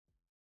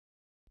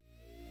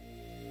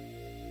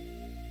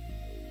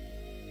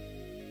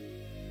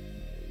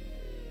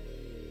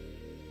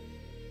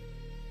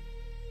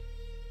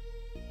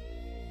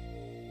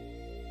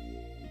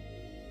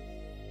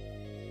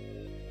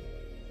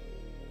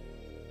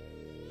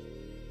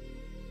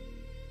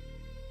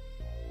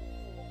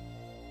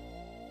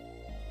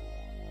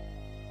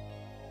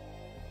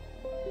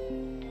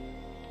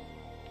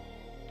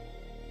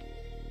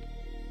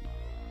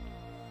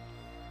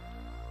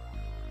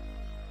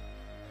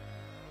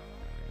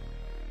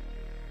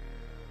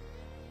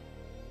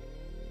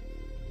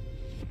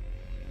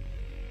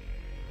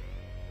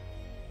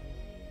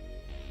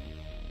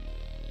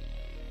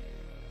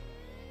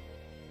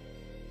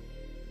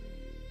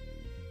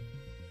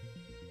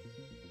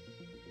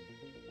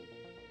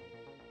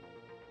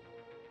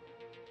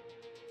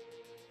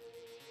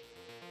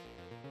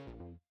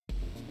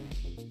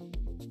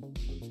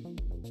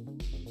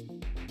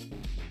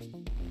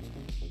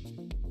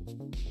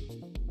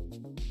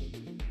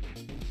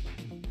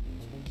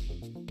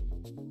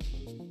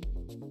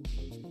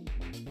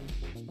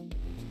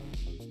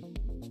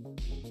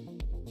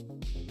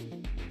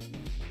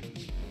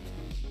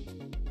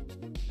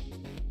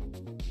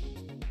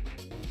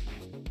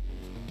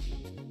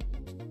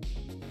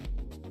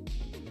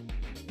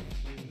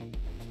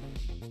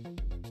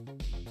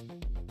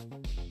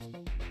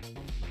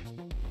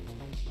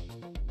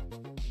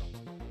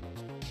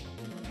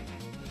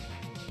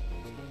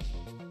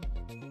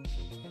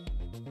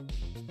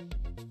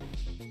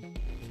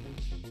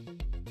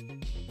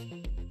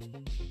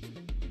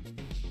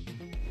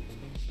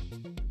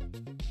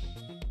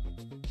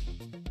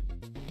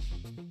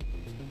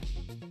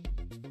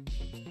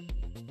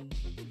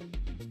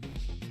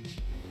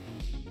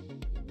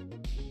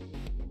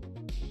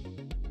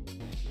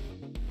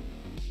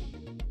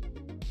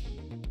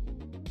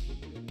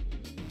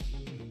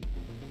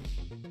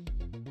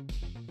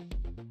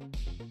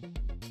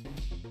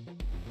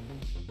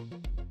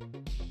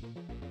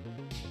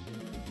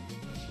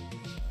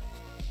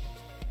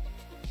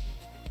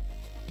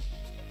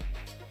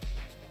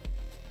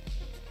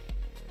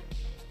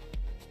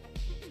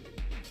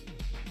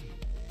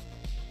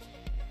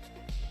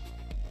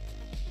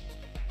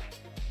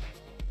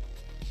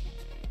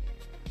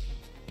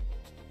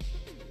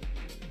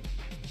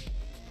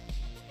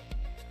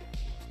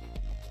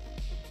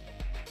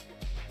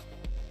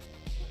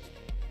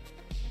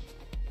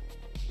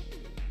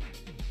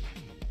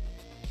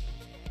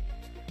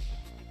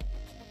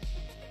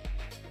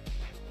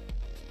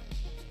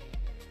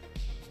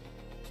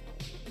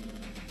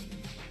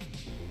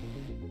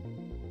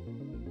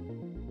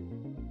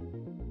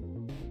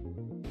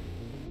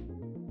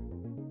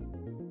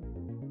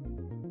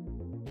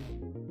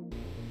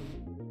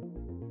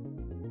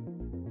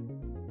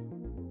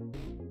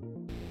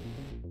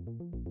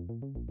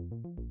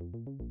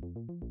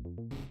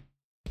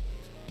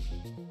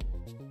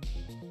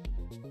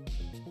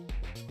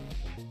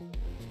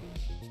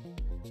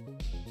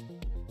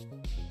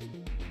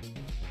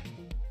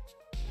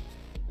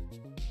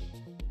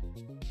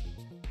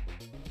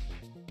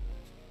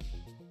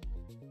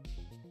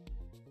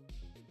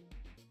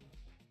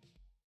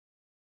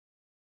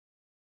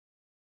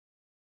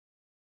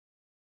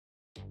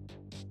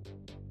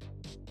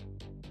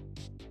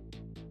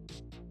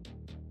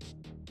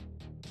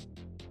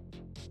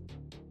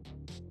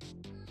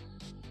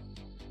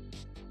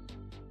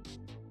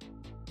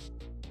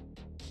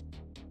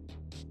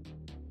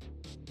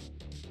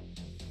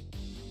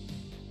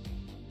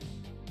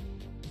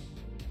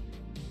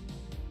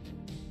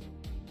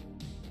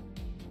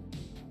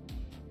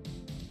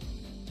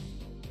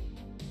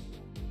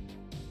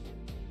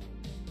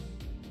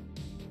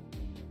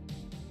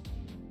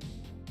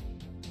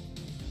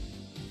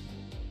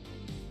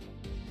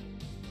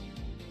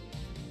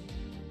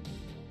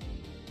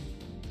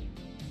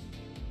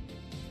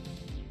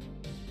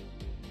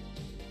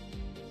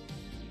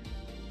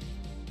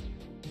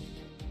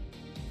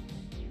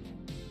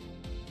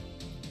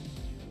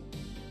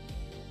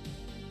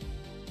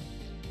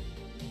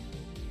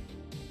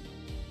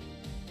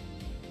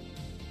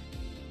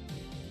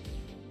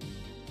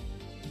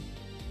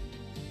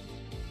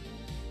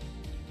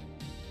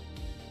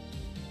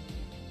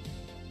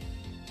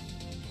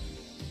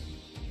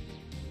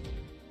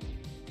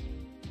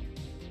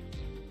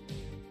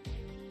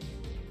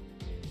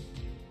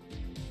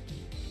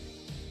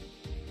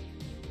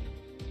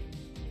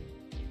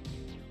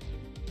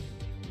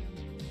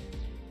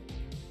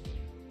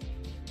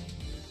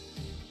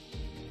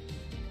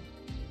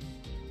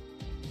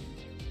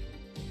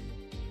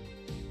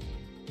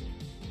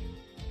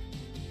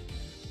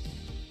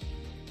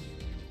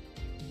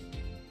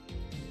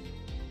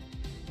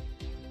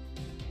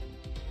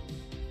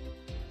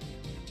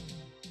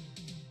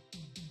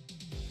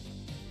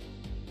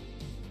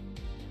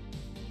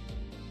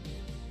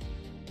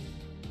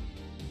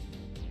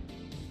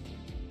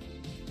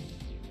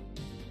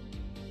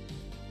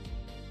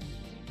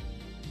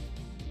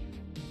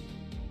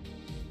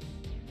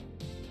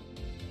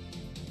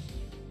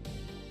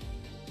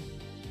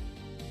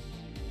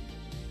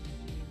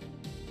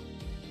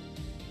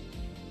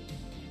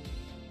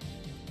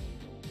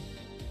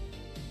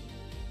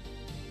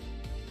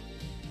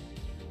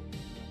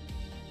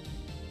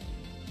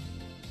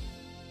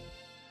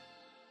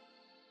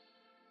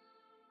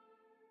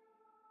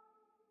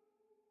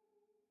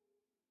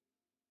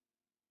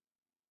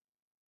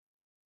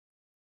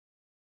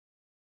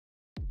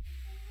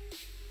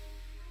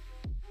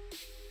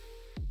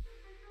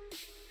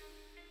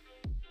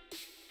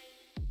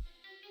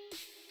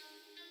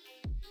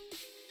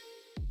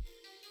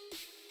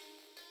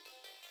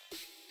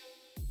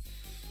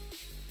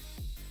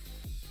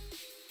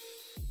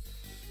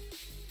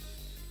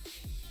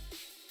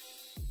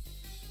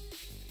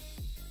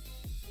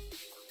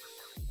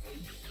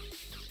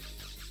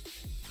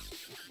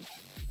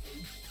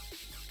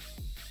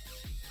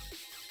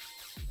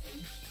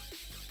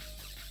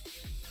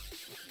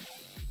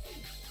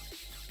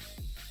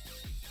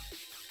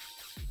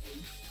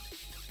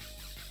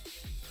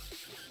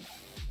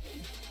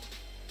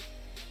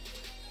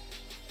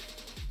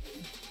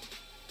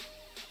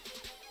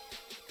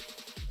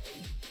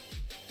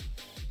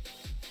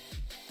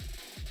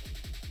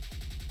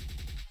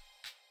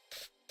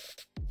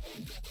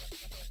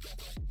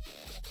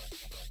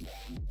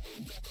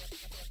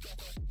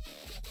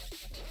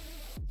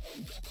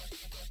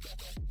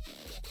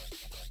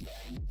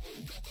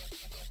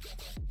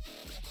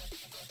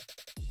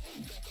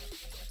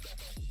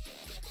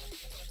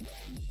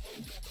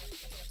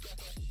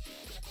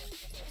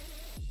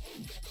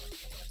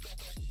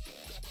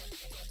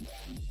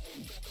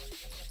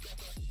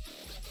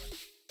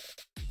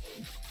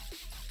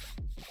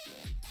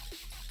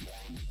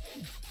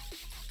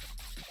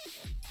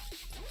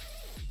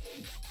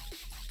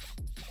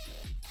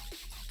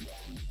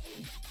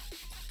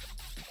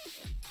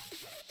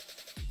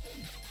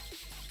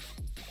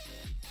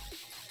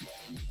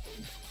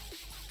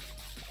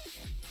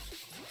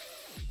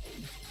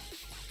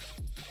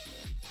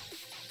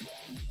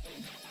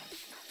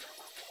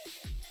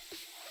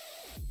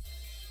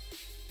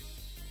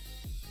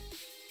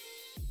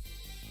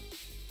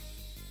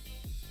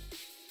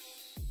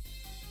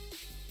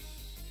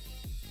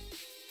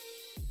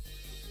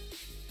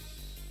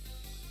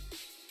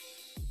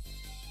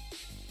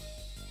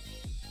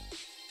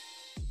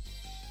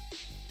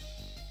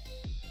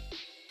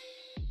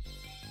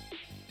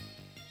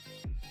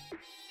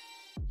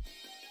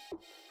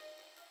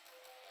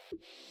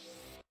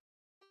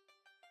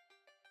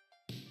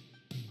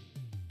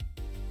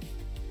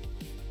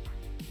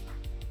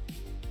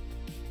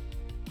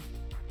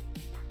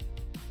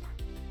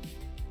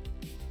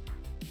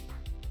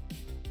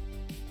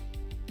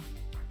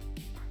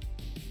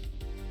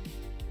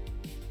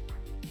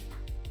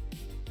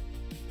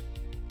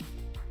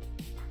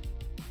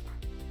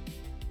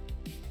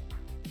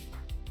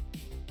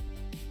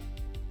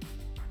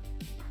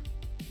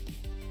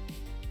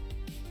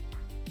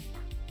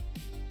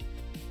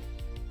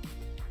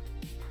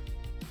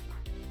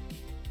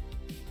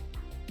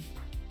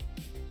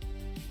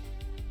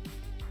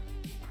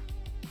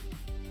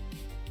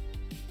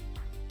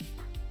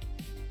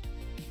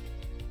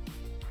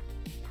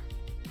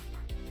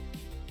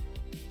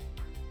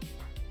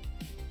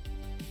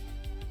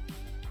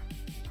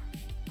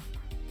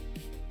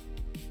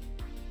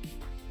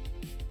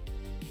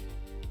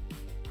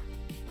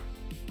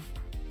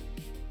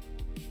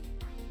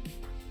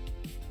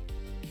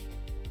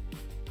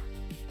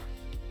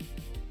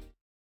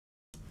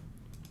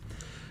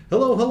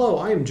Hello, hello.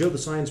 I am Joe the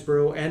Science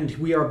Bro, and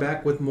we are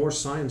back with more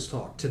science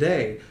talk.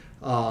 Today,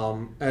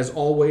 as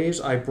always,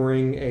 I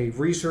bring a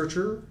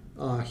researcher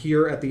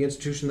here at the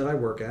institution that I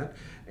work at,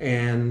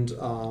 and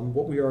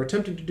what we are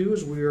attempting to do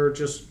is we are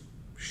just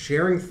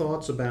sharing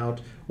thoughts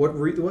about what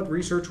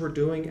research we're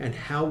doing and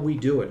how we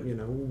do it. You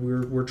know,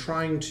 we're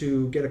trying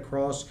to get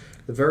across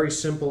the very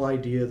simple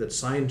idea that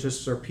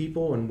scientists are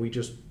people, and we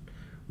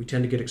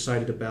tend to get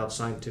excited about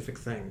scientific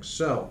things.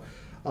 So,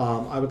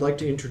 I would like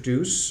to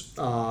introduce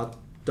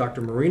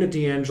Dr. Marina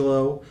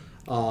D'Angelo.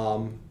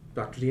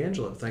 Dr.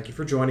 D'Angelo, thank you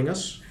for joining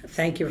us.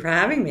 Thank you for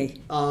having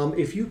me.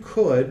 If you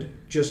could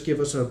just give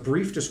us a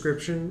brief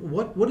description,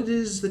 what it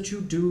is that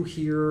you do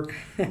here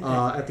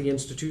at the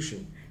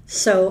institution.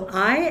 So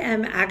I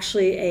am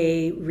actually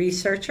a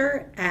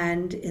researcher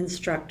and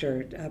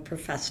instructor, a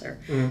professor.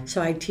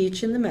 So I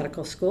teach in the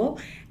medical school,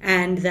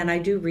 and then I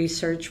do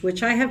research,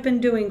 which I have been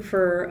doing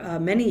for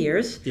many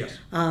years, Yes.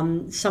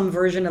 Some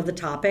version of the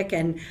topic.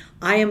 And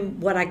I am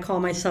what I call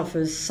myself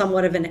as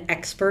somewhat of an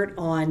expert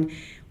on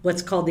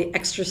what's called the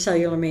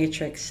extracellular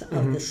matrix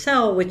of the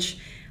cell, which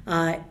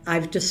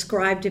I've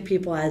described to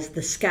people as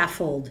the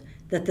scaffold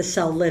that the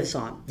cell lives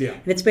on. Yeah.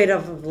 And it's made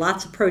up of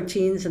lots of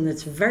proteins, and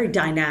it's very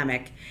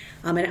dynamic.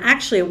 And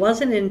actually, it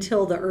wasn't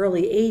until the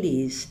early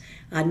 80s,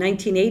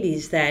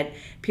 1980s, that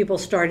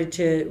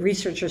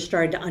researchers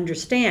started to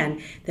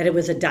understand that it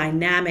was a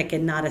dynamic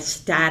and not a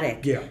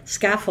static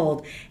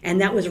scaffold.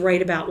 And that was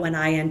right about when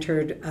I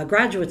entered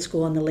graduate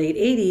school in the late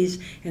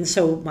 80s, and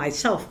so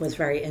myself was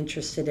very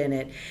interested in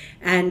it.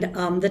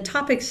 And the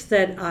topics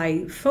that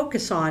I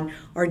focus on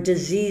are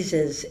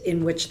diseases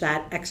in which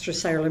that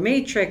extracellular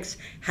matrix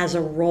has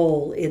a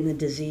role in the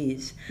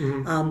disease.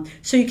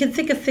 So you can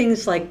think of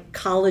things like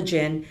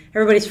collagen.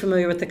 Everybody's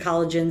familiar with the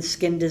collagen,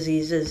 skin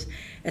diseases,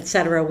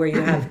 etc., where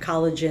you have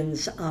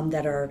collagens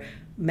that are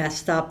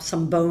messed up,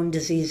 some bone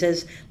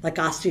diseases like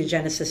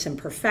osteogenesis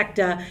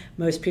imperfecta.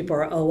 Most people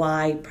are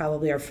OI,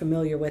 probably are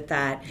familiar with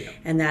that. Yeah.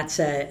 And that's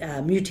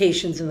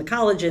mutations in the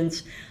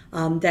collagens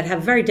that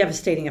have very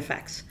devastating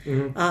effects.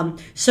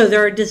 So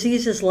there are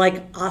diseases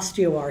like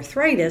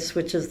osteoarthritis,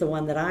 which is the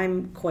one that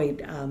I'm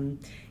quite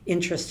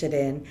interested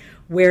in,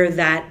 where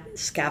that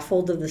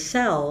scaffold of the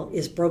cell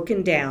is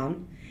broken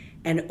down,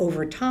 and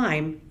over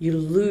time you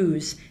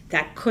lose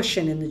that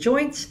cushion in the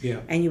joints,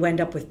 and you end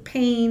up with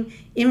pain,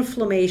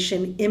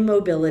 inflammation,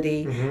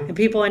 immobility, and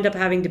people end up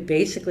having to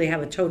basically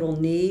have a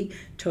total knee,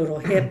 total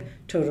hip,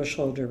 total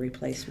shoulder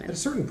replacement. At a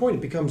certain point,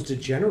 it becomes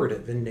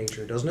degenerative in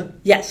nature, doesn't it?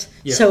 Yes.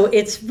 Yeah. So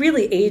it's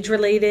really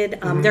age-related.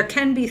 There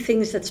can be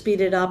things that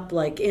speed it up,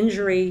 like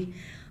injury,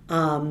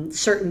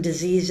 certain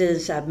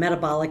diseases,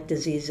 metabolic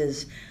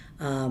diseases,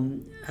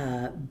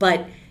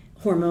 but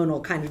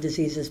hormonal kind of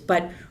diseases.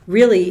 But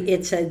really,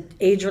 it's an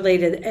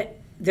age-related.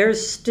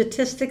 There's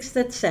statistics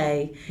that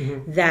say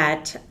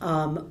that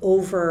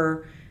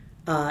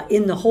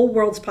in the whole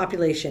world's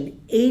population,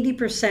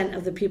 80%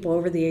 of the people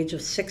over the age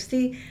of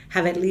 60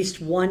 have at least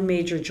one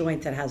major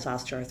joint that has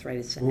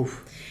osteoarthritis in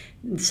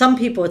it. Some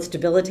people it's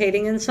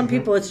debilitating, and some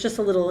people it's just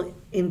a little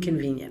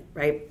inconvenient,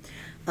 right?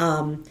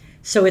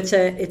 So it's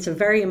a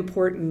very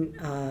important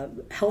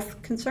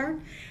health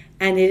concern.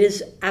 And it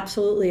is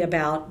absolutely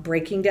about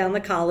breaking down the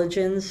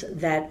collagens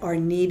that are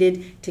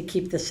needed to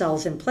keep the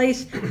cells in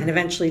place and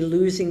eventually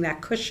losing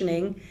that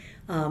cushioning,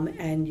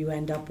 and you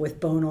end up with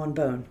bone on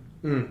bone.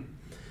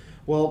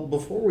 Well,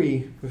 before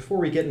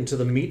we get into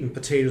the meat and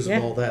potatoes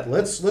of all that,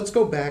 let's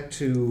go back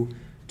to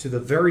the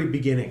very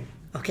beginning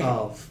of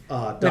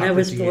Dr. When I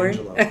was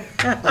D'Angelo.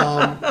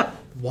 born.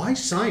 Why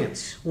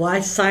science?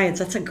 Why science?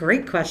 That's a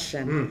great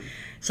question.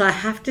 So I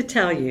have to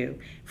tell you,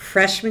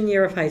 freshman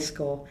year of high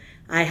school,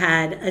 I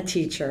had a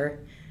teacher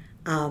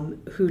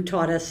who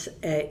taught us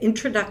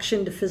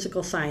Introduction to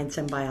Physical Science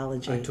and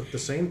Biology. I took the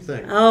same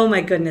thing. Oh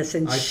my goodness.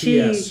 And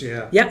IPS,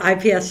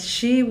 IPS.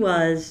 She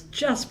was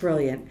just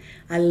brilliant.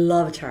 I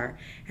loved her.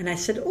 And I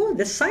said, oh,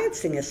 this science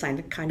thing is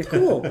kind of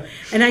cool.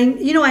 And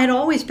I had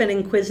always been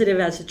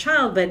inquisitive as a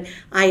child, but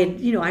I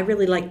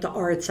really liked the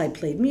arts. I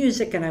played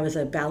music and I was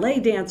a ballet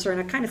dancer, and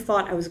I kind of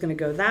thought I was going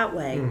to go that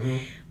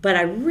way. But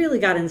I really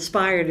got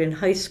inspired in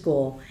high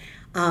school.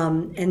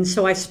 And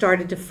so I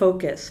started to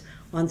focus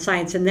on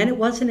science. And then it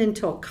wasn't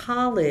until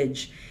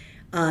college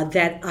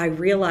that I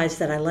realized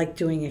that I liked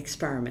doing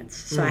experiments.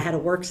 So I had a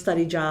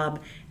work-study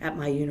job at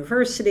my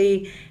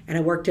university, and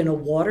I worked in a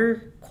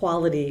water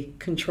quality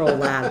control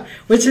lab,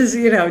 which is,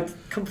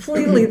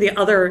 completely the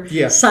other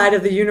side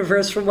of the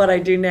universe from what I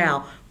do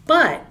now.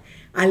 But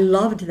I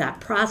loved that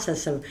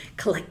process of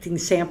collecting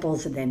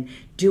samples and then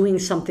doing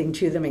something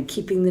to them and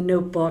keeping the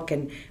notebook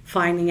and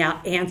finding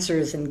out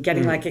answers and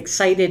getting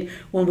excited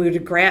when we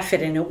would graph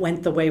it and it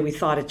went the way we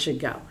thought it should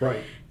go.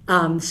 Right.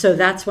 So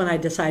that's when I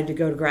decided to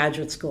go to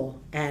graduate school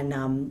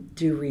and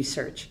do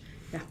research.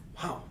 Yeah.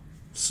 Wow.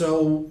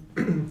 So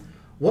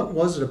what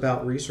was it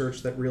about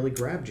research that really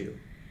grabbed you?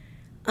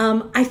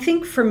 I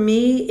think for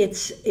me,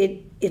 it's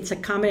a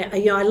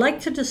combination. I like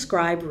to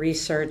describe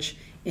research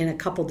in a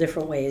couple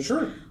different ways.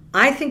 Sure.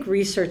 I think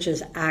research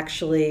is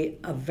actually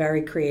a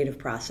very creative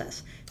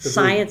process.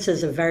 Science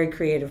is a very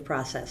creative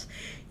process.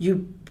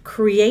 You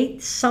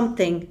create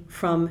something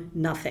from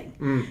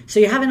nothing. So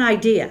you have an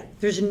idea.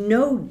 There's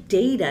no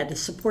data to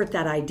support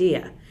that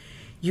idea.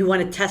 You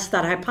want to test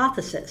that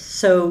hypothesis.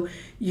 So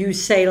you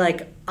say,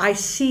 like, I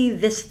see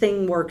this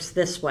thing works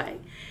this way.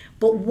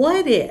 But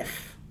what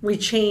if we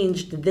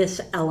changed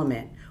this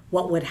element?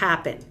 What would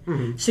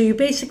happen? So you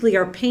basically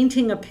are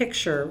painting a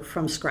picture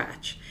from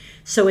scratch.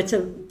 So it's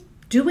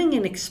doing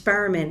an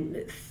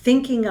experiment,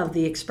 thinking of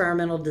the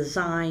experimental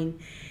design,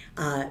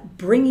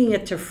 bringing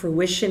it to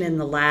fruition in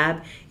the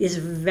lab is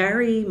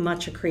very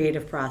much a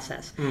creative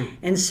process.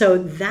 And so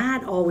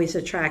that always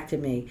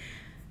attracted me.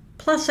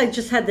 Plus, I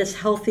just had this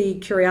healthy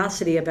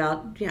curiosity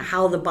about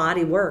how the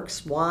body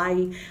works.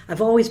 Why?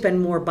 I've always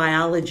been more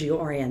biology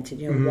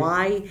oriented.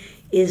 Why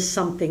is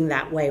something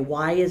that way?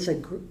 Why is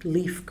a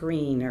leaf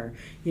green? Or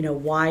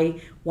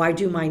why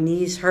do my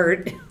knees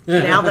hurt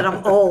now that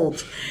I'm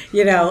old?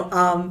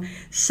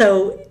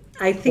 So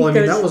I think. Well, I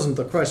mean, that wasn't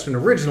the question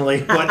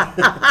originally, but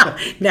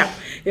no,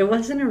 it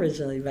wasn't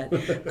originally. But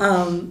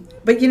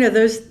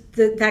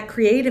that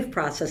creative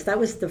process, that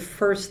was the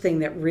first thing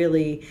that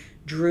really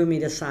drew me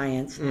to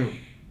science.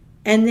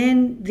 And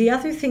then the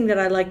other thing that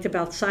I liked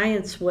about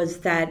science was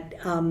that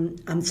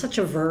I'm such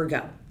a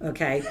Virgo,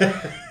 okay?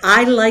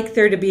 I like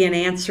there to be an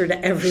answer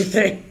to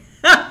everything.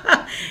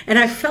 And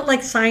I felt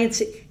like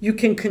science, you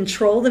can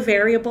control the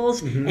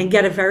variables and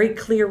get a very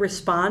clear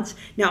response.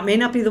 Now, it may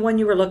not be the one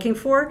you were looking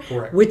for,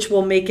 correct, which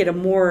will make it a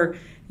more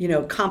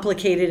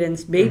complicated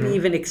and maybe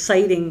even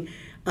exciting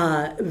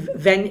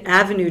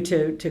avenue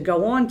to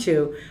go on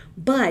to.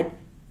 But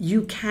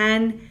you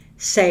can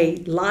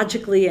say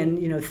logically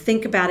and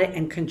think about it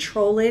and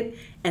control it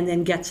and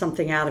then get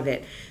something out of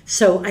it.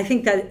 So I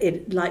think that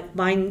it, like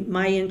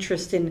my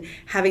interest in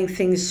having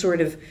things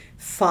sort of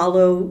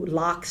follow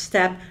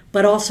lockstep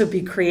but also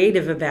be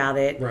creative about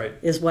it, right,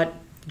 is what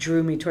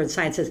drew me towards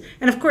sciences.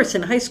 And of course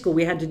in high school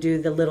we had to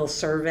do the little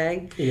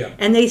survey,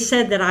 and they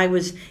said that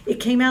it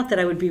came out that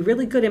I would be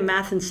really good in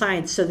math and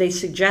science, so they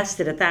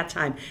suggested at that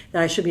time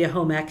that I should be a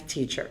home ec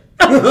teacher.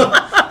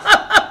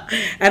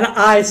 And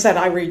I said,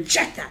 I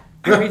reject that.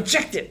 I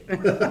reject it.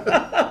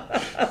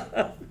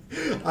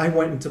 I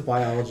went into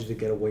biology to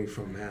get away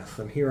from math,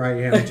 and here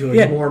I am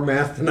doing more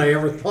math than I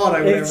ever thought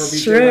I would ever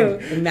be doing.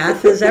 It's true.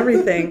 Math is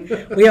everything.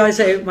 We always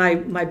say, my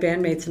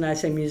bandmates and I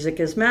say, music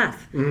is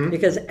math,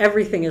 because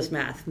everything is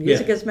math.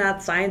 Music is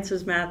math, science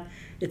is math,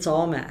 it's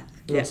all math.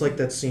 Well, it's like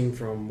that scene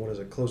from,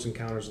 Close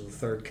Encounters of the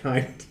Third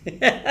Kind.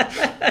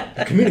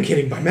 They're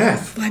communicating by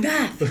math. By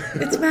math.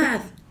 It's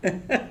math.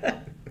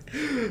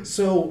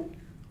 So,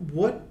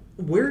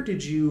 where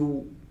did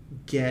you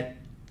get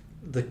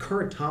the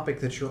current topic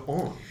that you're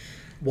on?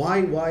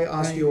 Why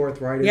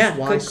osteoarthritis? Yeah,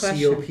 why good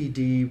question.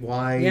 COPD?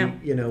 Why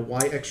why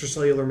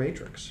extracellular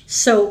matrix?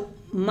 So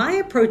my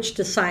approach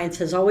to science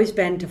has always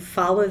been to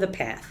follow the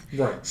path.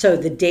 Right. So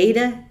the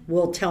data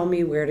will tell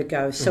me where to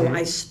go. So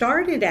I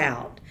started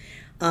out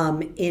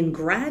in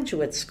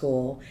graduate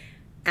school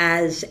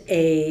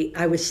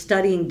I was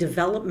studying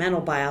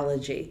developmental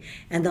biology,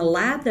 and the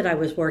lab that I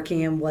was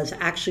working in was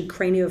actually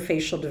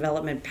craniofacial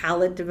development,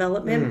 palate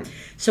development.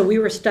 So we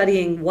were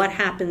studying what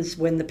happens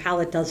when the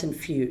palate doesn't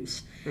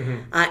fuse.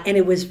 And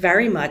it was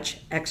very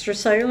much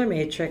extracellular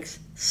matrix,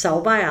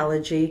 cell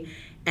biology,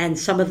 and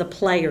some of the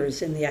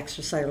players in the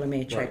extracellular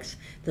matrix,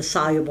 the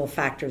soluble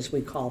factors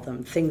we call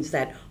them, things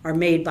that are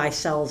made by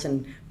cells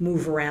and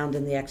move around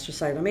in the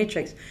extracellular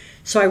matrix.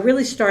 So I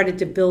really started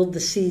to build the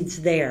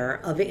seeds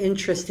there of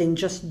interest in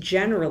just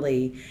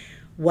generally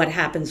what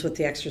happens with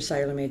the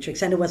extracellular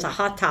matrix. And it was a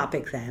hot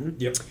topic then.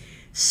 Yep.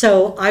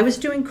 So I was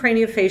doing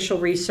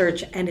craniofacial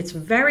research, and it's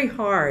very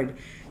hard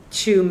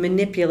to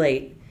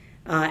manipulate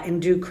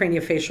and do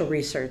craniofacial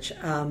research.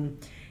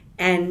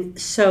 And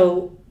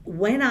so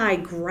when I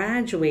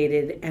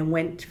graduated and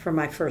went for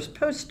my first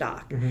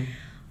postdoc,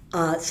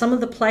 some of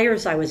the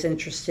players I was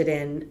interested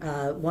in,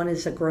 one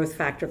is a growth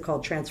factor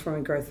called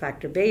transforming growth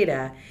factor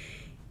beta.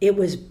 It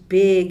was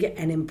big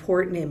and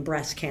important in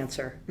breast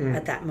cancer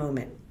at that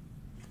moment,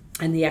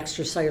 and the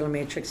extracellular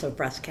matrix of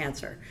breast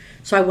cancer.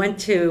 So I went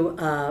to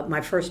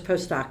my first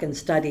postdoc and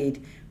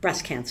studied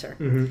breast cancer.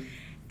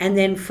 And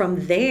then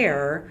from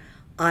there,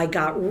 I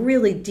got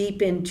really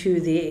deep into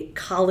the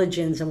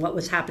collagens and what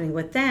was happening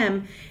with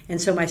them.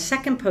 And so my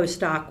second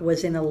postdoc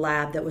was in a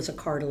lab that was a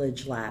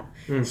cartilage lab.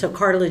 So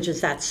cartilage is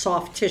that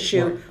soft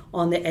tissue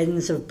on the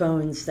ends of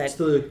bones that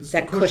it's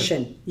the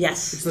cushion.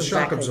 Yes. It's the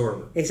shock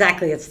absorber.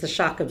 Exactly, it's the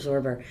shock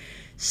absorber.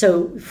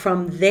 So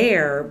from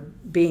there,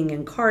 being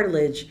in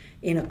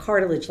a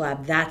cartilage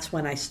lab, that's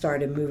when I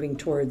started moving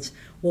towards,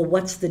 well,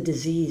 what's the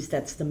disease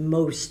that's the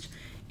most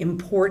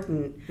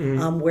important,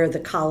 where the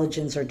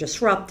collagens are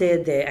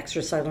disrupted, the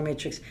extracellular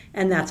matrix,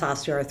 and that's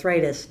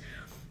osteoarthritis.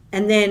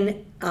 And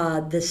then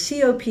the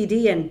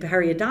COPD and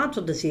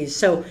periodontal disease,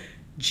 so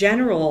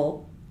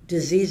general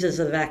diseases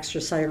of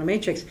extracellular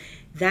matrix,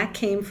 that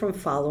came from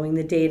following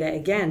the data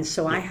again.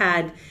 So I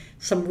had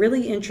some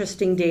really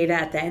interesting data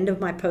at the end of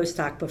my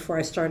postdoc before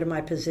I started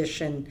my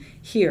position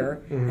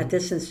here at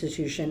this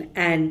institution.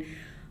 And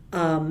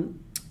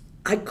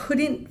I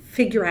couldn't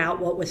figure out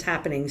what was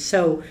happening.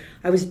 So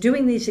I was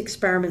doing these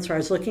experiments where I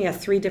was looking at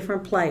 3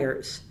 different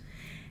players.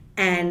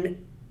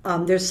 And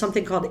there's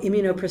something called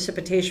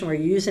immunoprecipitation, where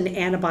you use an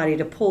antibody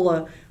to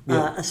pull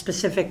a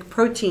specific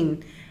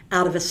protein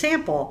out of a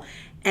sample.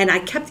 And I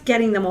kept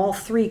getting them all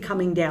 3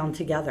 coming down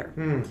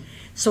together.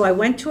 So I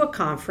went to a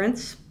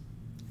conference.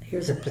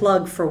 Here's a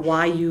plug for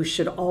why you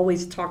should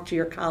always talk to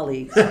your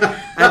colleagues.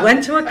 I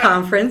went to a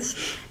conference,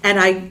 and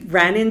I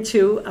ran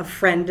into a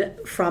friend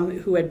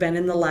who had been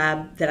in the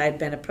lab that I'd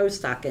been a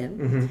postdoc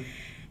in.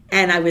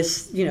 And I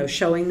was,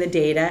 showing the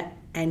data,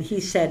 and he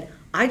said,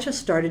 I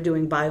just started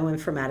doing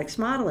bioinformatics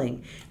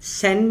modeling.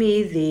 Send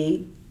me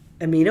the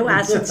amino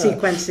acid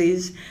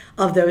sequences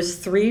of those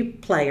 3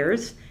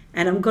 players,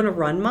 and I'm going to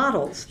run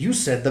models. You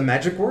said the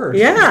magic word.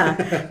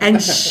 Yeah. And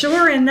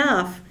sure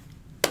enough,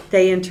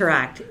 they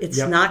interact. It's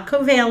not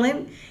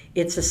covalent.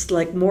 It's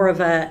like more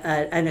of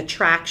an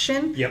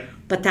attraction.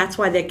 But that's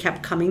why they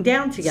kept coming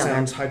down together.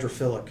 Sounds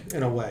hydrophilic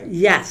in a way.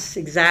 Yes,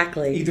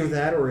 exactly. Either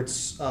that, or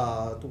it's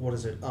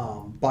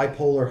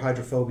bipolar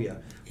hydrophobia,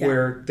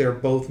 where they're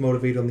both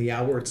motivated on the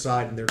outward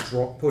side and they're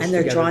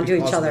drawn to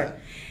each other.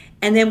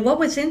 And then what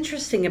was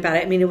interesting about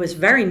it, it was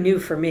very new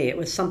for me. It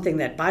was something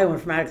that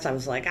bioinformatics, I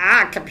was like,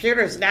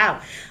 computers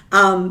now.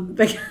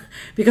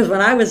 Because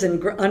when I was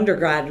in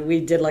undergrad,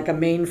 we did like a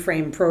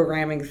mainframe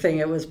programming thing.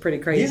 It was pretty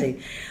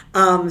crazy.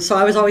 So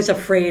I was always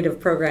afraid of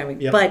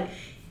programming. But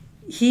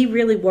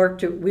we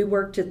worked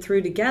it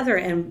through together.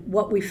 And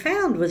what we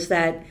found was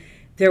that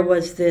there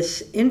was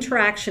this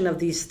interaction of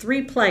these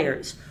 3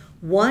 players.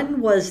 One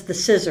was the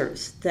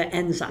scissors, the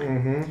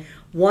enzyme.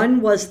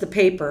 One was the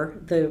paper,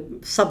 the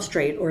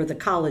substrate or the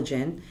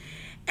collagen,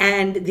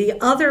 and the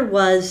other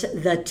was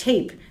the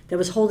tape that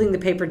was holding the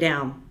paper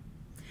down.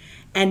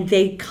 And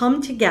they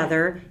come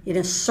together in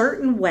a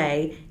certain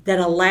way that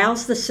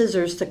allows the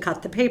scissors to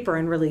cut the paper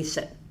and release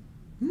it.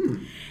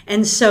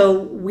 And so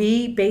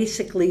we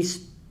basically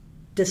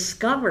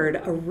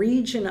discovered a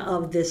region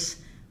of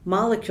this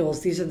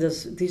molecules.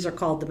 These are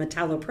called the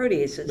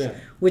metalloproteases,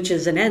 which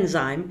is an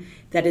enzyme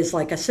that is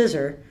like a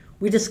scissor.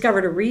 We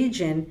discovered a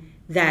region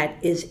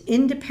that is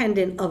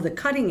independent of the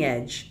cutting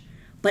edge,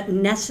 but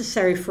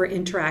necessary for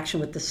interaction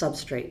with the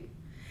substrate.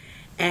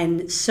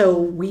 And so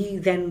we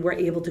then were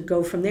able to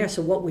go from there.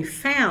 So what we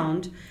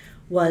found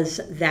was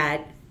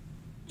that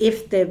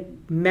if the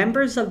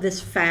members of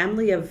this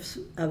family of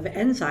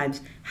enzymes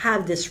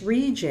have this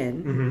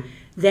region,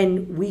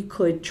 then we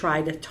could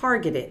try to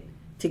target it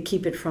to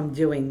keep it from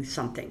doing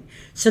something.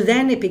 So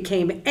then it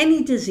became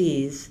any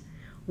disease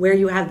where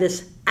you have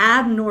this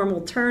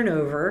abnormal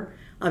turnover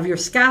of your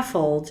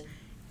scaffold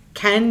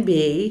can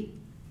be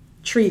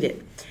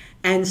treated.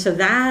 And so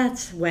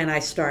that's when I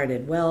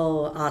started.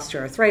 Well,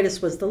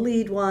 osteoarthritis was the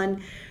lead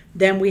one.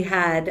 Then we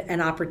had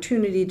an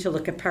opportunity to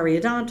look at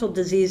periodontal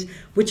disease,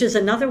 which is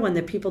another one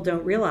that people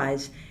don't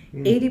realize.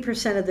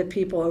 80% of the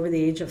people over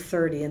the age of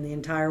 30 in the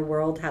entire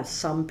world have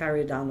some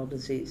periodontal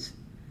disease.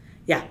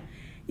 Yeah,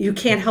 you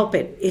can't help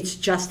it. It's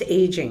just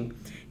aging.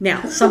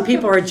 Now, some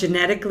people are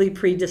genetically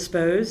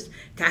predisposed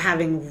to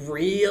having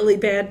really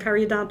bad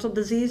periodontal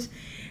disease,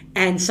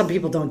 and some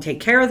people don't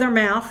take care of their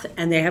mouth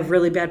and they have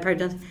really bad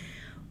periodontal.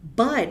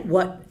 But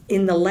what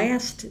in the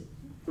last,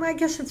 I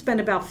guess it's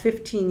been about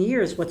 15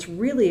 years, what's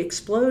really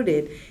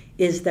exploded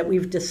is that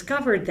we've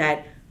discovered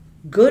that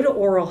good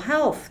oral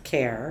health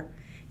care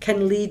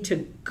can lead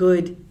to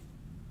good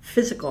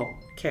physical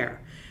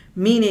care.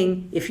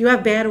 Meaning, if you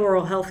have bad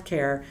oral health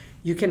care,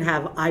 you can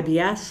have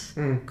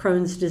IBS,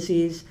 Crohn's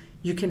disease,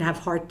 you can have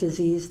heart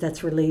disease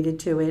that's related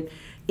to it.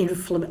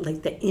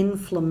 Like the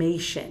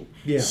inflammation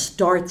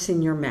starts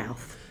in your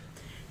mouth.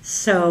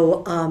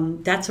 So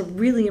that's a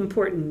really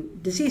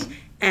important disease.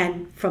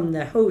 And from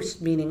the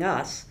host, meaning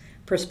us,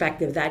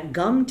 perspective, that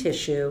gum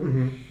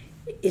tissue,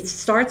 it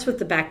starts with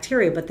the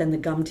bacteria, but then the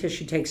gum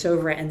tissue takes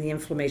over and the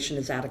inflammation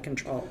is out of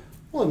control.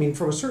 Well,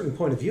 from a certain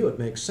point of view, it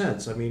makes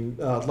sense.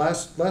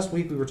 Last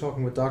week we were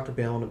talking with Dr.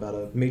 Balin about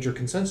a major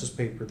consensus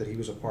paper that he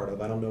was a part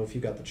of. I don't know if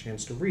you got the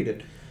chance to read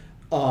it.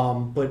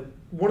 But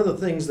one of the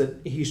things that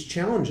he's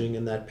challenging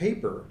in that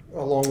paper,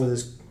 along with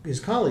his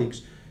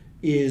colleagues,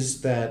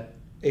 is that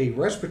a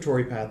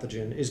respiratory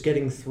pathogen is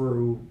getting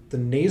through the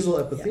nasal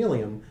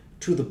epithelium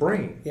to the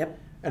brain.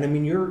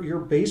 And you're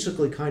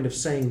basically kind of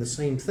saying the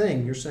same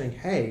thing. You're saying,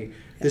 hey,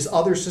 this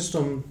other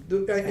system,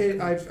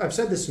 I've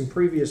said this in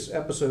previous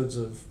episodes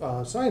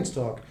of Science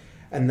Talk,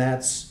 and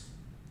that's,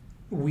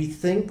 we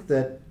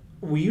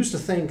used to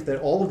think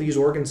that all of these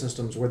organ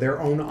systems were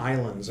their own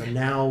islands, and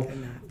now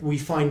we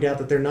find out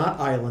that they're not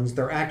islands.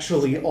 They're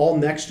actually all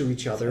next to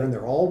each other, and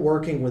they're all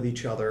working with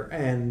each other,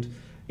 and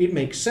it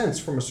makes sense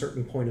from a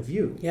certain point of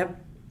view.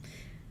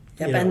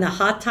 And the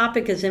hot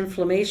topic is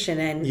inflammation,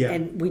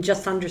 and we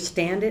just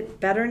understand it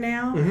better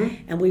now,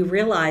 and we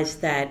realize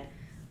that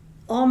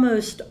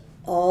almost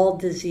all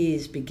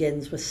disease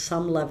begins with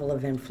some level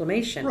of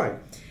inflammation.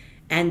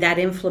 And that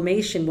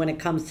inflammation, when it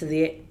comes to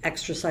the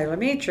extracellular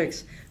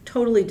matrix,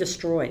 totally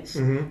destroys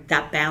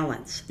that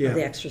balance of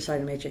the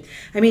extracellular matrix.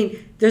 I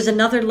mean, there's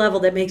another level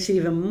that makes it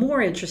even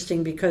more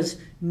interesting, because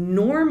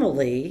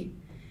normally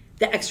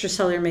the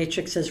extracellular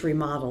matrix is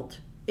remodeled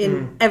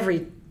in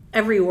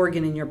every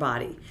organ in your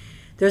body.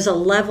 There's a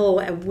level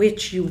at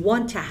which you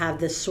want to have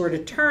this sort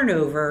of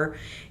turnover.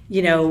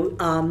 You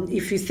know,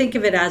 if you think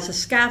of it as a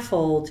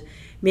scaffold,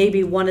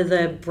 maybe one of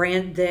the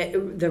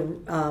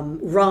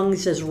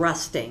rungs is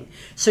rusting,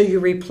 so you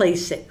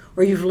replace it,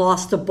 or you've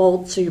lost a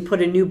bolt, so you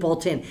put a new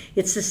bolt in.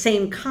 It's the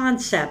same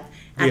concept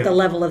at the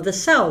level of the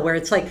cell, where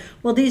it's like,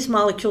 well, these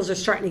molecules are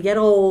starting to get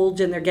old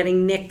and they're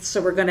getting nicked,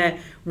 so we're going to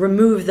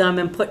remove them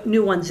and put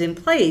new ones in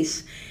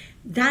place.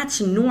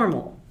 That's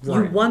normal.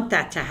 Right. You want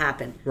that to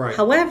happen. Right.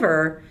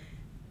 However,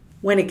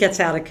 when it gets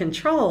out of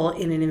control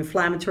in an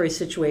inflammatory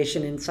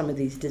situation in some of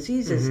these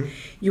diseases,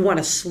 you want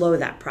to slow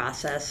that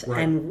process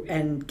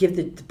and give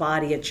the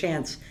body a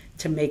chance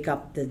to make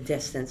up the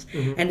distance.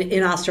 And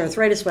in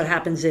osteoarthritis, what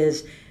happens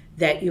is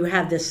that you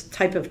have this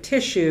type of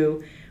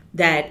tissue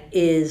that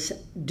is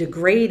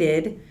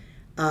degraded.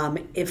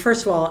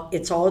 First of all,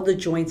 it's all the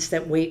joints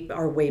that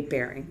are weight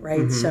bearing,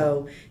 right?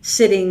 So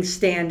sitting,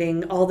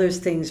 standing, all those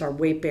things are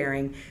weight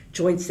bearing.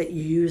 Joints that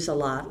you use a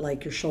lot,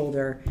 like your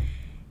shoulder.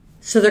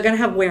 So they're going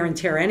to have wear and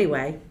tear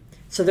anyway.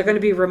 So they're going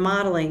to be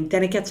remodeling.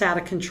 Then it gets out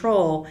of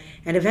control,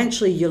 and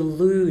eventually you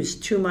lose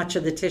too much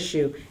of the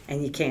tissue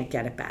and you can't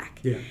get it back.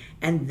 Yeah.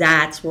 And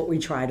that's what we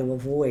try to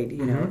avoid,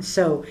 you know.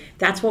 So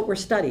that's what we're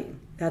studying.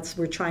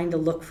 We're trying to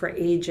look for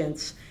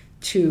agents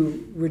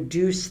to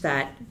reduce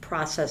that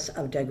process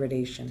of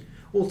degradation.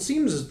 Well, it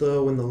seems as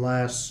though in the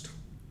last,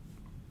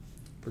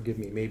 forgive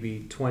me,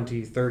 maybe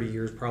 20, 30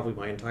 years, probably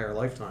my entire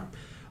lifetime,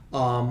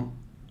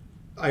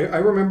 I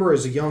remember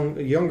as a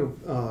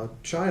younger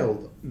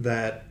child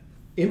that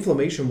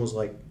inflammation was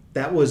like,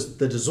 that was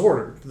the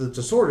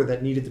disorder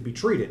that needed to be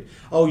treated.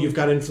 Oh, you've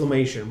got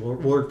inflammation.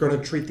 We're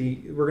going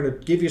to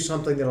give you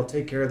something that'll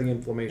take care of the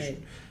inflammation.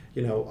 Right.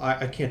 You know,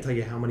 I can't tell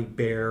you how many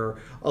Bayer,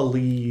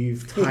 Aleve,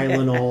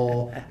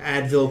 Tylenol,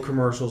 Advil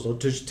commercials will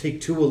just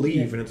take 2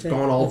 Aleve and it's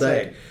gone all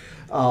day. Right.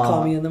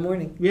 Call me in the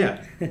morning.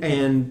 Yeah,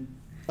 and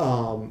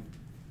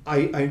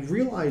I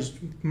realized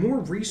more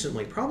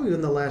recently, probably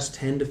in the last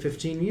 10 to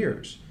 15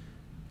 years,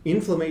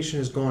 inflammation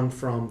has gone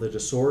from the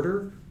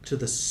disorder to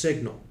the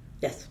signal.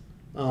 Yes.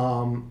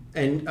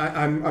 And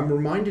I'm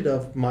reminded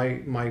of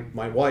my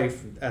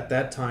wife. At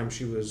that time,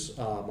 she was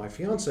my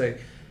fiance.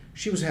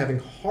 She was having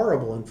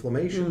horrible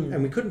inflammation,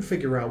 and we couldn't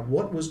figure out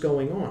what was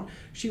going on.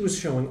 She was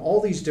showing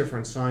all these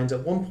different signs. At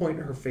one point,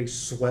 her face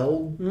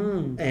swelled,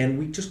 and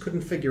we just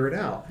couldn't figure it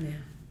out. Yeah.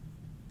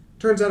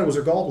 Turns out it was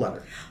her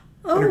gallbladder.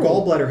 Oh. And her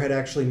gallbladder had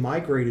actually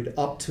migrated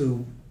up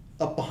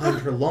behind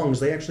her lungs.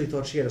 They actually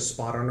thought she had a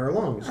spot on her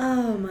lungs.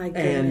 Oh my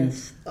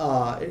goodness!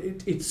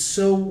 And it's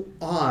so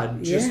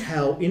odd just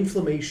how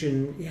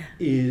inflammation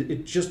is.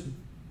 It just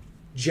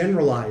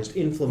generalized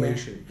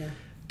inflammation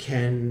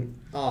can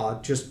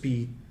just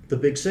be the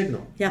big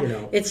signal. Yeah, you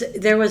know?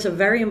 There was a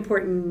very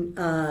important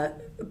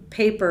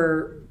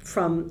paper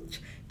from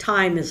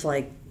Time is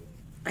like,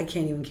 I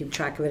can't even keep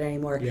track of it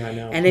anymore. Yeah, I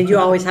know. And then you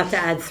always have to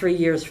add 3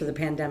 years for the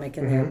pandemic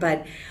in there.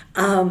 But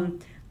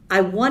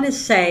I want to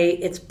say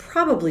it's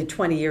probably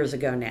 20 years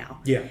ago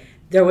now. Yeah.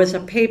 There was a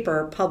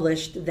paper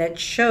published that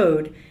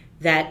showed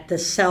that the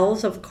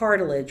cells of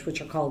cartilage, which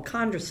are called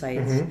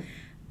chondrocytes,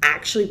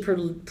 actually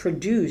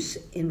produce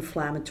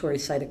inflammatory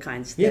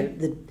cytokines,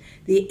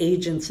 the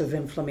agents of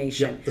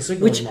inflammation, the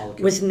signaling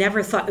molecule. Was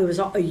never thought,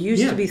 it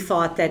used to be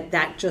thought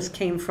that just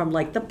came from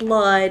like the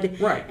blood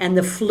and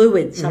the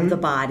fluids of the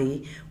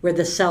body, where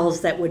the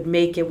cells that would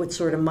make it would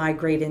sort of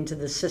migrate into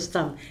the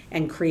system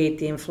and create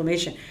the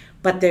inflammation.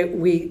 But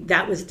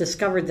that was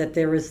discovered that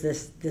there was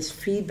this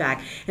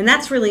feedback. And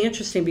that's really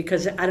interesting,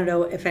 because I don't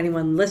know if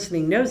anyone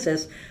listening knows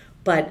this,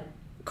 but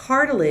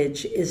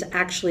cartilage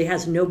actually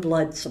has no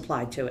blood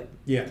supplied to it.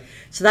 Yeah.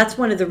 So that's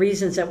one of the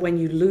reasons that when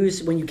you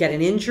get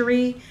an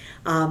injury,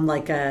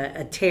 like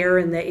a tear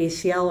in the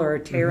ACL or a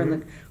tear in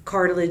the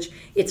cartilage,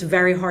 it's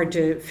very hard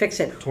to fix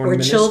it. Torn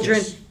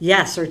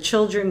meniscus. Or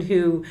children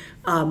who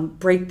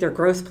break their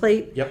growth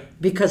plate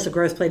because the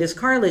growth plate is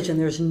cartilage and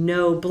there's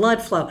no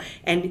blood flow.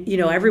 And you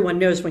know, everyone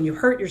knows when you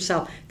hurt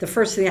yourself, the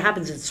first thing that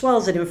happens, it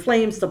swells, it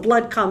inflames, the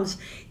blood comes,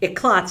 it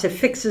clots, it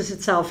fixes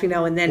itself, you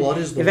know, and then blood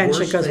is the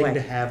eventually worst goes thing away.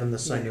 to have in the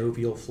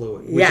synovial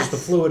fluid, which is the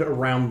fluid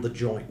around the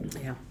joint.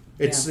 Yeah.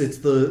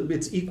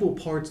 It's equal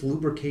parts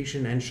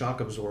lubrication and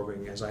shock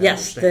absorbing, as I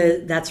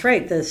understand. That's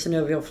right, the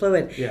synovial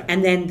fluid. Yeah.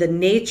 And then the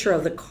nature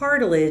of the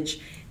cartilage,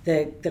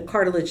 the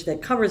cartilage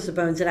that covers the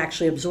bones, it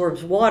actually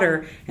absorbs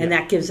water, and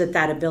that gives it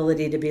that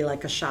ability to be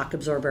like a shock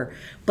absorber.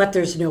 But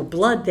there's no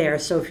blood there,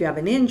 so if you have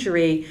an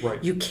injury,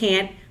 you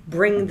can't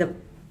bring the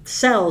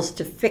cells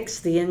to fix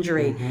the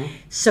injury.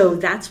 So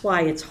that's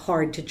why it's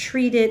hard to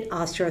treat it,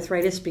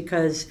 osteoarthritis,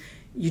 because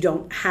you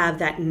don't have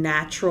that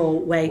natural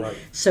way. Right.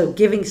 So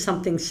giving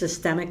something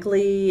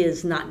systemically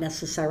is not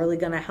necessarily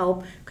going to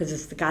help because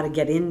it's got to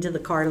get into the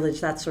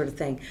cartilage, that sort of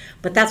thing.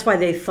 But that's why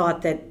they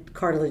thought that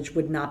cartilage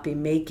would not be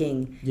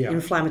making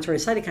inflammatory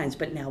cytokines,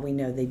 but now we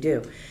know they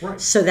do. Right.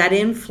 So that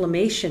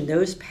inflammation,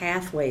 those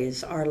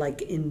pathways are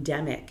like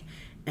endemic,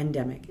 I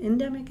never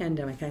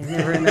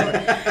remember,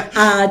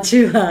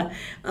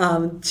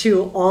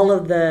 to all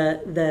of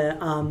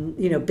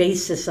the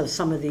basis of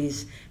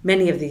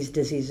many of these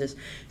diseases.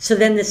 So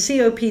then the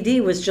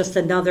COPD was just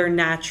another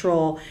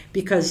natural,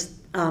 because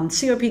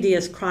COPD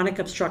is chronic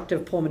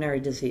obstructive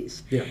pulmonary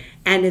disease. Yeah.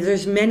 And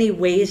there's many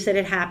ways that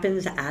it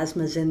happens,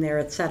 asthma's in there,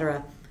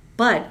 etc.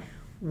 But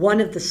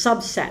one of the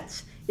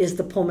subsets is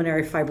the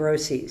pulmonary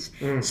fibroses.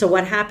 So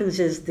what happens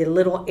is the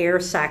little air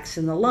sacs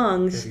in the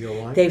lungs,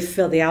 they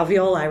fill the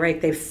alveoli,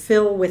 right? They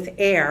fill with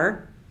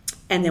air,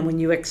 and then when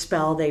you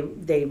expel, they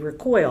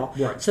recoil.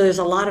 Right. So there's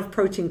a lot of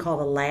protein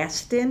called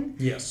elastin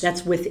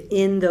that's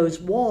within those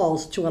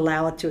walls to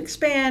allow it to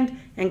expand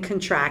and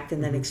contract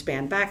and then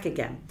expand back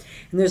again.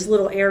 And there's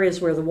little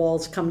areas where the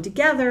walls come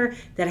together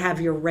that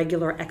have your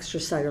regular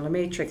extracellular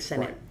matrix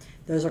in it.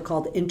 Those are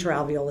called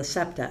interalveolar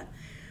septa.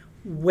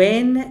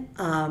 When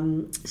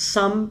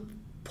some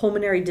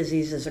pulmonary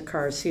diseases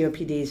occur,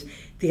 COPDs,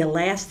 the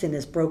elastin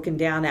is broken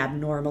down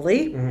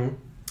abnormally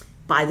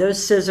by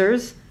those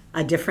scissors,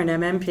 a different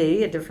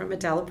MMP, a different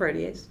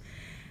metalloprotease.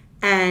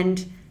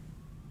 And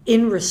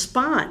in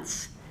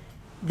response,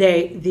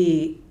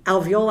 the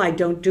alveoli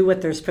don't do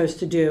what they're supposed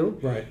to do.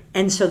 Right.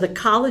 And so the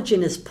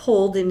collagen is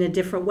pulled in a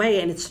different way,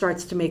 and it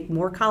starts to make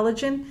more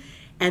collagen.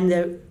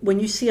 And when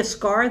you see a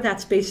scar,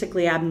 that's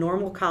basically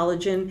abnormal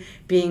collagen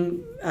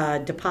being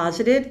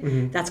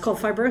deposited. That's called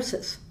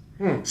fibrosis.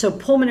 So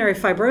pulmonary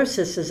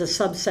fibrosis is a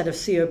subset of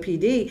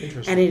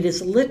COPD, and it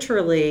is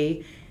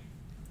literally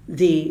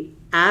the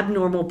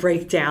abnormal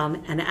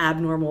breakdown and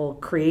abnormal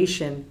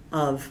creation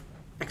of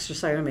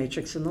extracellular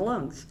matrix in the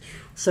lungs.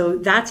 So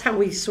that's how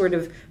we sort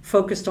of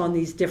focused on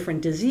these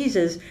different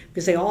diseases,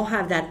 because they all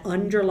have that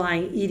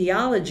underlying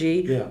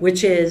etiology,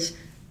 which is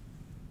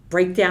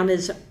breakdown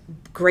is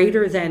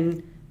greater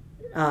than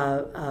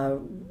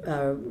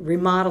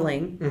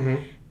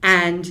remodeling,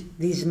 and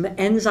these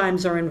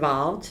enzymes are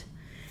involved,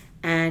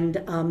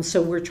 and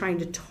so we're trying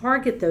to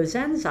target those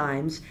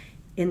enzymes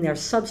in their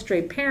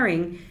substrate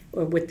pairing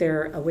with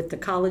the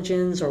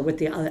collagens or with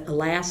the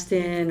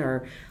elastin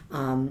or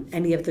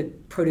any of the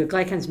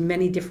proteoglycans,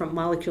 many different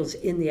molecules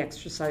in the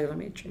extracellular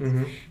matrix.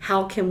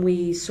 How can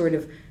we sort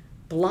of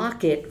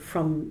block it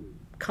from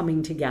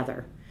coming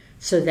together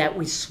so that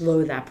we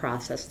slow that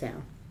process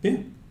down? Yeah,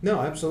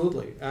 no,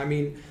 absolutely. I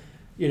mean,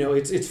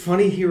 it's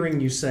funny hearing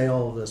you say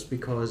all of this,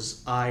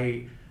 because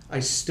I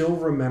still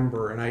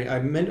remember, and I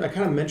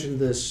kind of mentioned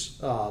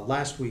this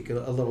last week a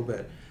little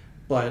bit,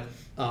 but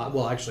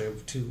well, actually,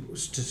 to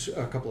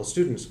a couple of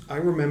students. I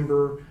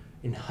remember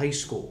in high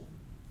school,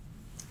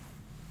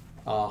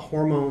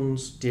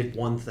 hormones did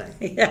one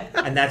thing,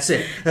 and that's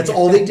it. That's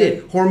all they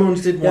did.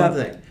 Hormones did one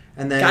thing,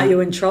 and then got you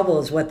in trouble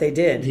is what they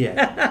did.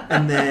 Yeah,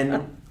 and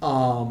then.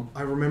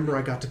 I remember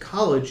I got to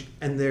college,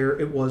 and there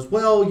it was,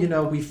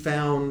 we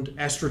found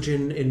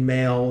estrogen in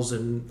males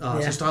and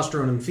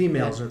testosterone in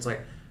females, and it's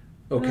like,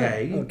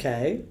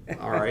 okay,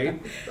 all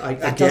right, I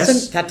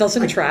guess that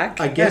doesn't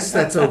track. I guess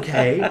that's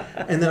okay.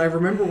 And then I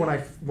remember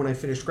when I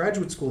finished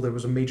graduate school, there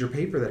was a major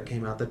paper that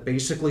came out that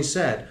basically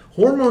said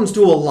hormones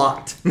do a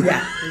lot.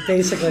 Yeah,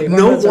 basically,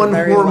 no one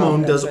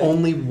hormone does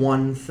only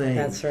one thing.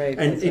 That's right.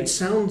 And it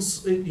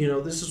sounds,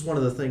 this is one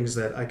of the things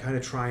that I kind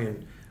of try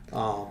and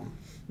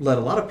let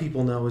a lot of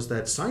people know, is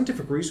that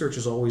scientific research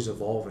is always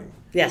evolving.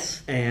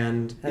 Yes.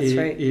 And that's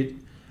right.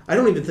 I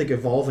don't even think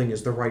evolving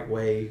is the right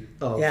way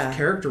of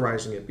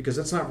characterizing it, because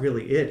that's not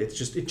really it. It's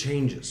just, it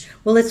changes.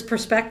 Well, it's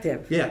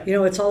perspective. Yeah.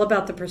 It's all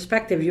about the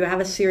perspective. You have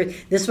a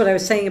series. This is what I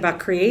was saying about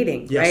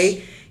creating,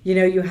 right?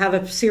 You have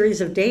a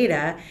series of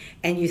data,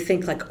 and you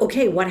think like,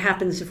 okay, what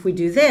happens if we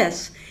do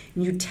this?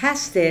 And you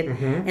test it,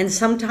 and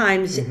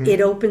sometimes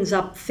it opens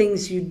up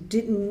things you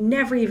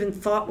never even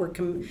thought were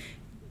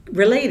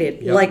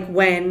related. Yep. Like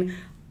when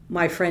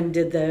my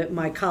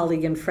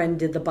colleague and friend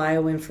did the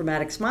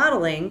bioinformatics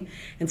modeling,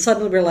 and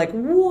suddenly we're like,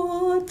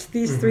 what?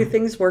 These three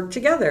things work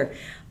together.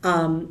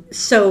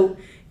 So,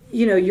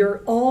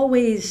 you're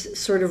always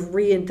sort of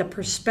the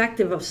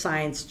perspective of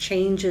science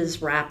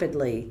changes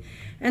rapidly,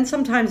 and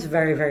sometimes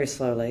very, very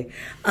slowly.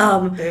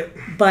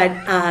 But,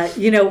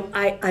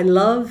 I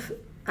love,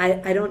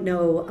 I don't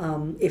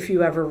know if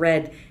you ever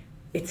read,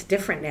 it's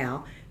different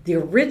now, the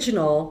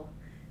original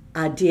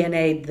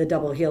DNA, the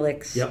double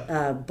helix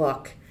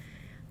book,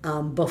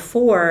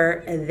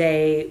 before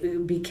they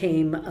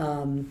became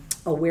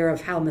aware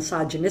of how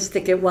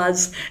misogynistic it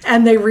was,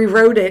 and they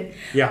rewrote it.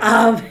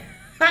 Yeah.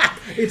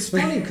 It's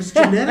funny because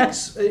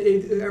genetics,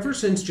 ever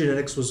since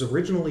genetics was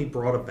originally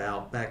brought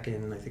about back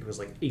in, I think it was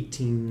like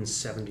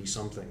 1870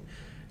 something,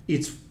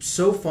 it's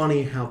so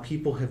funny how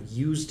people have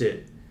used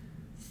it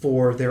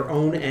for their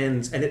own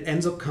ends, and it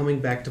ends up coming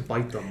back to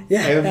bite them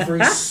Yeah.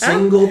 every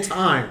single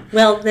time.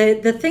 Well,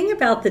 the thing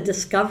about the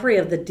discovery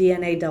of the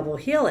DNA double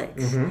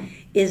helix Mm-hmm.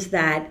 is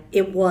that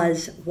it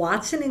was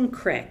Watson and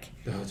Crick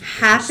it's a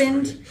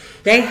happened.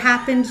 They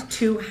happened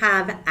to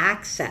have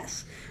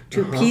access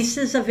to Uh-huh.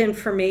 pieces of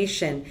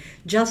information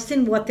just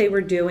in what they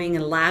were doing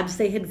in labs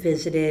they had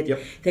visited.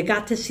 Yep. They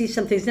got to see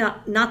some things.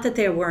 Not that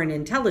they weren't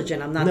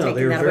intelligent. I'm not No, taking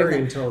they were that away very from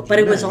them. intelligent But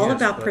it was men, all yes,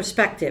 about but-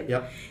 perspective.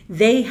 Yep.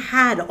 They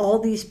had all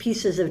these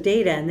pieces of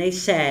data, and they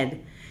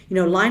said,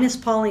 Linus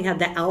Pauling had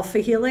the alpha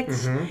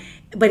helix, Mm-hmm.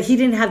 but he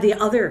didn't have the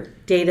other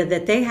data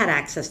that they had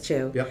access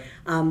to. Yep.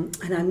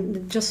 And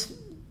I'm just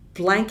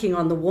blanking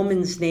on the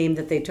woman's name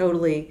that they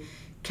totally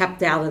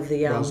kept out of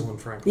the...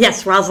 Rosalind Franklin.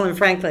 Yes, Rosalind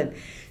Franklin.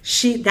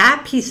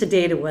 That piece of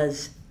data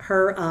was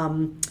her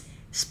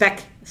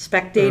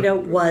spec data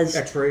was...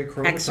 X-ray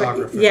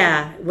chromatography.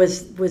 Yeah,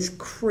 was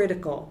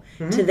critical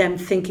to them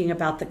thinking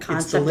about the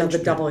concept of the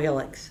linchpin. double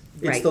helix.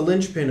 It's Right. the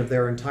linchpin of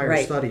their entire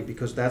Right. study,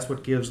 because that's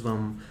what gives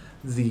them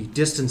the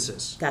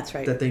distances That's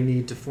right. that they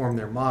need to form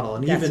their model.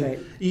 And That's even right.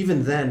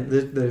 even then,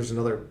 there's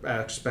another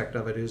aspect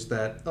of it, is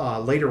that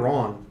later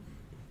on,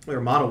 their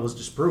model was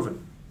disproven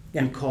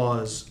Yeah.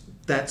 because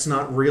that's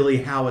not really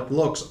how it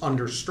looks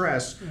under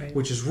stress, Right.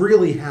 which is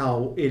really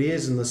how it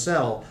is in the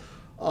cell.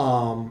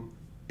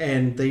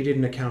 And they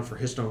didn't account for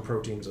histone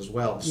proteins as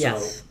well.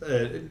 Yes.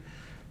 So,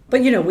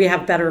 But we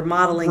have better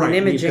modeling Right,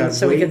 and we've imaging, got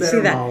so we way can see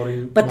better that.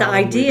 modeling- But the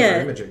modeling, way better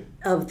idea imaging.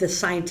 of the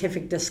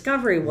scientific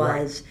discovery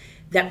was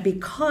that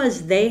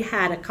because they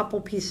had a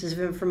couple pieces of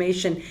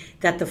information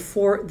that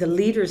the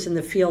leaders in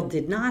the field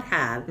did not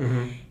have,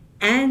 Mm-hmm.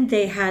 and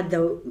they had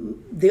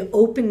the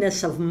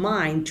openness of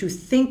mind to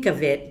think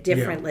of it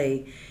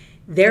differently,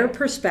 their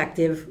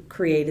perspective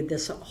created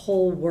this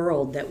whole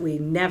world that we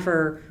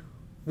never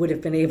would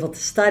have been able to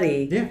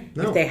study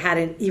if they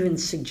hadn't even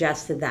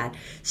suggested that.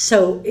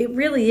 So it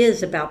really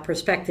is about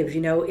perspective.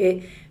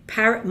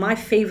 My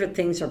favorite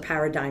things are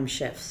paradigm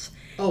shifts.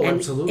 Oh, and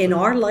absolutely. in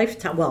our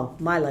lifetime, well,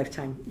 my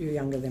lifetime, you're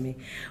younger than me,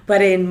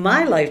 but in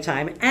my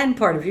lifetime and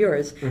part of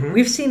yours,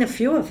 we've seen a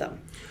few of them.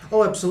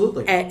 Oh,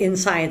 absolutely. In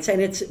science,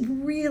 and it's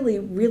really,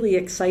 really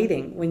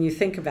exciting when you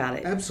think about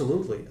it.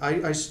 Absolutely.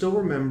 I still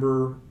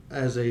remember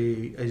as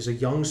a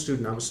young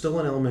student, I was still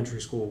in elementary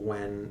school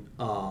when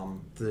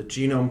the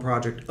Genome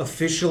Project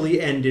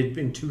officially ended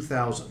in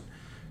 2000.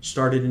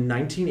 Started in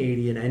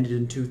 1980 and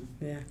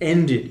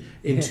ended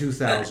in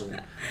 2000.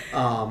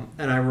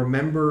 And I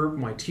remember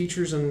my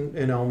teachers in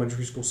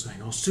elementary school saying,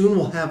 "Oh, soon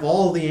we'll have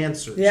all the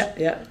answers."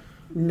 Yeah.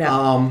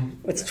 No,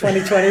 it's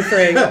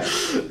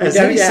 2023. As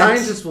any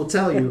scientist will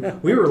tell you,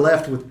 we were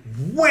left with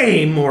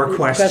way more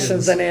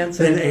questions than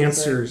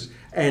answers.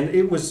 And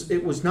it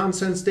was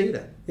nonsense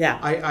data. Yeah.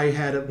 I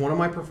had one of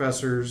my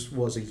professors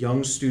was a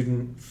young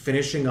student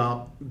finishing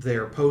up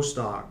their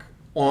postdoc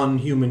on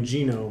human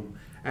genome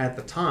at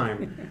the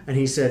time, and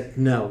he said,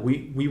 "No,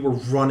 we were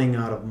running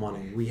out of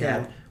money. We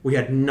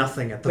had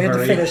nothing at the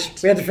very end.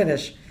 We had to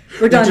finish.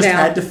 We're done now. We just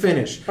had to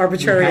finish.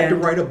 Arbitrary We had to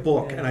end. write a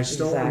book." Yeah, and I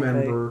still exactly.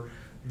 remember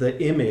the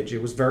image.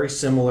 It was very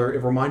similar.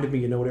 It reminded me,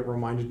 you know what it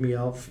reminded me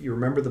of? You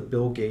remember the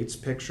Bill Gates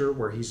picture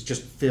where he's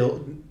just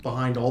filled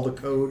behind all the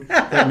code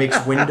that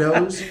makes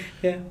Windows?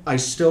 Yeah. I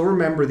still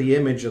remember the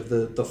image of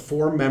the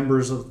four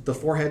members of the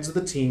four heads of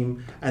the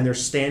team, and they're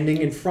standing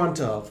in front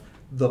of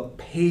the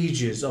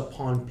pages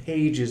upon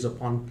pages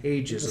upon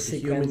pages of the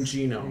human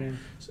genome. Yeah.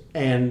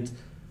 And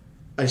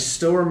I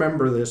still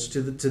remember this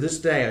to this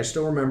day. I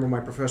still remember my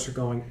professor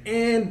going,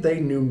 "And they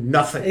knew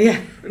nothing." Yeah,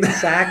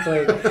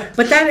 exactly.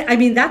 But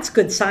that's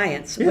good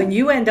science. Yeah. When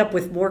you end up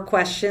with more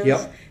questions,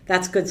 Yep.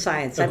 that's good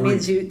science.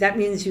 Agreed. That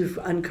means you've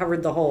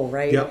uncovered the whole,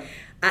 right? Yep.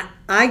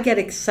 I get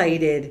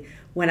excited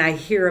when I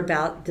hear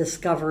about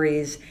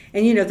discoveries,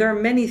 and there are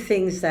many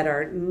things that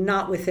are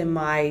not within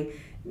my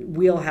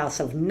wheelhouse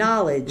of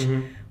knowledge,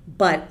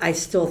 but I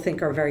still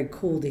think are very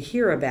cool to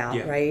hear about,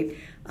 Yeah. right?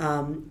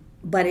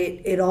 But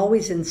it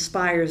always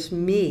inspires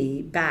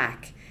me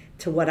back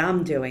to what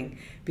I'm doing,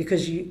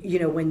 because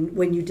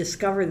when you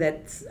discover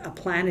that a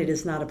planet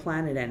is not a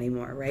planet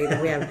anymore, right?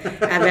 And we have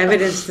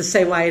evidence to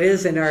say why it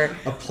isn't, or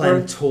A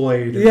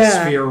planetoid,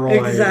 yeah,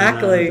 spheroid,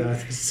 exactly. and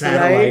a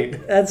satellite.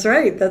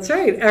 Right? That's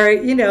right.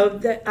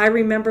 Or I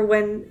remember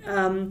when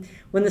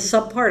the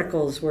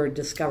subparticles were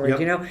discovered.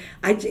 Yep.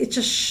 It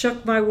just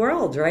shook my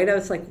world. Right? I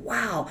was like,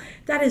 wow,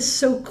 that is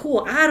so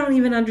cool. I don't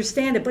even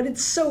understand it, but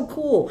it's so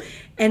cool,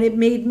 and it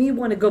made me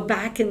want to go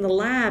back in the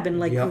lab and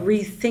Yep.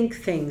 rethink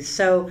things.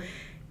 So,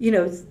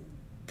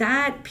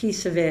 that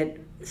piece of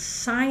it,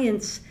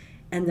 science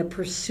and the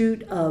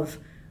pursuit of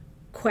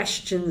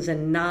questions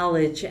and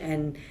knowledge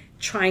and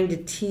trying to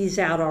tease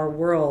out our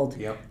world,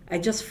 Yep. I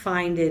just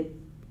find it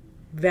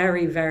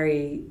very,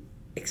 very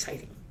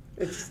exciting.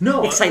 It's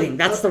No, exciting.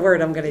 That's the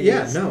word I'm going to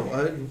Yeah, use. no,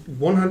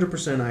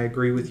 100% I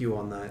agree with you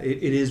on that.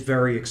 It is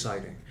very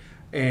exciting.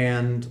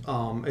 And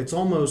it's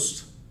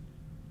almost...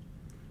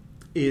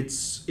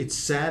 It's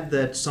sad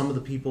that some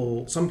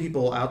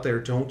people out there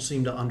don't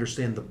seem to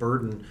understand the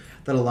burden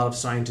that a lot of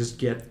scientists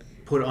get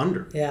put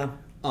under. Yeah.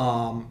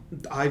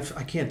 I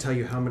can't tell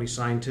you how many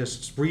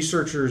scientists,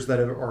 researchers that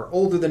are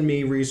older than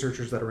me,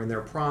 researchers that are in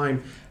their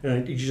prime,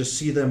 and you just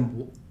see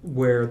them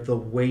where the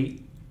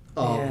weight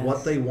of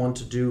what they want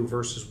to do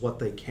versus what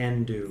they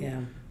can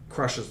do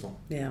crushes them.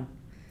 Yeah.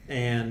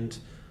 And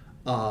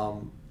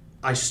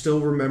I still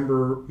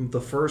remember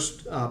the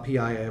first PI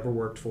I ever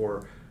worked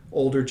for,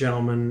 older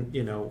gentleman,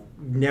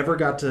 never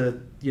got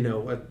to,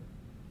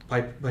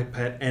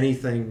 pipette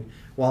anything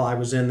while I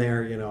was in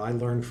there. I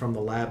learned from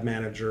the lab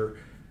manager.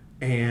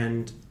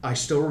 And I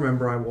still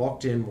remember I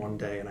walked in one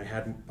day and I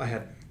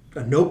had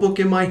a notebook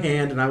in my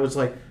hand and I was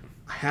like,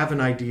 I have an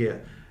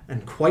idea.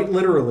 And quite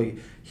literally,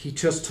 he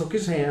just took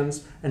his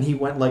hands and he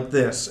went like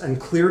this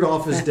and cleared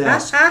off his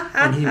desk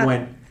and he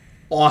went,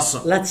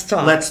 awesome. Let's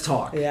talk. Let's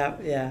talk. Yeah,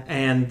 yeah.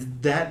 And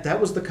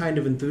that was the kind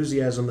of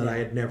enthusiasm that I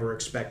had never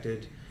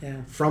expected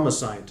from a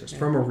scientist,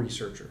 from a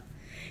researcher.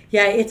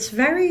 Yeah, it's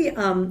very,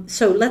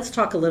 so let's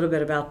talk a little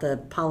bit about the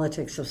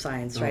politics of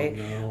science, right?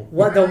 Oh,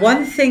 no. The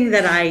one thing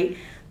that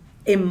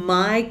in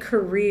my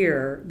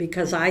career,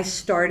 because I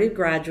started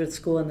graduate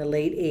school in the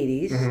late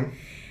 80s,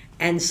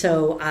 and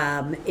so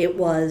it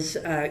was,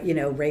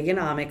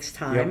 Reaganomics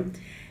time,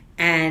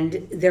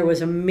 and there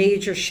was a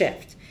major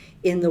shift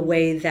in the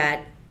way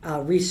that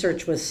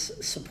research was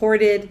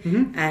supported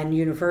and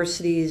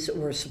universities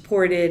were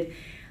supported,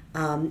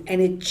 and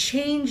it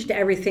changed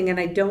everything, and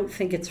I don't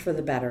think it's for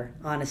the better,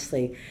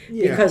 honestly,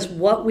 because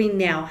what we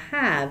now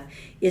have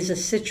is a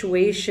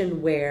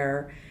situation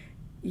where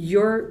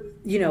your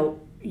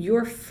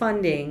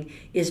funding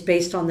is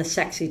based on the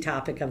sexy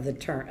topic of the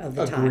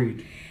time.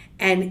 Agreed.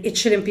 And it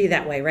shouldn't be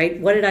that way, right?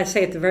 What did I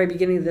say at the very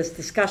beginning of this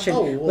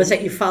discussion was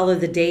that you follow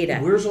the data.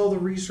 Where's all the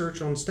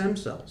research on stem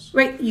cells?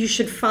 Right, you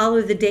should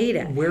follow the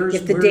data.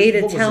 If the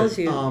data tells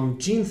you...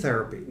 gene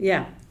therapy.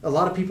 Yeah. A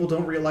lot of people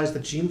don't realize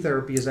that gene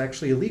therapy is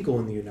actually illegal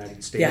in the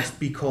United States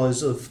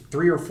because of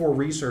 3 or 4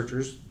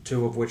 researchers,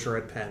 2 of which are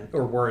at Penn,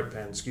 or were at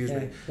Penn,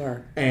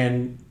 Were.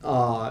 And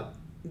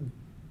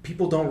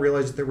people don't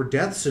realize that there were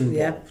deaths involved.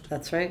 Yeah,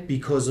 that's right.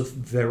 Because of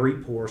very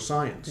poor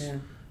science. Yeah.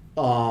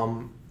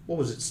 What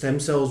was it? Stem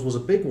cells was a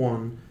big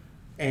one.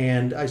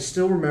 And I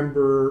still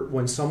remember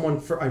when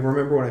I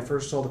remember when I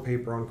first saw the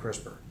paper on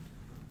CRISPR.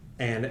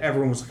 And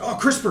everyone was like, oh,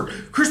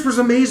 CRISPR's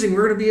amazing.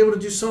 We're going to be able to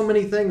do so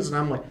many things. And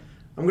I'm like,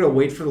 I'm going to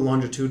wait for the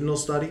longitudinal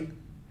study.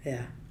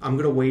 Yeah. I'm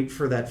going to wait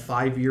for that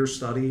 5-year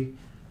study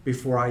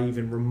before I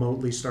even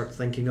remotely start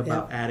thinking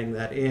about adding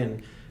that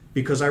in.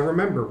 Because I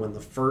remember when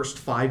the first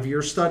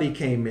 5-year study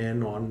came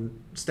in on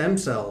stem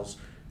cells,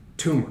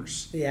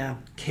 tumors,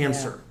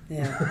 cancer,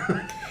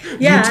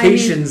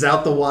 mutations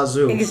out the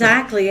wazoo.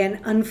 Exactly. And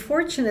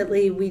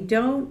unfortunately, we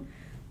don't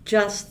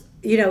just,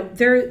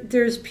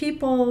 there's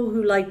people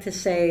who like to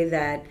say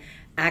that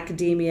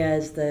academia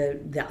is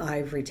the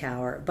ivory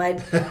tower.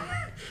 But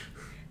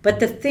but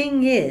the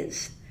thing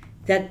is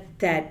that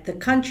the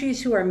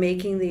countries who are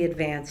making the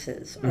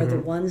advances are the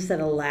ones that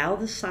allow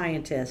the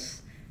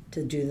scientists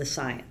to do the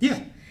science.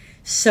 Yeah.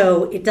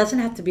 So it doesn't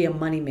have to be a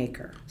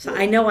moneymaker. So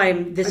I know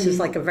we're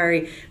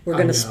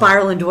going to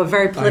spiral into a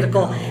very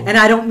political, and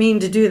I don't mean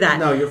to do that.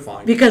 No, you're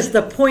fine. Because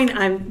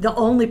the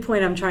only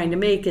point I'm trying to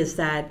make is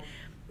that,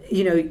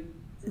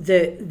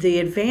 the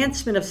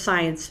advancement of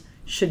science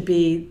should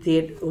be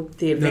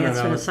the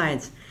advancement of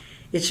science.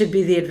 It should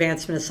be the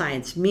advancement of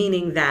science,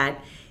 meaning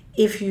that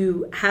if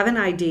you have an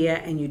idea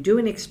and you do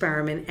an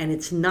experiment and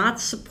it's not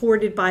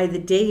supported by the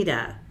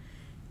data,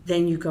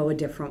 then you go a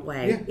different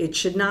way. Yeah. It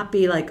should not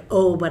be like,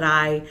 but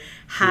I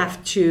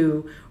have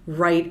to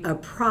write a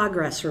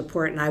progress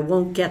report and I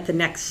won't get the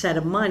next set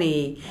of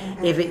money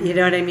if it, you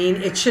know what I mean?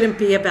 It shouldn't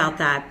be about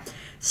that.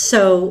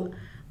 So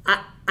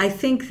I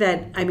think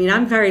that,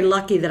 I'm very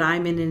lucky that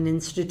I'm in an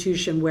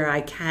institution where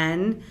I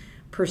can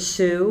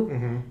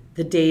pursue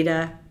the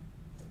data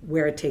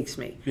where it takes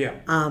me. Yeah.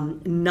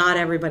 Not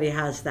everybody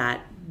has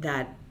that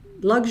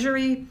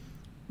luxury,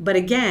 but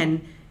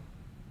again,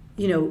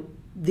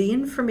 the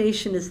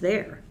information is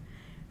there.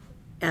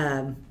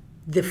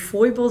 The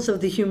foibles of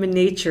the human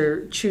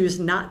nature choose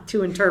not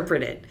to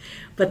interpret it,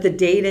 but the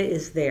data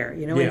is there,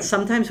 and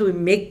sometimes we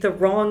make the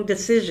wrong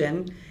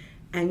decision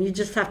and you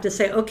just have to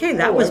say, okay,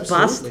 that was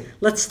bust.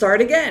 Let's start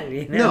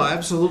again. No,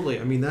 absolutely.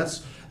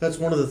 That's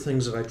one of the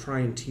things that I try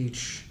and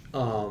teach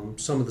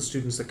some of the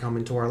students that come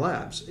into our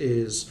labs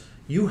is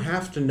you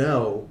have to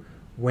know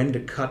when to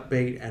cut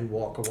bait and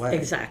walk away.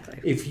 Exactly.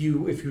 If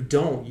you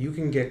don't, you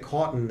can get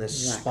caught in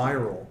this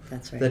spiral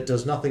that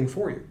does nothing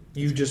for you.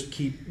 You just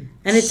keep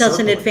and it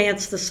doesn't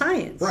advance the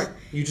science. Right.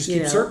 You just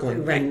keep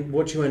circling. Right. And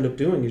what you end up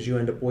doing is you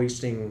end up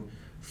wasting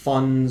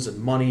funds and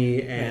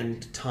money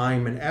and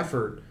time and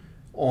effort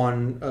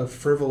on a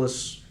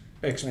frivolous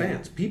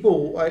expanse. Right.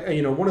 People,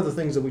 one of the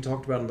things that we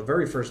talked about in the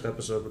very first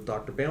episode with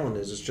Dr. Balin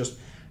is just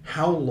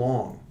how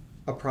long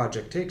a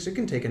project takes. It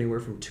can take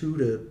anywhere from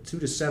 2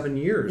 to 7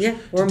 years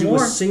to do a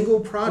single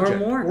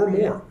project or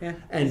more. Yeah,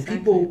 and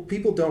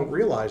people don't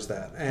realize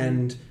that.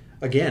 And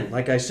again,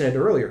 like I said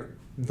earlier,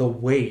 the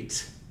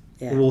weight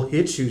will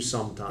hit you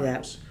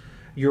sometimes.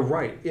 You're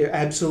right. Yeah,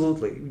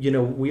 absolutely.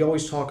 We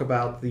always talk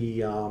about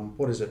the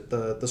what is it?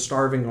 The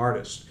starving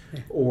artist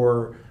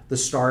or the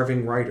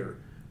starving writer.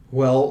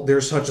 Well,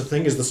 there's such a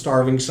thing as the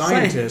starving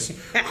scientist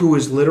who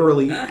is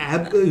literally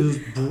who's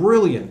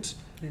brilliant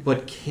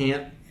but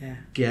can't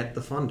get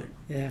the funding.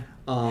 Yeah.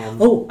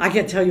 I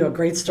can tell you a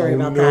great story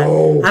about that.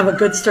 I have a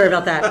good story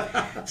about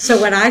that.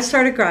 So when I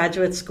started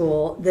graduate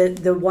school,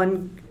 the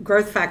one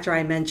growth factor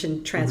I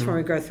mentioned,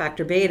 transforming growth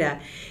factor beta,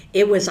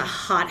 it was a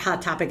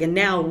hot topic, and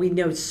now we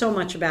know so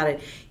much about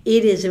it.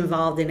 It is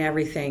involved in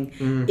everything.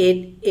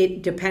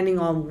 It depending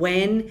on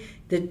when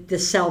the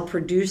cell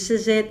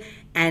produces it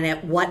and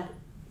at what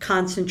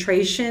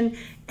concentration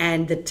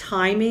and the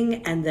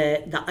timing and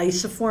the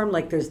isoform,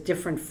 like there's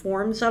different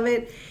forms of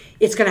it,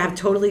 it's going to have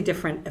totally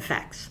different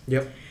effects.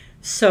 Yep.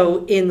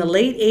 So in the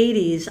late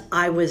 80s,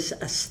 I was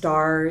a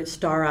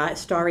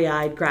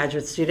starry-eyed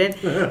graduate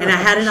student, and I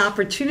had an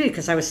opportunity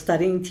because I was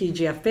studying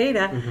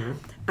TGF-beta.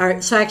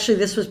 So actually,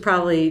 this was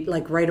probably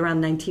like right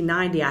around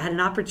 1990. I had an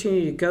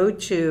opportunity to go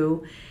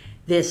to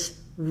this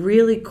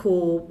really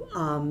cool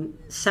conference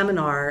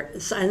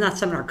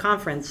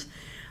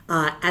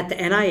at the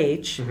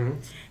NIH.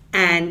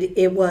 And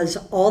it was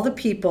all the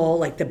people,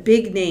 like the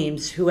big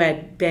names who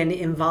had been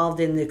involved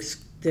in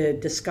the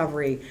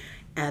discovery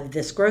of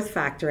this growth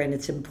factor and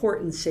its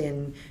importance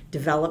in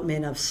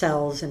development of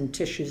cells and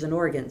tissues and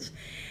organs.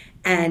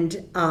 And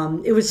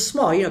it was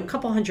small, a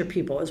couple hundred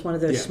people. It was one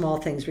of those small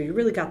things where you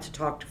really got to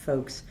talk to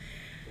folks.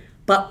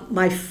 But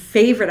my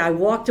favorite, I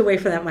walked away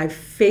from that, my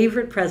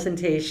favorite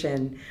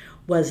presentation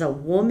was a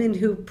woman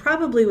who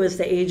probably was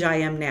the age I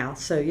am now.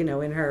 So,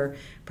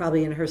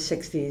 probably in her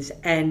 60s.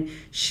 And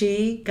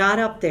she got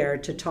up there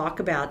to talk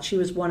about, she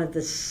was one of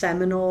the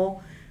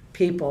seminal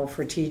people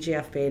for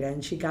TGF-beta,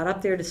 and she got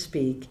up there to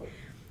speak.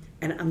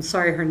 And I'm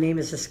sorry, her name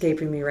is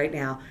escaping me right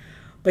now.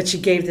 But she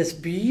gave this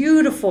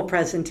beautiful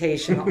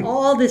presentation,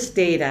 all this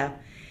data.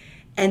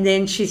 And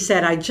then she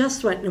said,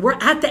 we're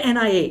at the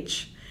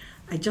NIH.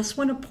 I just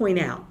want to point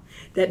out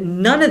that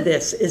none of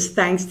this is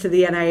thanks to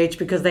the NIH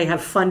because they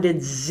have funded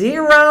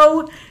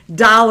 $0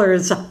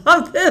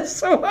 of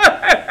this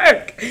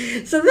work.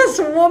 So this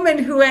woman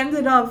who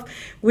ended up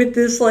with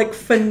this like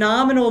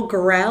phenomenal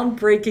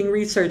groundbreaking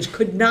research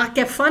could not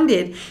get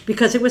funded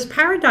because it was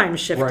paradigm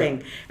shifting.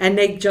 Right. And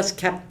they just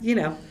kept,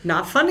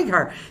 not funding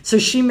her. So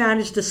she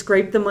managed to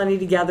scrape the money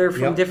together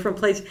from different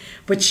places.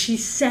 But she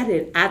said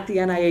it at the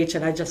NIH,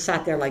 and I just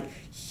sat there like,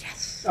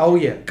 yes. Oh,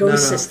 yeah. Go,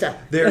 sister.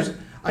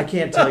 I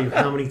can't tell you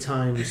how many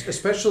times,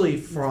 especially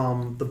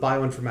from the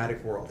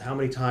bioinformatic world, how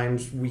many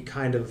times we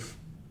kind of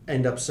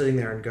end up sitting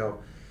there and go,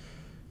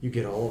 you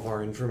get all of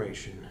our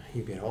information,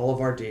 you get all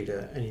of our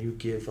data, and you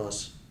give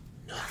us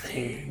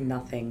nothing.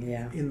 Nothing,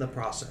 in the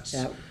process.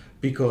 Yep.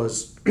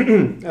 Because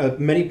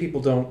many people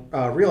don't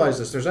realize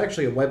this. There's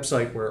actually a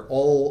website where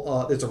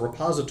it's a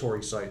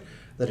repository site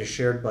that is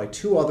shared by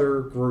two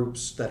other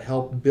groups that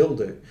help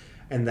build it,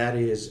 and that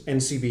is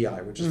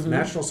NCBI, which is the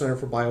National Center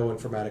for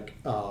Bioinformatic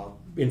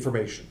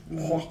Information.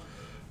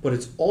 But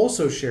it's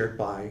also shared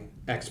by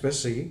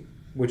XBSC,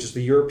 which is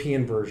the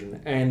European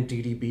version, and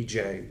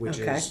DDBJ, which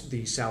is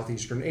the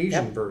Southeastern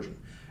Asian version.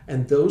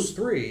 And those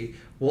three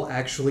will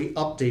actually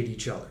update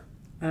each other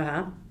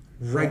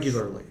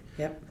regularly.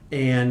 Yep.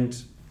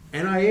 And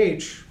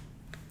NIH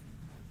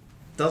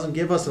doesn't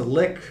give us a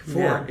lick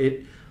for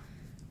it.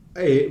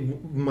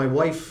 My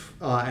wife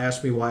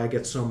asked me why I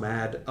get so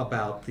mad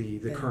about the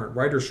current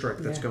writer strike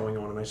that's going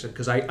on, and I said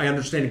because I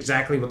understand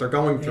exactly what they're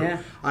going through.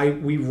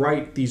 We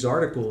write these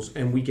articles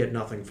and we get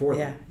nothing for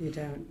them. Yeah, you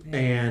don't. Yeah.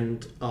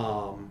 And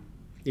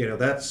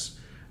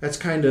that's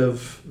kind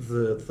of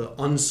the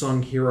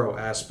unsung hero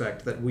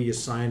aspect that we as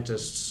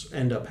scientists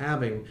end up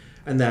having,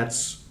 and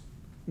that's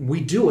we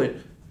do it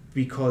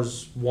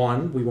because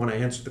one, we want to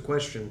answer the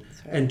question,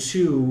 and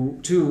two,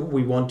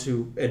 we want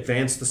to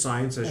advance the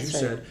science, as you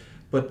said.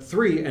 But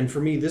three, and for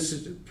me, this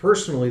is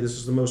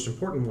the most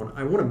important one.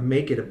 I want to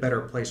make it a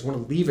better place. I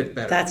want to leave it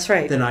better. That's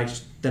right. Than I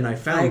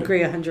found it. I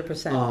agree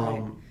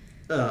 100%.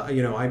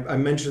 I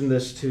mentioned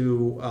this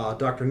to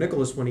Dr.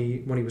 Nicholas when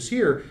he was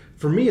here.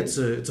 For me, it's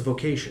a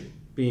vocation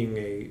being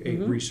a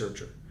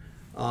researcher.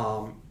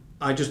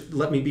 I just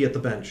let me be at the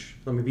bench.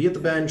 Let me be at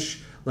the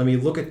bench. Let me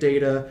look at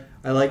data.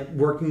 I like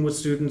working with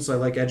students. I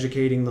like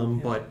educating them.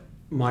 But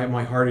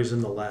my heart is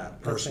in the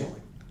lab personally.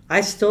 Right.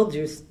 I still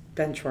do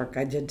bench work.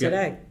 I did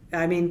today. Yep.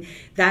 I mean,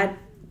 that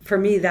for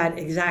me,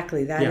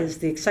 is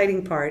the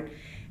exciting part.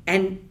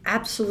 And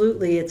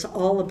absolutely, it's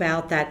all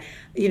about that.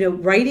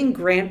 Writing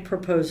grant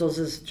proposals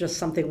is just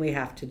something we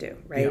have to do,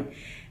 right? Yeah.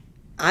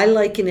 I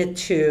liken it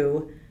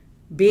to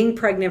being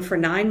pregnant for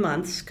 9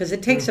 months, because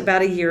it takes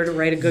about a year to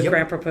write a good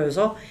grant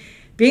proposal.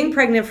 Being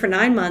pregnant for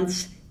 9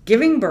 months,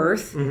 giving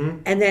birth,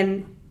 and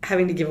then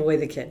having to give away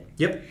the kid.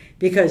 Yep.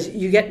 Because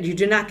you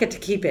do not get to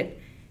keep it.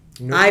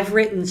 Nope. I've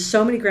written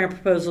so many grant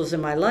proposals in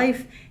my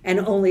life, and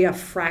only a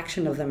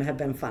fraction of them have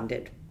been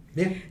funded.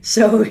 Yeah.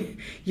 So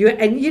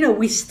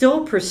we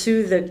still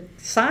pursue the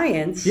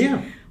science.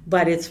 Yeah.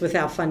 but it's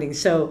without funding.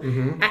 So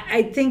Mm-hmm.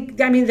 I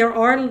think, I mean, there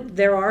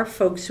are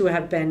folks who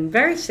have been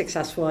very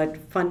successful at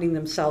funding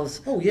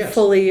themselves Oh, yes.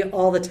 fully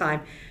all the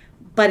time,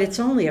 but it's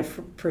only a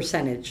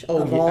percentage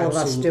Oh, of yeah, all of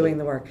us absolutely. doing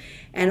the work.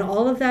 And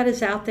all of that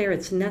is out there.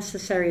 It's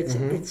necessary.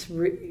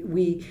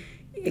 We,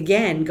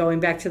 again, going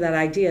back to that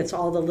idea, it's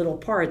all the little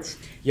parts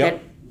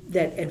Yep.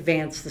 that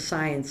advance the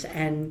science.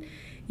 And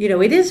you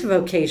know, it is a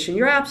vocation.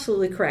 You're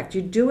absolutely correct.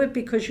 You do it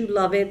because you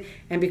love it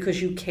and because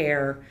you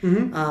care.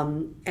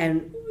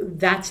 And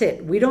that's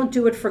it. We don't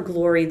do it for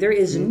glory. There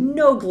is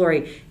no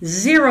glory,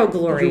 zero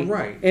glory You're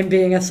right. in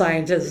being a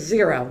scientist,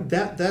 zero.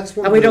 That's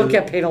one. And we don't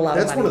get paid a lot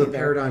of That's money one of the either.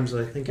 paradigms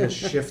that I think has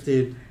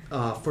shifted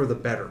for the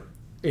better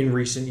in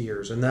recent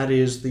years, and that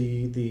is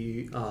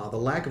the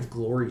lack of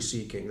glory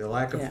seeking, the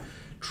lack of Yeah.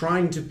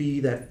 trying to be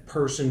that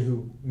person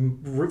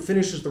who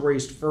finishes the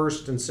race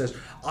first and says,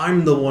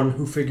 "I'm the one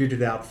who figured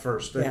it out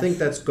first." I Yes. think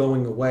that's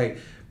going away,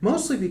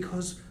 mostly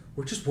because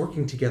we're just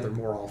working together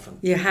more often.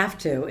 You have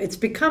to. It's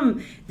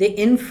become the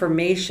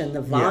information, the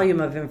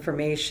volume of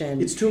information.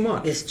 It's too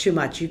much. Is too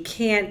much. You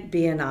can't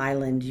be an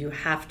island. You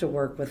have to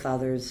work with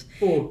others.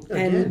 Well,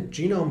 again,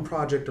 Genome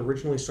Project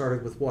originally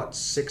started with what,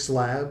 6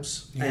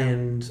 labs? Yeah.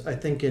 And I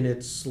think in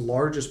its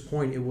largest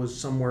point, it was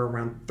somewhere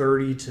around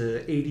 30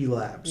 to 80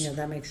 labs. Yeah,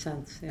 that makes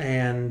sense. Yeah.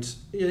 And,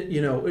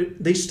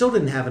 they still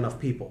didn't have enough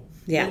people.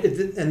 Yeah.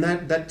 And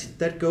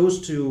that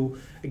goes to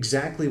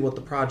exactly what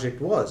the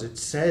project was. It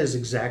says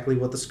exactly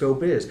what the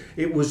scope is.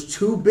 It was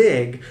too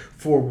big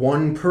for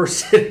one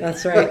person.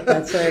 That's right.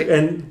 That's right.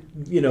 And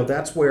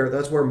that's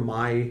where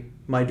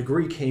my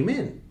degree came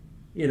in.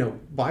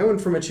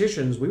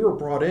 Bioinformaticians, we were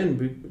brought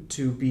in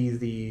to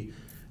be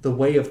the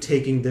way of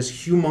taking this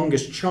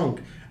humongous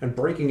chunk and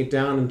breaking it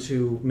down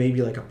into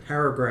maybe like a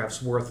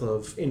paragraph's worth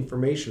of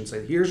information.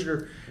 Say, here's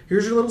your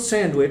little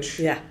sandwich.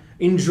 Yeah.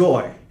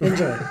 Enjoy.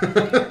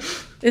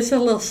 It's a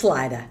little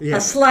slider. Yeah.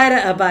 A slider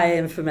of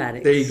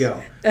bioinformatics. There you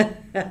go.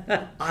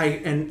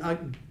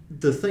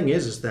 The thing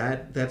is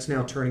that that's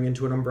now turning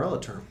into an umbrella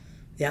term.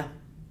 Yeah.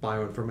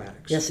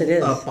 Bioinformatics. Yes, it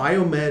is.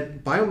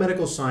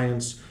 Biomedical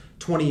science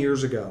 20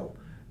 years ago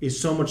is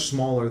so much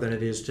smaller than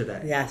it is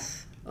today.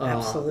 Yes.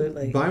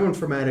 Absolutely.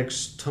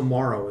 Bioinformatics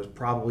tomorrow is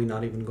probably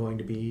not even going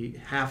to be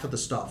half of the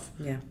stuff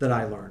that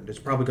I learned. It's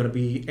probably going to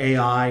be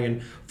AI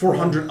and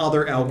 400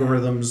 other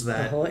algorithms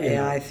that... The whole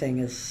AI thing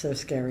is so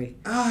scary.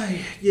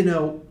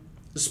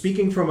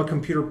 Speaking from a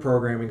computer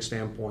programming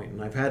standpoint,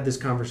 and I've had this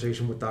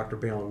conversation with Dr.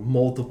 Balin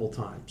multiple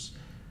times,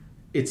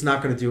 it's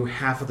not going to do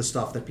half of the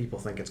stuff that people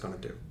think it's going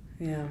to do.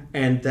 Yeah.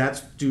 And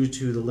that's due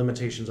to the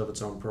limitations of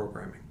its own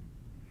programming.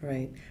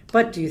 Right.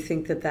 But do you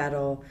think that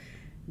that'll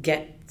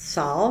get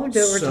solved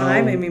over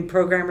time? I mean,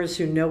 programmers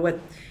who know what,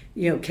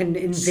 can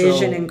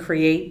envision and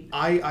create.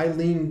 I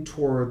lean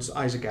towards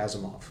Isaac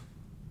Asimov.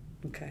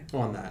 Okay.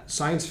 On that.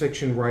 Science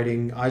fiction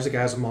writing, Isaac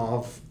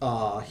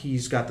Asimov,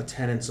 he's got the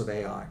tenets of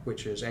AI,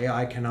 which is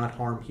AI cannot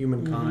harm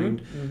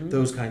humankind,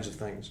 those kinds of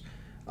things.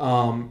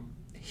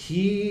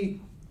 He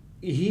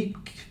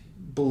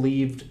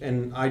believed,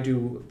 and I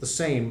do the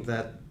same,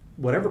 that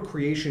whatever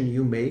creation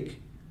you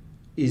make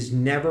is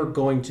never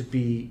going to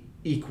be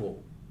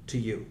equal to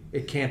you.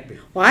 It can't be.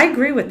 Well, I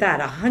agree with that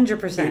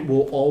 100%. It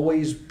will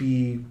always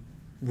be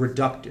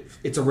reductive.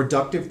 It's a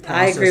reductive process.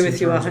 I agree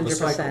with you in terms of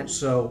the 100%. cycle.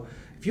 So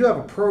if you have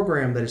a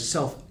program that is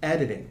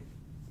self-editing,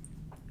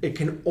 it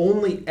can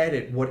only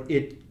edit what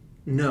it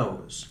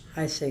knows.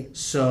 I see.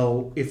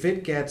 So if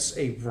it gets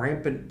a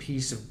rampant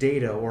piece of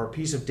data or a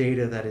piece of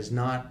data that is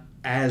not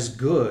as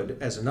good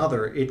as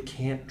another, it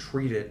can't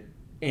treat it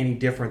any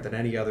different than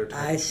any other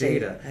type of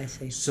data. I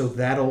see. So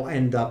that'll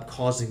end up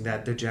causing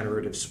that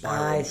degenerative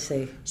spiral. I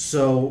see.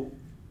 So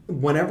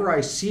whenever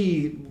I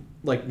see,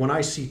 like when I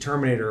see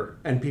Terminator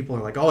and people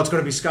are like, "Oh, it's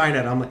going to be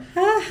Skynet," I'm like,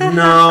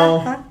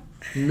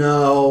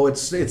 no,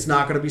 it's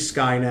not going to be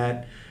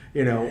Skynet.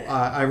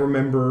 I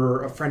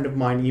remember a friend of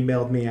mine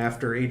emailed me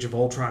after Age of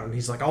Ultron, and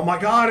he's like, "Oh my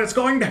God, it's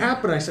going to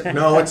happen." I said,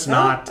 "No, it's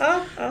not.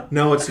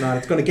 No, it's not.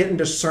 It's going to get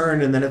into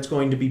CERN, and then it's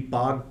going to be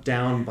bogged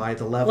down by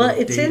the level of data."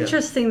 Well, it's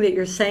interesting that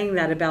you're saying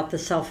that about the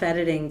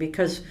self-editing,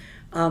 because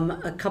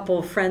a couple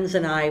of friends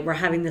and I were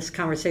having this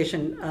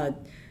conversation.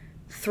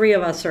 3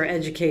 of us are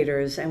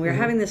educators, and we were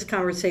having this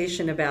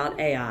conversation about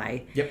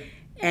AI. Yep.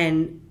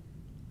 And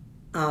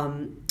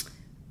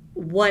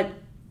what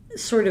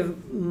sort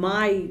of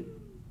my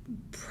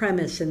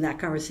premise in that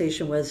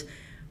conversation was,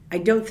 I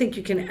don't think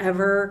you can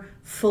ever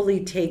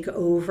fully take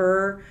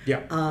over.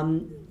 Yeah.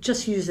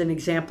 Just use an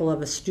example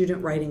of a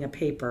student writing a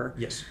paper.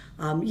 Yes.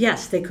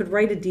 Yes, they could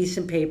write a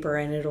decent paper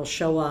and it'll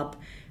show up,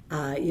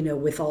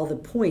 with all the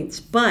points,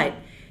 but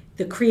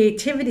the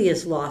creativity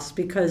is lost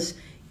because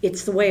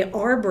it's the way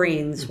our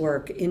brains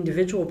work,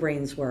 individual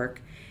brains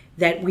work,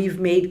 that we've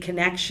made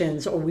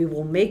connections, or we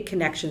will make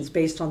connections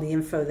based on the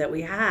info that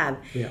we have,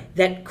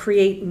 that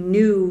create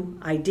new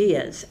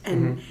ideas.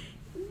 And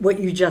what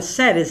you just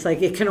said is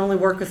like it can only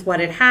work with what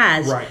it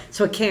has, Right.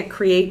 so it can't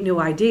create new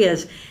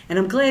ideas. And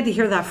I'm glad to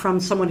hear that from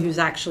someone who's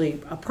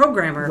actually a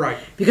programmer, Right.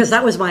 because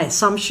that was my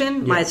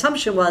assumption. My Yeah.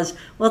 assumption was,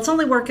 well, it's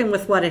only working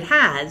with what it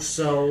has.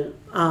 So,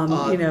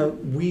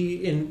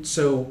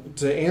 so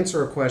to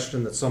answer a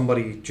question that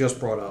somebody just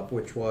brought up,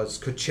 which was,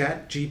 could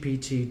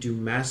ChatGPT do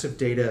massive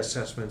data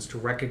assessments to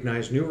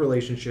recognize new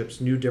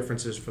relationships, new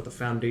differences for the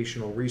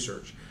foundational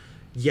research?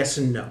 Yes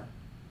and no.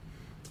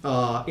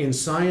 In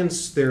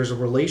science, there's a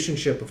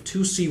relationship of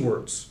two C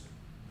words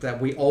that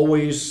we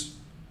always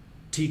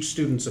teach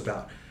students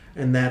about,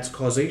 and that's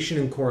causation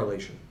and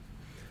correlation.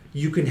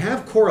 You can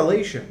have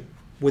correlation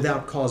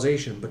without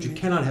causation, but you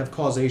cannot have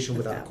causation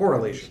without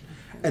correlation.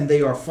 And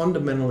they are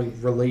fundamentally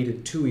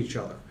related to each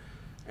other.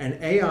 And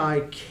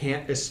AI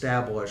can't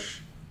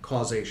establish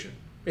causation.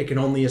 It can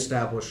only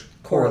establish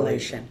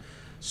correlation.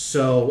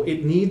 So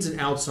it needs an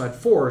outside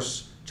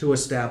force to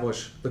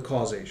establish the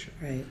causation.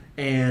 Right.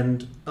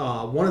 And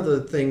one of the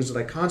things that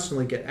I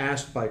constantly get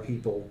asked by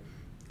people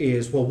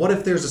is, well, what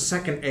if there's a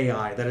second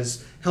AI that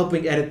is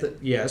helping edit the...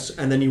 Yes,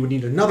 and then you would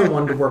need another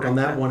one to work on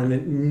that one. And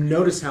then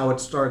notice how it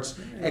starts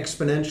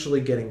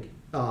exponentially getting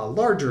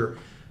larger.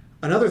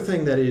 Another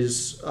thing that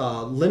is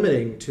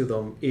limiting to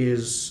them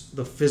is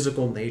the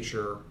physical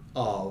nature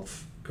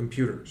of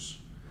computers.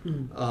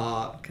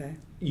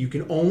 You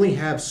can only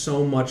have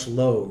so much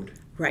load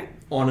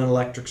on an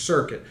electric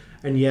circuit.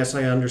 And yes,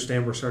 I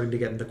understand we're starting to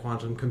get into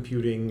quantum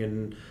computing,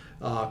 and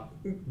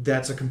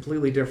that's a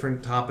completely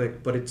different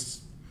topic, but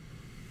it's...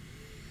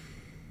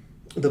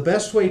 The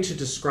best way to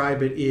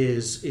describe it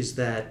is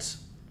that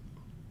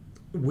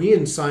we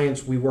in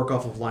science, we work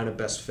off of line of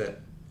best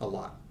fit a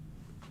lot.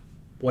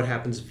 What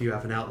happens if you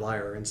have an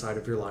outlier inside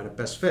of your line of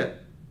best fit?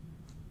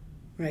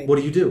 Right. What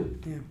do you do?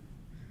 Yeah.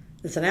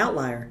 It's an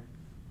outlier.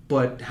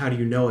 But how do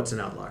you know it's an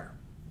outlier?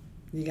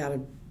 You got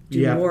to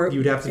do more.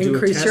 You'd have to do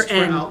a test for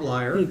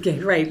outlier.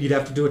 Right. You'd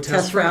have to do a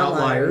test for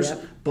outliers.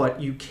 Yep. But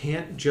you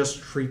can't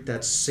just treat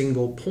that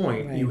single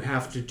point. Right. You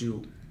have to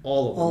do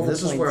all of them. All the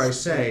This points. is where I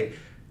say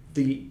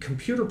the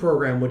computer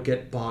program would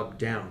get bogged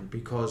down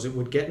because it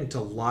would get into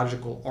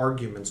logical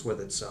arguments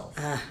with itself.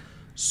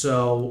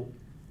 So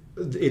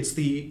it's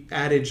the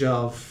adage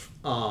of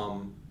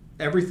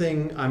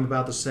everything I'm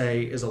about to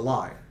say is a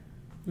lie.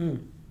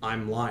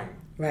 I'm lying.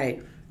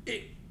 Right.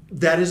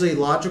 That is a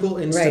logical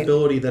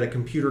instability that a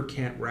computer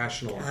can't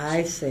rationalize.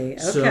 I see. Okay.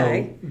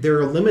 So there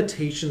are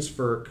limitations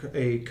for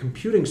a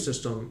computing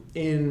system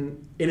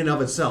in and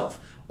of itself,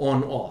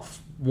 on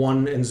off,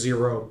 1 and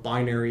 0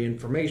 binary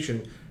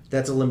information.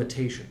 That's a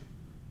limitation.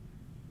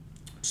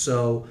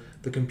 So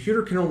the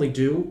computer can only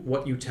do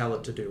what you tell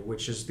it to do,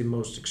 which is the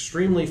most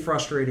extremely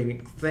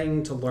frustrating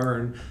thing to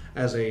learn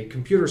as a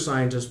computer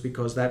scientist,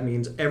 because that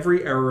means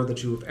every error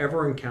that you have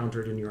ever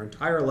encountered in your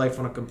entire life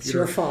on a computer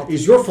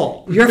is your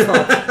fault. Your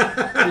fault.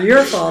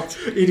 Your fault.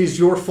 It is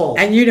your fault.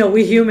 And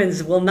we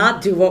humans will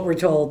not do what we're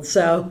told,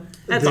 so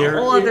that's a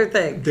whole other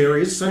thing. There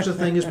is such a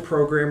thing as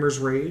programmer's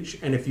rage,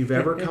 and if you've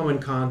ever come in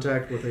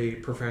contact with a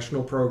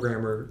professional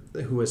programmer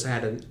who has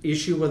had an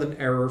issue with an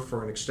error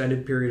for an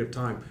extended period of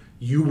time,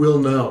 you will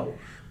know.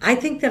 I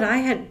think that I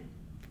had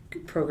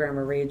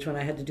programmer rage when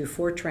I had to do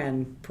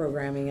Fortran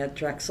programming at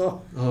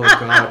Drexel. Oh,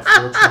 God,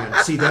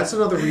 Fortran. See, that's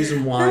another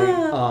reason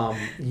why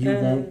you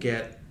won't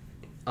get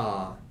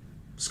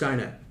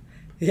Skynet.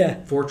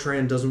 Yeah.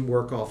 Fortran doesn't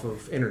work off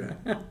of internet.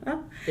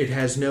 It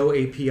has no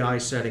API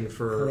setting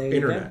for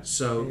internet.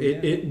 So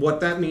what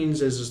that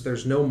means is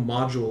there's no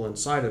module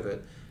inside of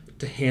it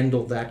to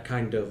handle that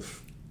kind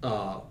of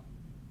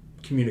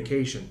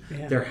communication.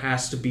 Yeah. There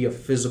has to be a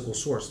physical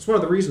source. It's one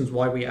of the reasons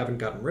why we haven't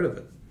gotten rid of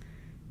it.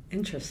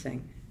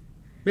 Interesting.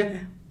 Yeah.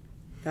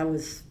 That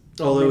was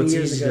Although it's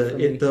years easy ago for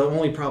me. the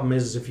only problem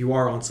is if you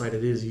are on site,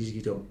 it is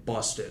easy to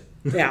bust it.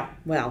 Yeah,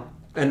 well.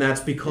 And that's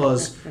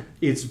because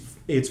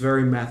it's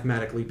very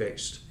mathematically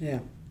based. Yeah.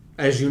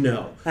 As you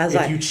know.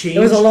 It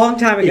was a long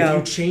time ago. If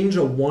you change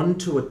a 1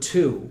 to a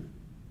 2,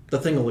 the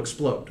thing will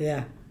explode.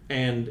 Yeah.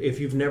 And if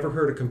you've never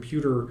heard a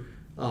computer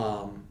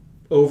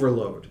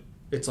overload,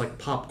 it's like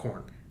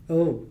popcorn.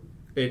 Oh.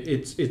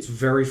 It's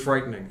very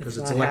frightening because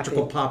it's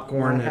electrical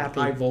popcorn at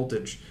high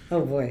voltage.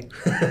 Oh, boy.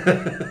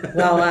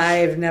 Well,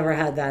 I've never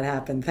had that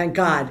happen. Thank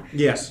God.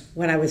 Yes.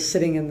 When I was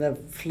sitting in the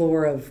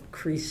floor of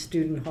Crease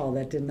Student Hall,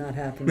 that did not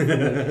happen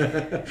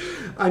to me.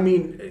 I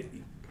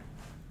mean,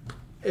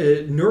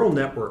 neural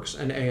networks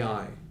and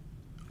AI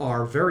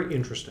are very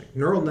interesting.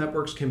 Neural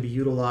networks can be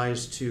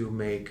utilized to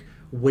make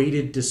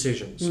weighted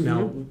decisions. Mm-hmm.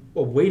 Now,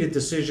 a weighted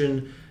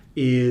decision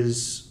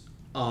is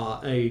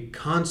a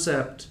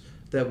concept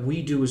that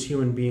we do as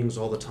human beings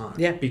all the time.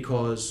 Yeah.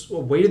 Because a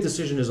weighted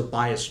decision is a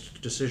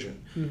biased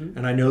decision. Mm-hmm.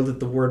 And I know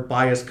that the word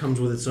bias comes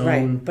with its own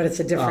right, but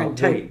it's a different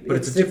type. weight, but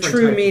it's a the different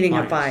true type meaning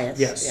of of bias.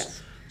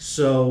 Yes.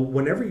 So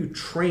whenever you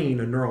train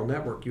a neural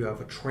network, you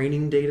have a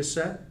training data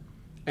set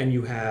and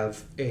you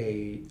have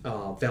a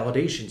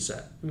validation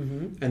set.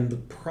 Mm-hmm. And the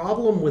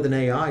problem with an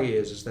AI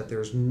is that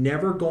there's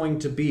never going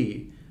to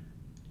be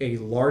a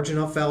large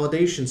enough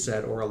validation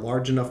set or a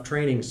large enough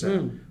training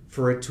set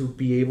for it to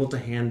be able to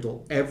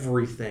handle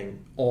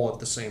everything all at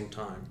the same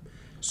time.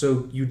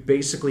 So you'd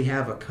basically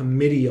have a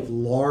committee of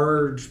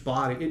large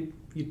body.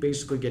 You'd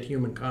basically get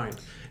humankind.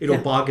 It'll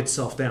bog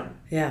itself down.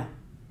 Yeah.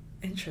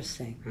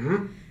 Interesting.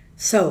 Mm-hmm.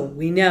 So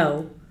we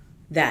know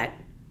that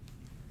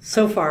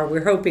so far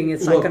we're hoping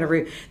it's not going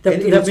to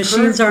the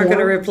machines aren't going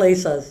to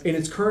replace us. In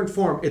its current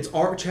form,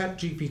 our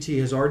ChatGPT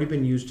has already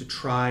been used to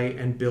try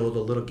and build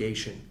a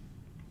litigation,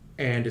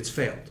 and it's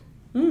failed.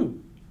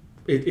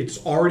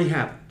 It's already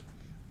happened.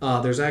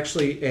 There's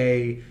actually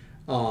a...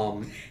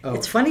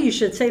 it's funny you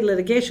should say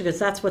litigation, because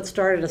that's what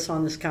started us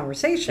on this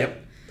conversation.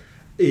 Yep.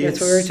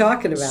 That's what we were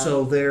talking about.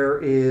 So there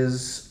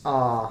is,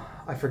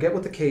 I forget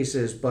what the case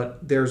is,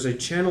 but there's a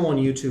channel on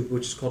YouTube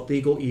which is called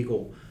Legal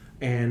Eagle,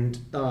 and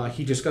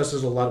he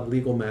discusses a lot of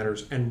legal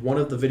matters. And one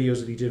of the videos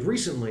that he did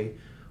recently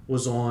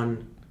was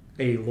on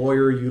a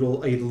lawyer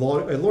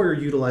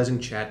utilizing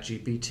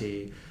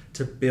ChatGPT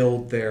to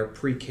build their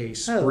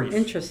pre-case brief. Oh,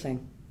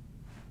 interesting.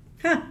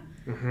 Huh.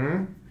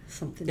 Mm-hmm.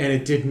 Something. And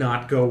it did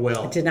not go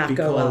well. It did not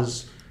go well.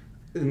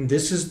 And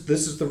this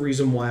is the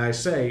reason why I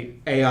say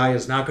AI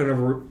is not going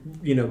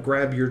to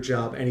grab your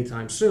job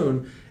anytime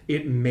soon.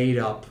 It made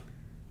up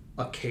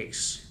a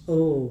case.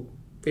 Oh.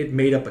 It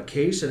made up a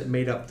case, and it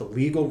made up the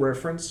legal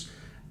reference.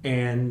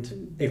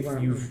 And if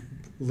you've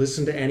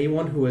listened to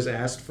anyone who has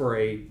asked for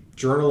a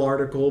journal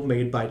article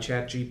made by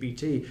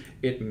ChatGPT,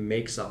 it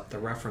makes up the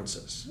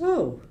references.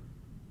 Oh.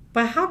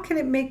 But how can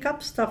it make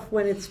up stuff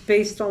when it's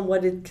based on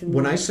what it can...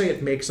 When I say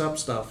it makes up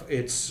stuff,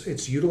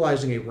 it's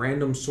utilizing a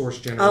random source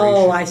generation.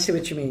 Oh, I see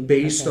what you mean.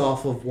 Based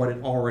off of what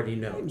it already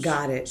knows.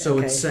 Got it. So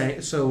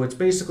it's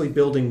basically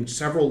building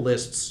several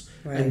lists,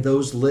 and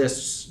those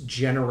lists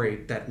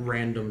generate that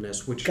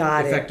randomness, which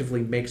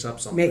effectively makes up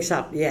something. Makes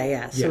up,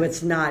 yeah. So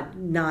it's not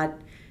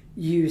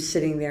you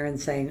sitting there and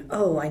saying,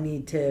 "Oh, I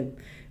need to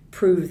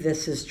prove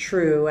this is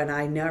true," and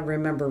I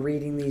remember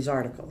reading these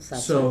articles. That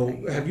sort of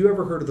thing. Have you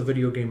ever heard of the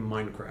video game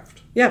Minecraft?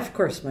 Yeah, of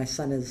course. My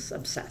son is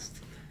obsessed.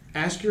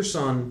 Ask your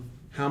son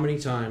how many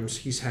times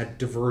he's had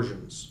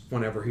diversions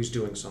whenever he's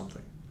doing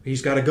something.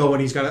 He's got to go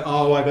and I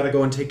got to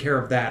go and take care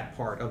of that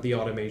part of the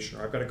automation,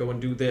 or I've got to go and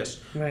do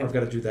this, or I've got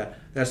to do that.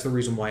 That's the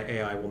reason why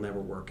AI will never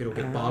work. It'll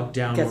get bogged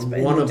down on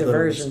one of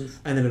those,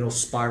 and then it'll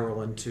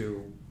spiral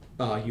into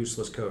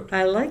useless code.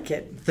 I like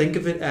it. Think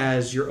of it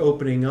as you're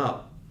opening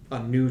up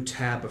a new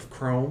tab of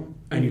Chrome,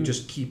 and you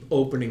just keep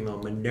opening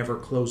them and never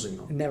closing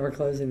them. Never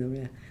closing them,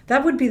 yeah.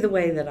 That would be the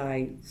way that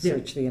I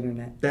search the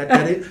internet.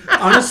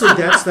 Honestly,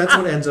 that's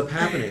what ends up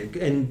happening.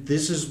 And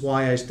this is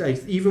why I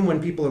even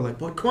when people are like,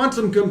 "But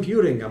quantum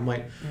computing," I'm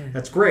like,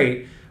 that's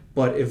great,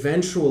 but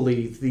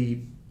eventually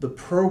the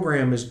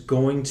program is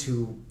going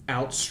to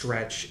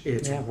outstretch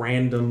its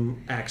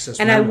random access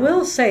and memory. I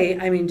will say,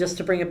 I mean, just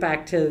to bring it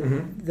back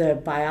to the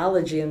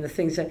biology and the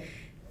things that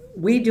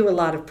we do, a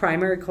lot of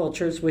primary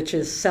cultures, which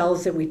is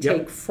cells that we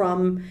take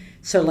from,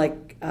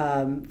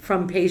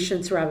 from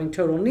patients who are having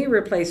total knee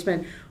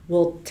replacement,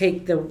 we'll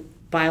take the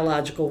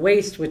biological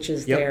waste, which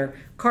is their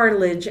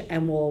cartilage,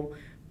 and we'll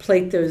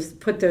put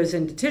those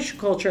into tissue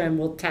culture, and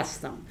we'll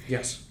test them.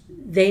 Yes.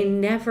 They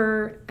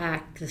never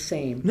act the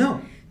same.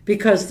 No.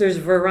 Because there's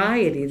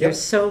variety.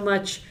 There's so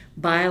much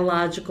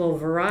biological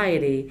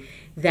variety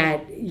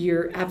that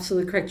you're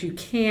absolutely correct. You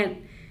can't...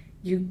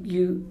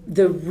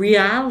 the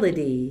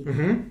reality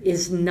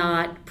is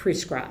not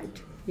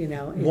prescribed. It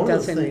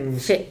doesn't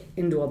fit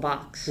into a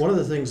box. One of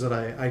the things that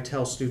I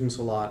tell students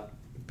a lot,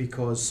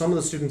 because some of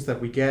the students that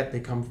we get, they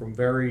come from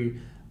very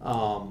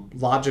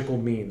logical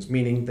means,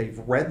 meaning they've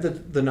read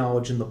the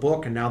knowledge in the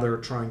book and now they're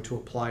trying to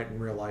apply it in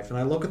real life. And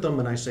I look at them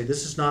and I say,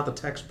 this is not the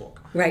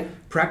textbook. Right.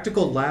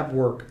 Practical lab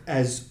work,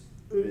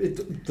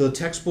 the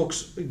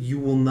textbooks, you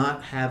will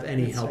not have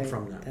any help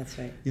from them. That's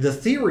right. The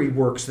theory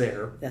works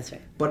there. That's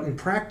right. But in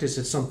practice,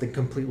 it's something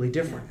completely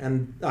different. Yeah.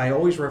 And I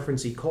always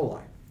reference E.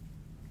 coli.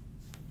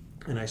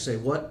 And I say,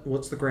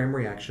 what's the gram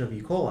reaction of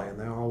E. coli? And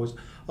they're always,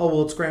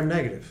 it's gram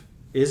negative.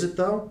 Is it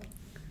though?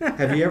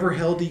 Have you ever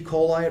held E.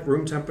 coli at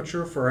room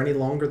temperature for any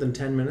longer than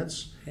 10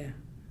 minutes? Yeah.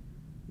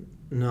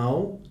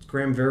 No, it's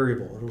gram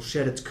variable. It'll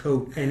shed its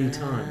coat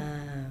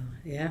anytime.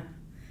 Yeah.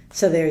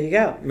 So there you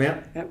go.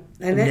 Yeah. Yep.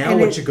 And now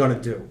what you going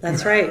to do?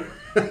 That's right.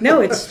 No,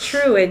 it's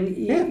true. And,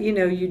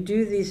 you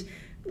do these,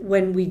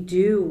 when we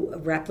do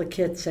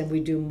replicates and we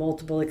do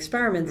multiple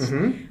experiments,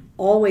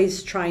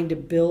 always trying to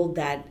build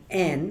that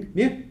N,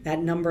 that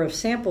number of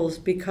samples,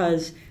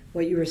 because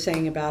what you were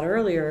saying about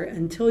earlier,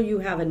 until you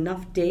have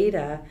enough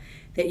data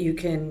that you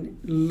can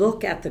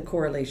look at the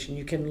correlation,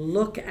 you can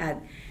look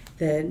at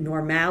the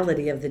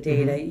normality of the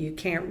data, you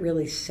can't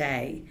really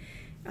say.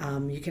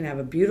 You can have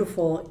a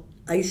beautiful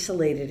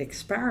isolated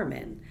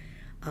experiment,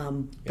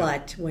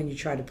 but when you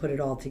try to put it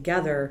all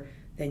together,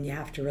 then you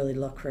have to really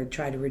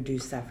try to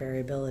reduce that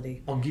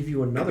variability. I'll give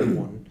you another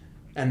one,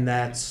 and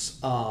that's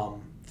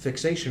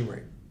fixation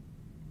rate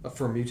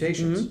for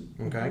mutations.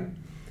 Okay.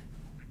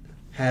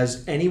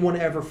 Has anyone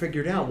ever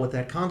figured out what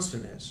that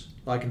constant is?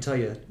 Well, I can tell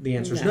you the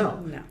answer is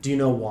no. Do you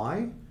know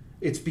why?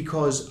 It's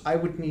because I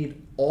would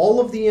need all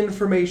of the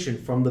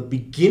information from the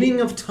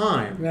beginning of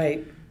time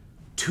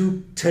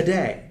to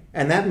today.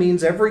 And that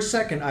means every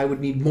second I would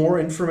need more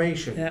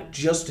information Yep.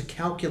 just to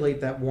calculate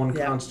that one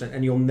Yep. constant,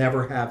 and you'll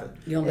never have it.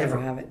 You'll never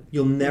have it.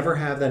 You'll never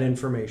have that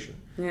information.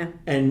 Yeah.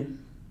 And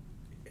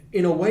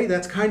in a way,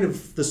 that's kind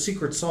of the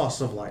secret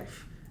sauce of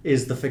life,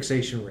 is the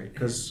fixation rate,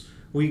 because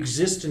we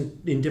exist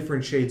in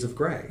different shades of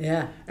gray.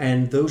 Yeah.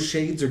 And those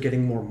shades are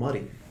getting more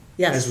muddy.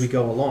 Yes. As we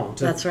go along.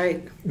 That's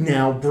right.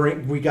 Now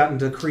we got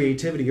into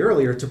creativity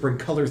earlier to bring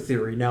color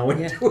theory now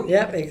into it.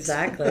 Yep,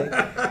 exactly.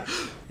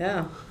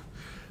 Yeah.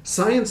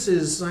 Science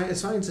is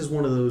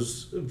one of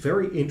those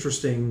very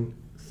interesting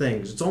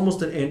things. It's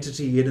almost an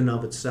entity in and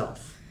of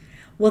itself.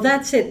 Well,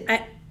 that's it.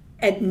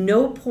 At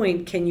no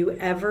point can you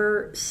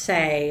ever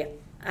say,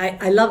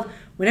 I love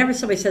whenever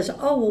somebody says,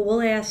 oh, well,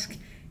 we'll ask,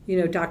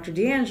 Dr.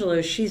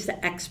 D'Angelo, she's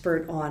the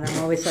expert on. I'm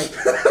always like,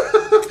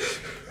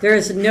 there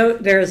is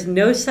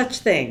no such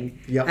thing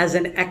Yep. as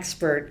an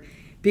expert,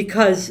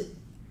 because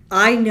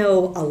I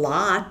know a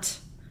lot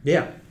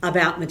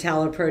about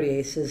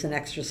metalloproteases and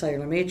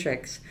extracellular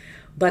matrix,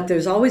 but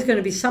there's always going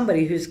to be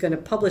somebody who's going to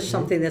publish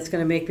something that's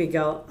going to make me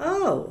go,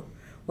 oh,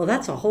 well,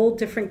 that's a whole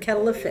different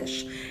kettle of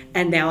fish.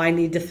 And now I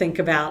need to think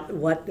about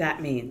what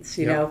that means,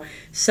 you know?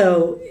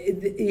 So,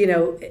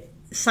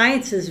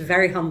 science is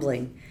very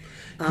humbling.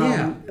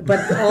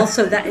 But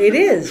also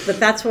but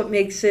that's what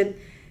makes it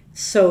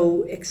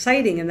so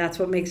exciting, and that's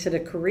what makes it a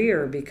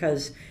career,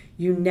 because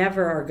you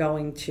never are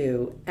going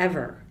to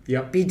ever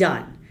be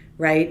done,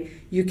 right?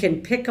 You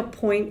can pick a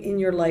point in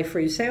your life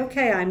where you say,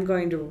 okay, I'm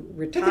going to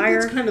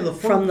retire kind of the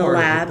fun from the part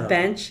of lab it,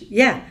 bench.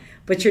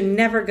 But you're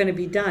never going to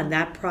be done.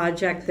 That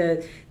project,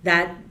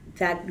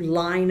 that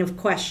line of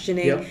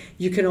questioning,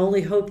 you can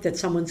only hope that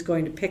someone's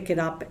going to pick it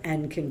up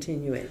and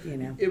continue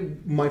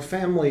it, My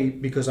family,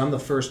 because I'm the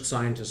first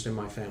scientist in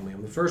my family,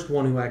 I'm the first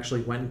one who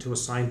actually went into a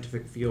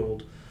scientific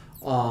field.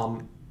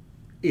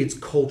 It's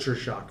culture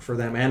shock for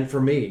them and for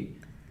me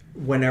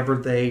whenever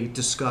they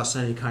discuss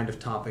any kind of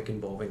topic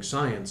involving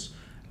science.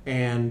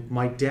 And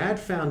my dad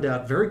found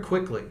out very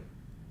quickly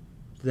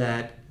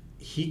that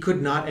he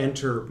could not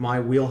enter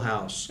my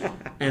wheelhouse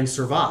and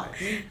survive.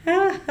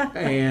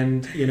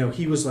 And,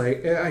 he was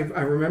like,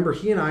 I remember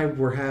he and I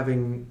were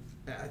having,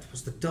 it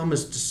was the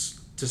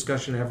dumbest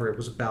discussion ever. It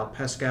was about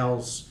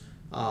Pascal's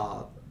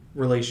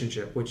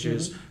relationship, which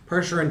is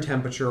pressure and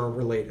temperature are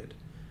related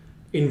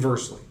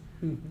inversely.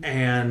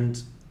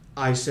 And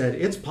I said,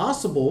 it's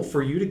possible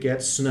for you to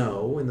get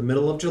snow in the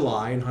middle of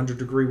July in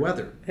 100-degree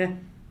weather.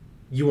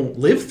 You won't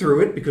live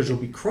through it because you'll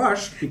be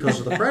crushed because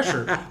of the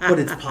pressure, but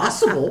it's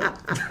possible.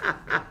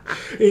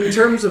 In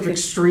terms of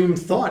extreme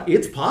thought,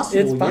 it's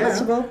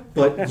possible.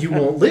 But you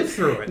won't live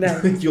through it.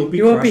 No. You'll be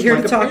you won't be here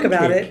like to talk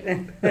about it.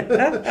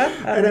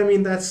 And I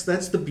mean, that's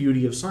the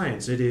beauty of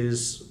science. It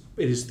is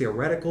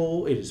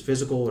theoretical, it is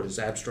physical, it is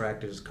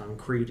abstract, it is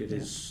concrete,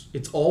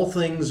 it's all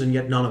things and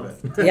yet none of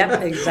it.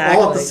 Yep,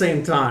 exactly. All at the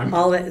same time.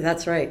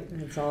 That's right.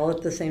 It's all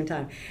at the same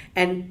time.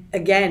 And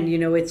again,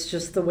 it's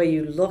just the way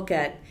you look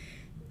at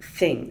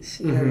things.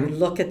 You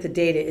look at the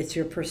data. It's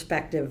your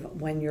perspective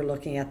when you're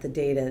looking at the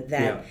data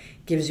that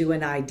gives you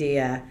an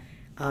idea,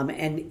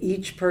 and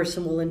each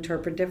person will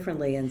interpret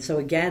differently. And so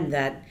again,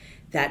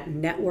 that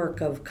network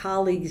of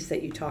colleagues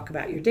that you talk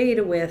about your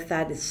data with,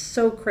 that is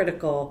so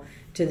critical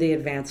to the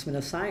advancement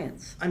of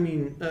science. I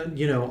mean,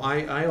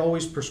 I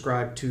always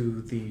prescribe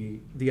to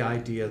the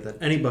idea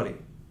that anybody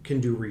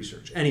can do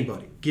research.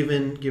 Anybody,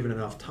 given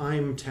enough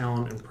time,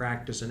 talent, and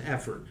practice and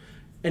effort.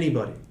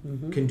 Anybody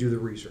can do the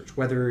research,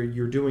 whether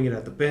you're doing it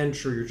at the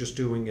bench or you're just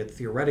doing it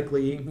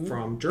theoretically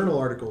from journal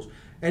articles.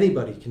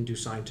 Anybody can do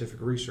scientific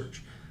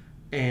research.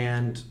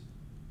 And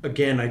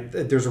again,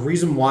 there's a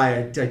reason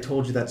why I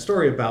told you that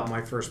story about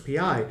my first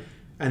PI,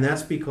 and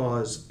that's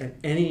because at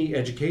any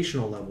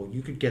educational level,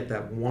 you could get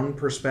that one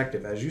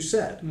perspective, as you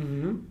said,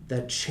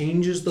 that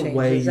changes the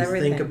way you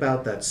think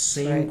about that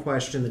same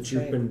question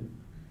that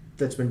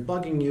that's been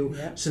bugging you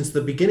since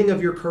the beginning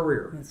of your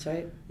career. That's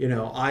right.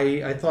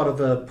 I thought of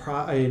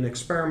an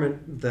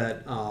experiment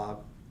that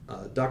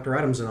Dr.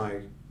 Adams and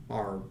I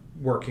are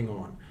working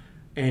on,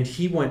 and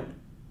he went,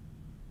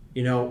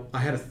 I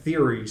had a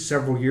theory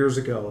several years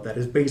ago that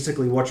is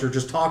basically what you're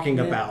just talking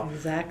about.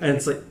 Exactly. And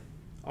it's like,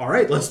 all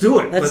right, let's do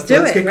it. Let's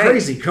get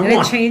crazy. Come on.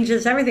 And it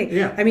changes everything.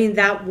 Yeah. I mean,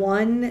 that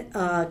one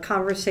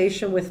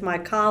conversation with my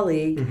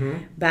colleague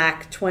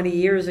back 20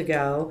 years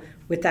ago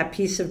with that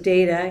piece of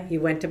data, he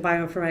went to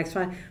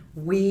Bioinformatics.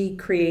 We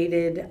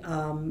created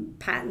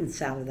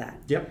patents out of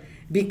that. Yep.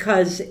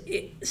 Because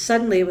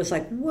suddenly it was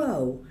like,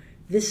 whoa,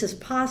 this is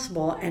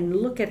possible, and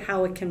look at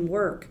how it can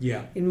work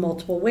in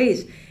multiple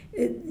ways.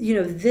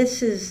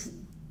 This is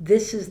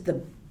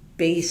the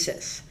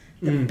basis,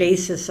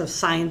 basis of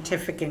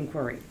scientific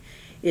inquiry,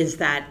 is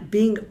that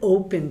being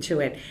open to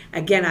it.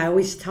 Again, I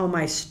always tell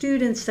my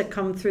students that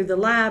come through the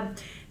lab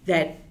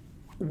that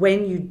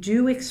when you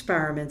do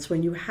experiments,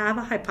 when you have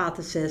a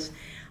hypothesis,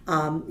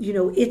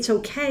 it's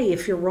okay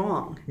if you're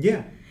wrong.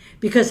 Yeah.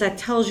 because that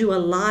tells you a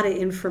lot of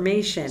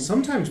information.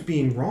 Sometimes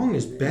being wrong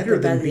is better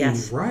than being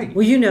right.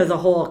 Well, you know the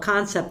whole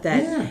concept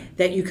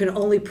that you can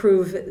only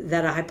prove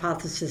that a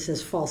hypothesis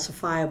is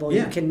falsifiable.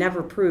 You can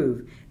never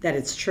prove that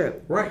it's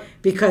true. Right.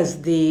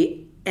 Because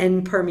the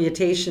n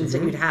permutations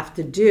that you'd have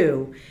to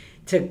do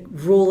to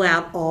rule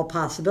out all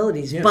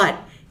possibilities. Yeah. But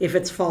if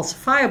it's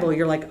falsifiable,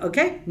 you're like,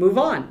 okay, move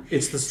on.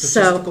 It's the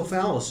statistical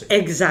fallacy.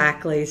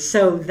 Exactly.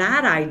 So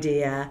that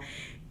idea,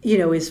 you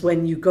know, is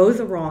when you go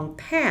the wrong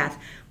path.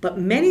 But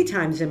many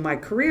times in my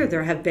career,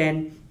 there have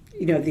been,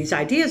 you know, these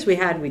ideas we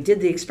did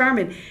the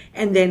experiment,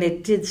 and then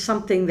it did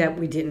something that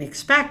we didn't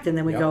expect. And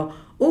then we go,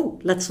 oh,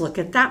 let's look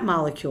at that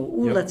molecule.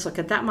 Oh, let's look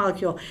at that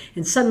molecule.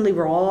 And suddenly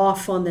we're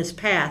off on this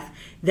path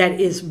that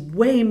is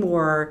way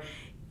more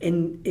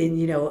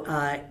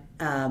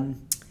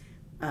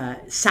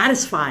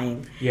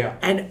satisfying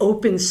and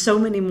opens so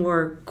many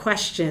more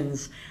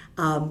questions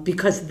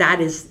because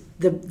that is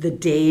the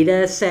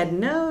data said,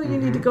 no, you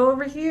need to go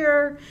over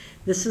here.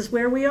 This is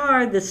where we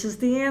are. This is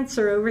the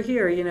answer over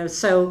here, you know.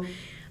 So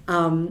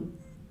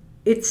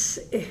it's,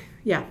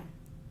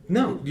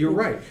 No, you're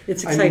right.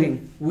 It's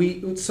exciting. I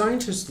mean,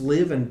 scientists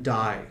live and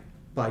die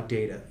by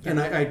data. And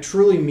I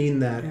truly mean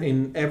that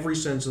in every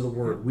sense of the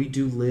word. We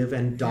do live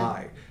and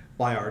die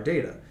by our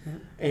data.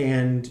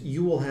 And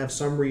you will have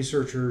some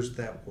researchers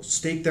that will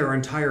stake their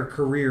entire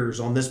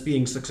careers on this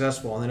being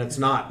successful, and then it's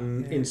not.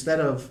 And instead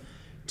of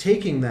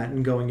taking that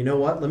and going, you know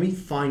what, let me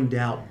find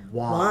out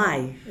why.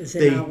 Why is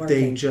it not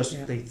working?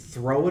 They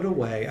throw it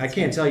away. I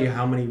can't tell you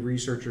how many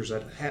researchers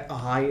at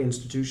high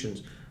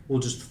institutions will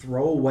just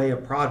throw away a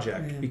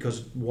project because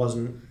it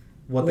wasn't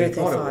what they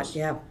thought it was.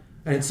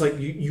 And it's like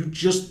you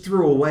just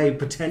threw away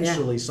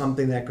potentially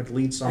something that could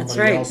lead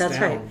somebody else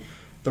down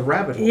the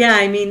rabbit hole. Yeah,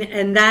 I mean,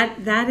 and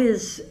that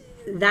is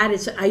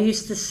I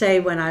used to say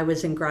when I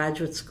was in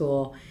graduate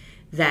school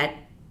that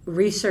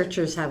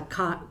researchers have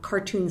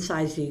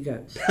cartoon-sized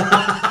egos.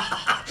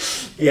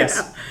 Yes.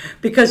 Yeah,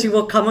 because you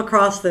will come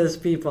across those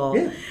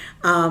people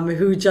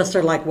who just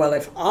are like, well,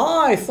 if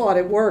I thought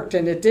it worked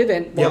and it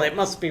didn't, well, it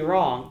must be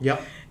wrong.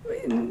 Yep.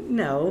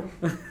 No.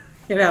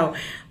 You know,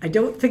 I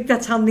don't think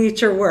that's how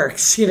nature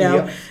works, you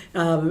know.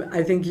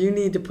 I think you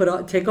need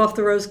to take off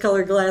the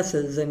rose-colored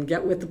glasses and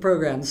get with the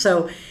program.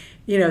 So,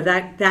 you know,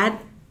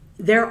 that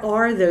there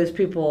are those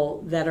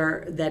people that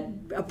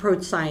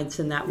approach science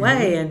in that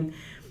way, and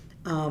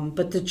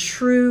but the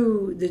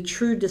true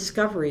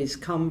discoveries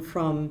come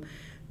from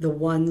the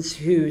ones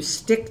who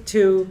stick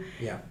to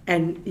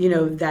and you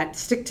know that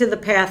stick to the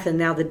path, and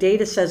now the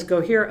data says go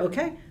here.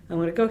 Okay, I'm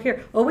going to go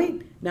here. Oh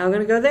wait, now I'm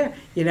going to go there.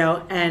 You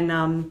know,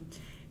 and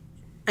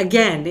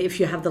again, if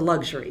you have the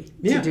luxury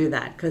to do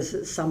that,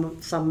 because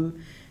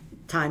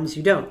sometimes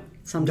you don't.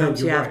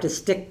 Sometimes you have to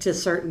stick to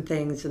certain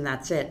things, and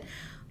that's it.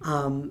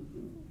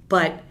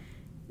 But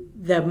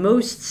the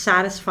most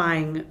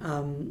satisfying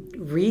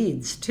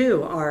reads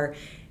too are,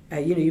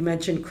 you know, you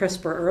mentioned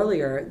CRISPR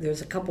earlier.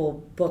 There's a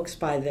couple books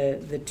by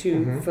the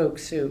two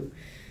folks who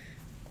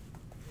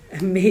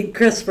made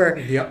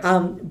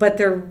CRISPR, but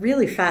they're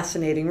really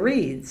fascinating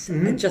reads.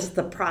 And just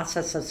the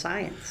process of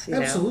science. You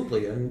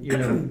Absolutely, know? And you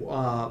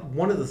know,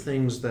 one of the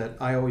things that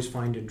I always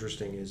find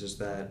interesting is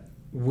that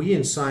we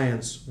in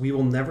science we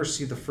will never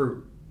see the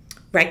fruit.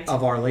 Right.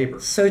 Of our labor.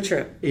 So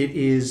true. It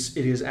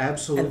is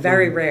absolutely and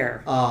very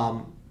rare.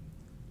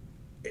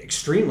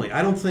 Extremely.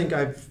 I don't think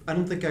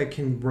I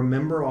can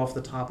remember off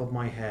the top of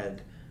my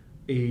head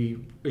a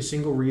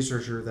single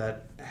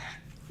researcher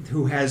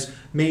who has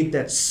made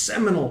that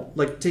seminal,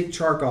 like take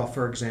Charkov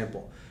for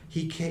example.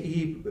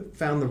 He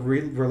found the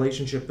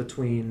relationship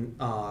between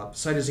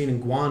cytosine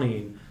and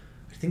guanine.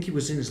 I think he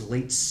was in his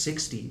late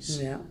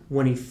 60s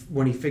when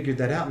he figured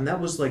that out, and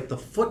that was like the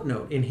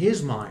footnote in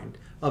his mind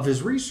of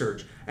his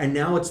research, and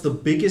now it's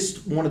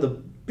one of the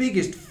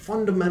biggest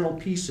fundamental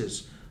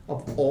pieces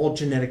of all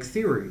genetic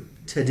theory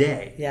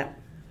today. Yeah.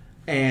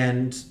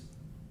 And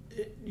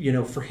you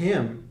know, for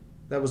him,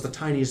 that was the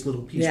tiniest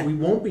little piece. We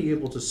won't be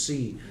able to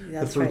see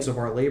the fruits of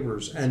our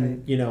labors.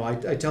 And you know, I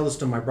tell this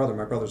to my brother.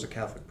 My brother's a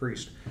Catholic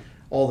priest.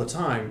 All the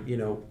time, you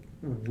know,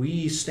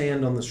 we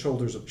stand on the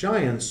shoulders of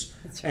giants.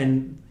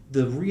 And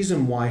the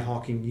reason why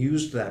Hawking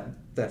used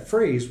that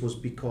phrase was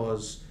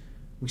because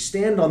we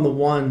stand on the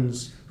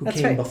ones who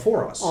came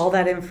before us. All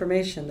that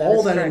information.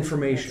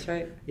 Information. That's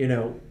right. You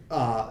know,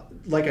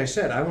 like I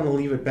said, I want to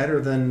leave it better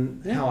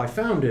than how I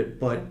found it,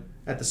 but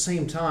at the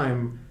same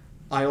time,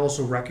 I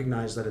also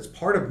recognize that it's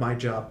part of my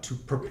job to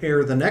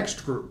prepare the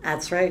next group.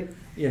 That's right.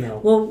 You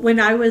know. Well, when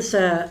I was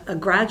a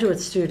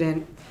graduate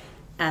student,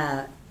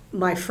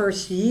 my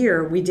first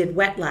year, we did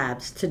wet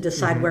labs to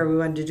decide where we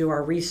wanted to do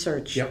our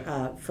research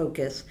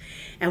focus.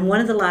 And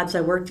one of the labs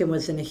I worked in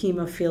was in a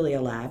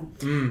hemophilia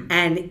lab.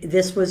 And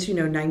this was, you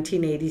know,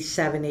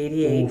 1987,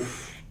 88.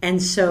 Oof.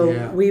 And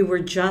so we were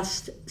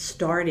just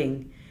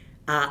starting.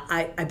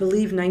 I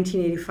believe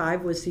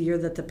 1985 was the year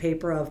that the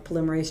paper of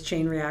polymerase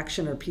chain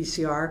reaction, or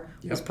PCR,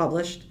 was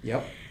published.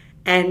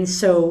 And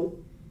so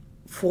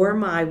for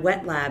my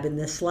wet lab in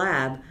this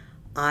lab,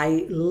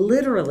 I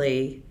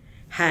literally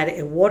had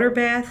a water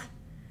bath,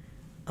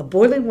 a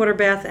boiling water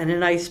bath and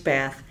an ice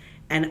bath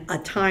and a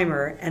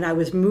timer, and I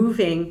was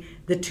moving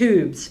the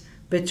tubes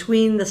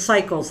between the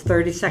cycles,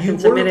 30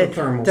 seconds a minute,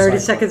 30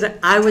 seconds.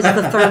 I was the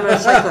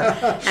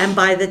thermocycler. And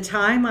by the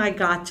time I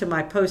got to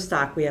my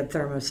postdoc, we had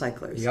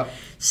thermocyclers. Yep.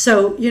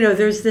 So,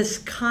 there's this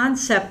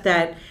concept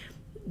that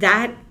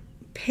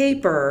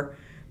paper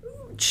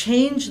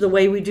changed the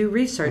way we do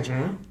research.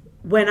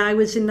 When I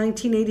was in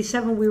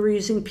 1987, we were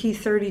using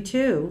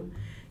P32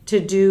 to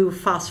do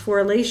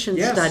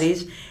phosphorylation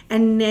studies.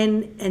 And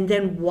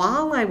then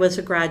while I was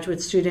a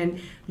graduate student,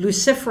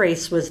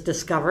 luciferase was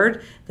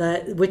discovered,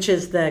 which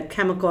is the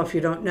chemical, if you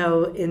don't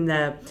know, in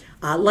the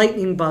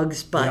lightning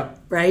bug's butt,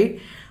 right?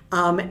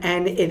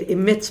 And it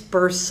emits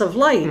bursts of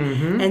light.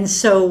 And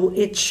so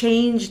it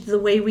changed the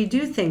way we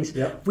do things.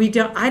 I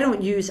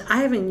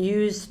haven't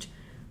used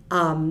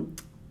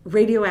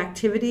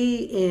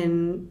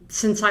radioactivity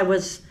since I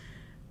was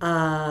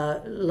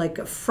like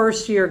a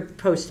first year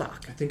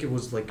postdoc. I think it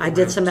was like I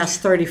did some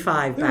S35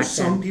 back then. There are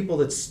some people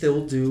that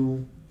still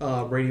do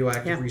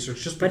radioactive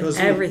research just because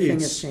everything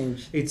has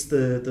changed. It's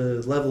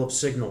the level of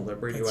signal that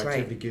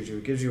radioactivity gives you.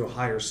 It gives you a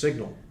higher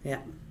signal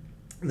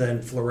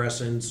than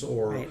fluorescence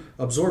or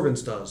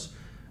absorbance does.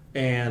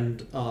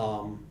 And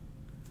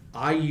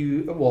I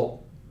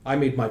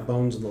made my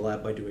bones in the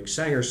lab by doing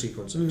Sanger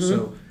sequencing.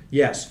 So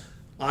yes,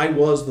 I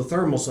was the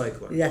thermal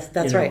cycler. Yes,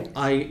 that's right.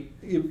 My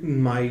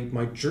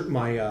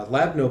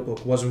lab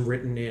notebook wasn't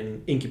written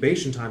in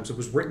incubation times. It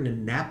was written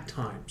in nap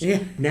times.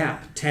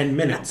 Nap 10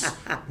 minutes,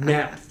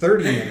 nap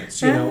 30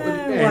 minutes.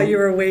 While you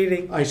were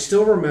waiting. I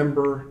still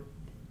remember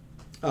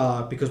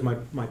because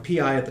my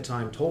PI at the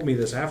time told me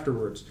this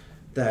afterwards,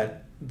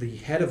 that the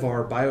head of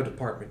our bio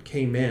department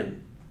came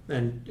in,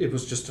 and it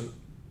was just an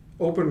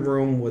open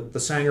room with the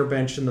Sanger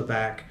bench in the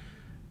back,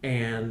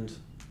 and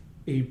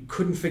he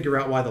couldn't figure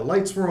out why the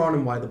lights were on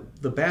and why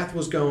the bath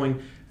was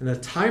going, and the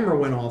timer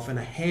went off and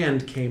a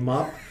hand came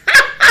up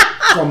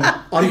from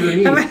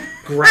underneath,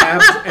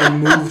 grabbed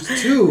and moved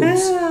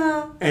tubes,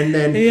 and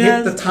then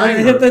hit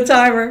the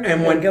timer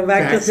and went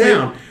back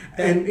down.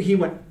 And he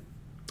went,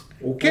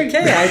 okay,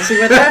 I see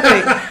what's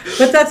happening.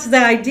 But that's the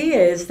idea,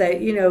 is that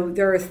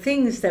there are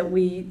things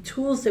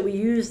tools that we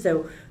use,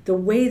 the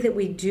way that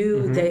we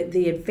do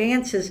the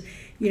advances,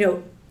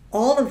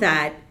 all of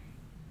that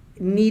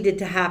needed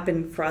to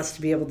happen for us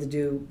to be able to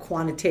do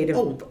quantitative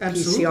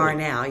PCR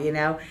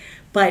now,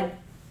 But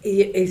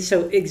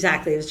so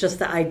exactly, it's just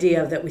the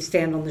idea that we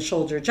stand on the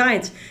shoulder of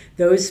giants.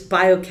 Those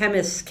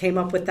biochemists came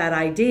up with that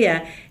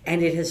idea,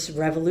 and it has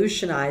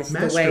revolutionized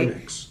the way.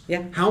 Mix.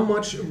 Yeah. How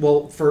much?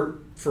 Well,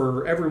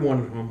 for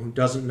everyone who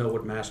doesn't know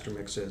what master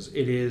mix is,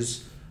 it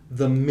is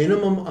the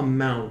minimum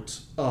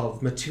amount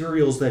of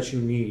materials that you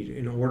need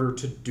in order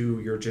to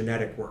do your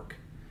genetic work.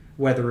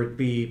 Whether it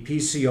be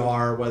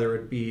PCR, whether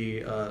it be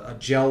a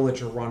gel that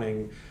you're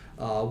running,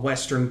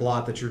 Western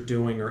blot that you're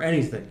doing, or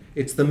anything.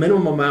 It's the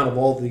minimum amount of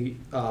all the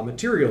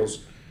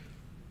materials.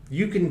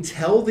 You can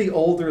tell the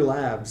older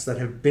labs that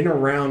have been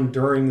around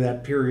during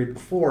that period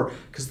before,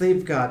 because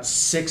they've got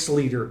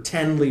 6-liter,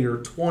 10-liter,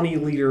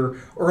 20-liter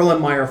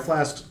Erlenmeyer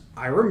flasks.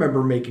 I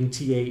remember making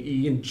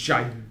TAE in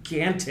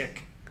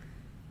gigantic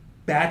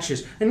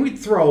batches, and we'd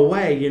throw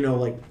away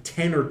like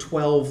 10 or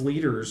 12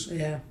 liters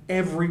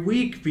every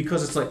week,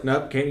 because it's like,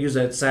 nope, can't use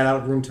that. It sat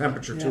out at room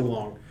temperature too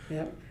long.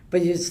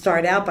 But you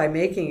start out by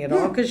making it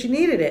all because you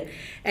needed it,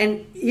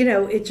 and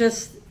it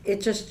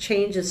just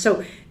changes.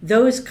 So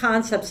those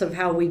concepts of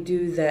how we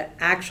do the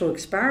actual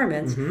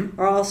experiments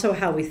are also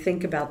how we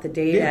think about the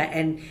data.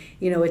 And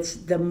it's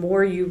the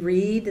more you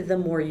read, the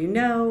more you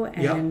know,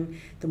 and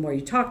the more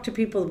you talk to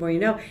people, the more you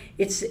know.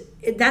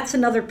 That's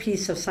another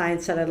piece of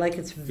science that I like.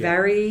 It's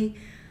very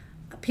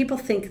people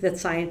think that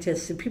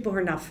scientists and people who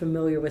are not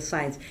familiar with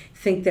science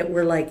think that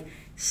we're like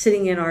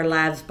sitting in our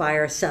labs by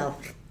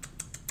ourselves,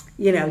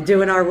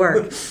 doing our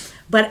work.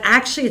 But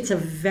actually, it's a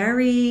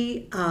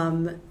very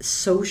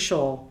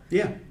social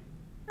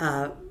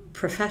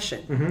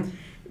profession.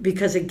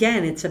 Because,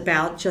 again, it's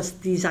about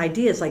just these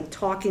ideas, like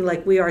talking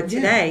like we are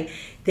today.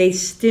 They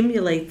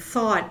stimulate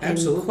thought and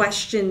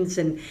questions,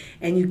 and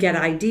you get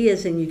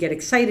ideas, and you get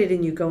excited,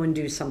 and you go and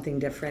do something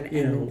different.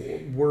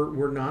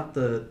 We're not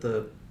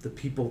the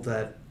people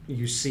that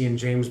you see in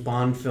James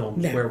Bond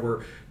films where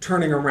we're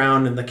turning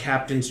around in the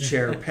captain's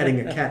chair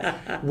petting a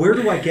cat. Where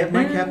do I get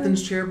my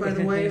captain's chair, by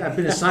the way? I've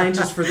been a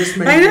scientist for this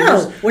many years.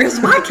 I know. Where's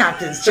my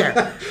captain's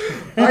chair?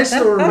 I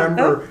still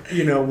remember,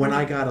 when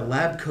I got a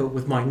lab coat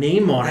with my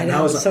name on it.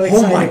 I was like,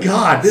 oh my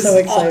God, this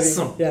is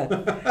awesome. Yeah.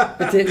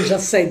 It didn't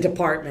just say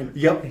department.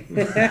 Yep.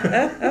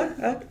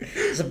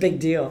 It's a big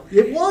deal.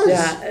 It was.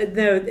 Yeah.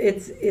 No,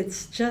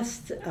 it's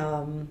just...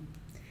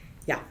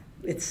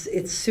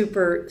 It's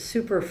super,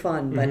 super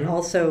fun, but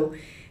also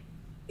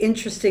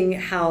interesting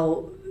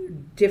how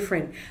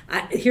different.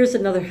 Here's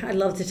another, I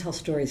love to tell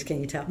stories, can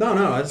you tell? No,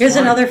 that's Here's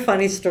fine. Another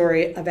funny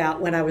story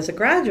about when I was a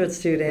graduate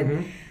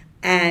student,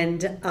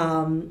 and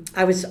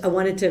I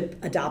wanted to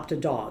adopt a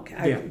dog.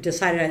 I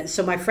decided,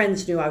 so my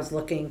friends knew I was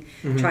looking,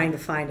 trying to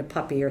find a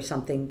puppy or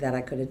something that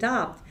I could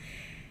adopt.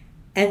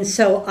 And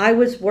so I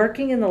was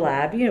working in the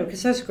lab,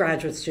 because I was a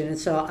graduate student,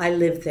 so I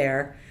lived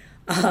there.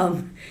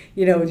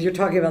 You're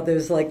talking about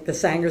those like the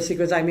Sanger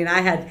sequence. I mean,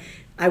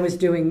 I was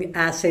doing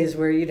assays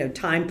where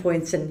time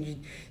points,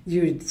 and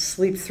you'd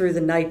sleep through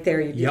the night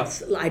there.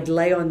 I'd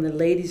lay on the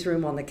ladies'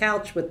 room on the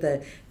couch with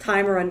the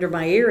timer under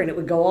my ear, and it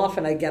would go off,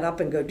 and I'd get up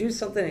and go do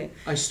something.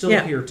 I still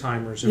hear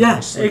timers in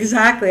my sleep.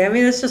 Exactly. I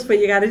mean, it's just what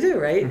you got to do,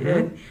 right?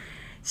 Mm-hmm.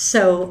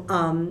 So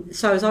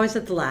I was always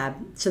at the lab.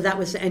 So that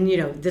was, and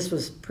this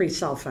was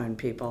pre-cell phone,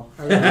 people.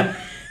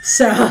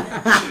 So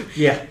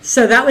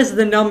So that was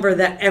the number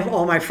that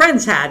all my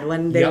friends had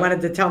when they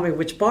wanted to tell me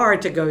which bar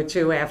to go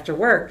to after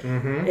work.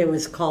 Mm-hmm. It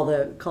was called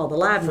the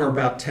lab for number.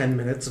 about 10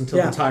 minutes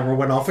until the timer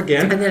went off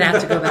again, and then I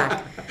have to go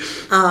back.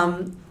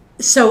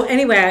 So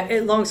anyway,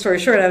 long story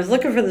short, I was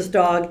looking for this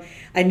dog.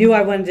 I knew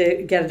I wanted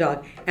to get a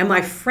dog, and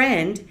my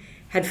friend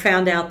had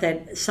found out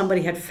that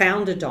somebody had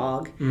found a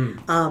dog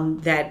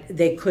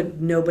that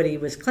nobody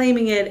was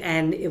claiming it,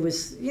 and it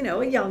was,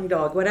 a young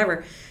dog,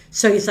 whatever.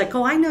 So he's like,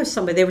 oh, I know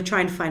somebody. They were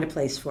trying to find a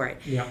place for it.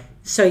 Yeah.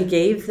 So he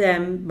gave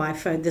them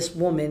this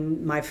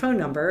woman, my phone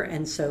number,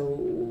 and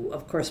so,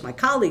 of course, my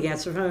colleague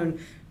answered the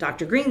phone,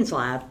 Dr. Green's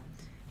lab,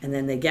 and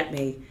then they get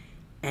me,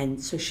 and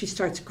so she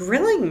starts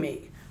grilling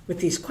me with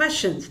these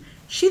questions.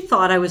 She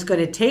thought I was going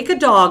to take a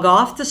dog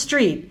off the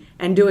street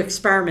and do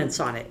experiments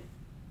on it.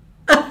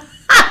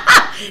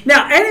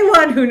 Now,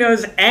 anyone who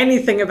knows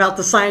anything about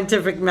the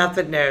scientific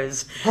method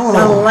knows the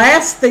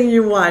last thing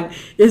you want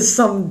is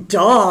some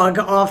dog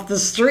off the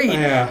street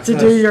to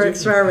do your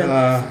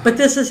experiment. But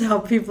this is how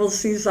people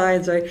see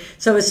science, right?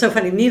 So it's so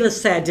funny. Needless to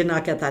say, I did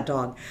not get that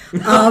dog.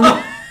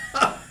 I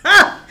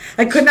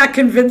could not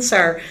convince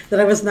her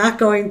that I was not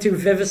going to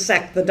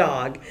vivisect the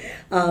dog.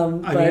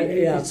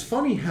 It's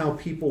funny how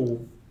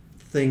people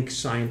think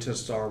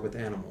scientists are with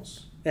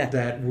animals. Yeah.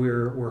 That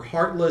we're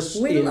heartless.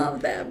 We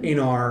love them in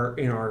our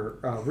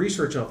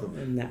research of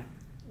them. No.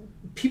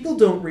 People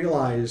don't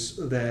realize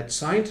that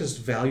scientists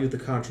value the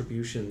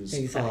contributions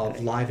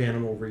of live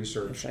animal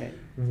research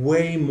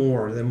way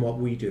more than what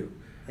we do.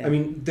 Yeah. I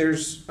mean,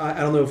 I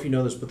don't know if you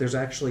know this, but there's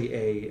actually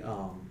a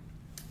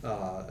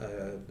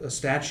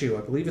statue,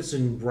 I believe it's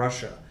in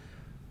Russia,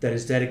 that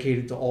is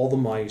dedicated to all the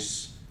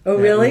mice that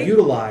were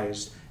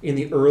utilized in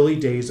the early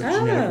days of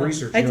genetic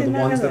research. The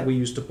ones that we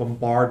used to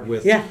bombard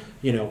with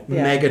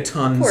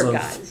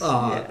megatons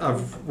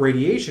of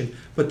radiation.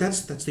 But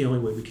that's the only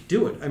way we could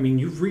do it. I mean,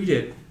 you read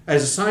it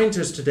as a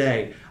scientist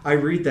today. I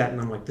read that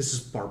and I'm like, this is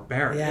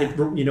barbaric. Yeah.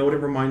 You know what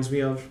it reminds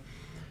me of?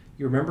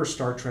 You remember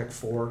Star Trek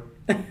 4?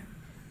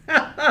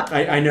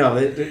 I know,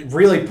 it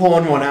really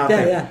pulling one out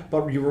there. Yeah.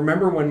 But you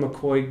remember when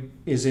McCoy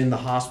is in the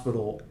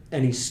hospital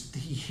and he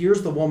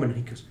hears the woman and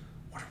he goes,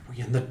 "What are we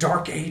in the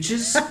Dark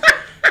Ages?"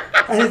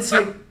 And it's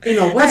like, in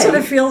a way... That's what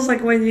it feels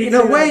like when you... In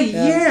a way,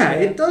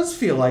 it does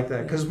feel like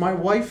that. Because my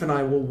wife and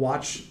I will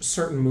watch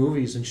certain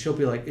movies and she'll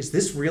be like, is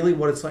this really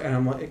what it's like? And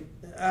I'm like,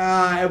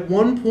 at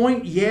one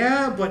point,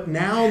 yeah, but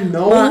now,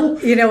 no. Well,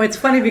 it's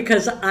funny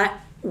because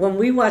when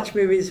we watch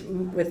movies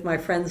with my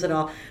friends and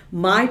all,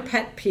 my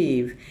pet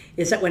peeve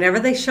is that whenever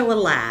they show a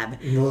lab,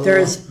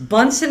 there's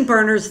Bunsen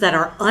burners that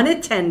are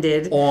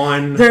unattended.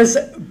 There's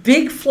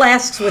big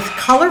flasks with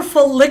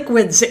colorful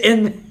liquids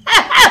in.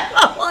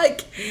 I'm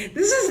like,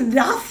 this is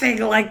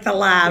nothing like the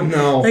lab.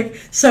 No.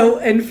 So,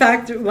 in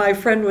fact, my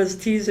friend was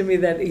teasing me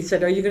that he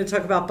said, "Are you going to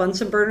talk about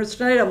Bunsen burners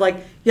tonight?" I'm like,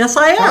 "Yes,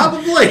 I am."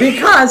 Probably.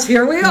 Because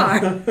here we are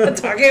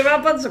talking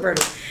about Bunsen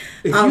burners.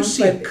 If you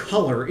see a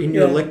color in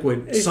your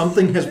liquid,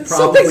 something has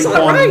probably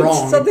gone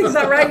wrong. Something's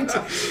not right.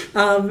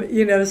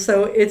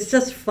 So it's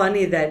just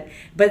funny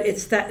but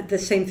it's the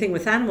same thing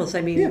with animals.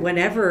 I mean,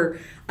 whenever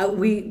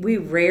we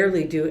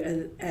rarely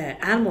do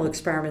animal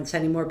experiments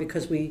anymore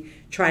because we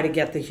try to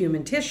get the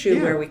human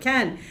tissue where we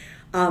can.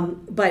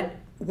 But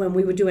when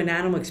we would do an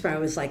animal experiment,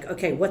 it was like,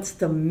 okay, what's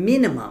the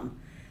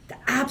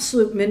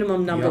absolute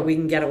minimum number we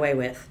can get away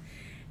with?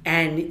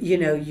 And,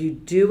 you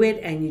do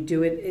it and you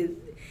do it.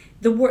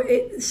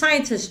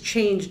 Science has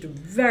changed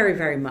very,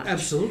 very much.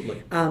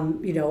 Absolutely.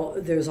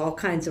 There's all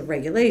kinds of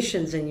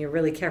regulations, and you're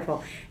really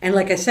careful. And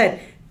like I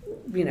said,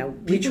 we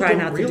try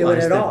not to do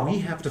it at all. We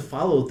have to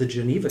follow the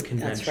Geneva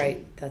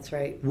Convention. That's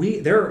right.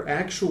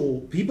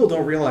 People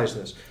don't realize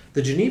this.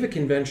 The Geneva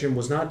Convention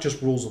was not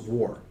just rules of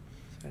war,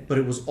 but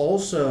it was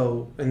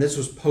also, and this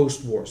was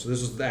post-war, so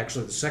this was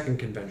actually the second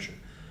convention.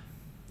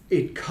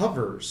 It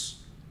covers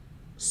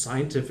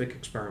scientific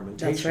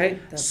experimentation. That's right.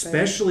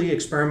 Especially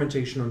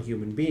experimentation on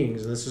human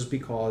beings. And this is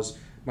because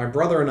my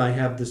brother and I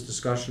have this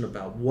discussion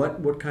about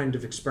what kind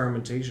of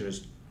experimentation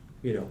is,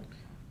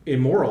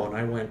 immoral. And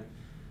I went,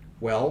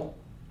 well,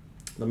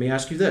 let me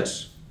ask you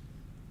this.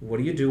 What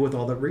do you do with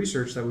all that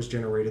research that was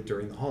generated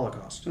during the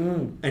Holocaust?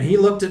 And he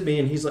looked at me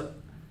and he's like,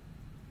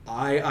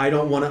 I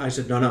don't want to. I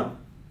said, no,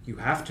 you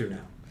have to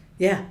now.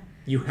 Yeah.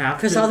 You have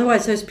to. Because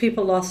otherwise those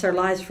people lost their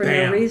lives for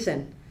no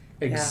reason.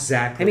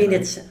 Exactly. I mean,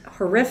 it's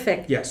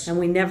horrific. Yes. And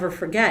we never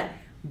forget.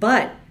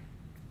 But,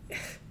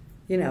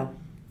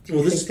 Do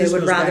you think they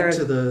would goes rather back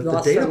to the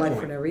lost data their life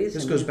point. for no reason?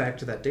 This goes back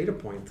to that data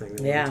point thing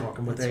that we were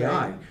talking with that's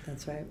AI. Right.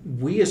 That's right.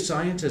 We as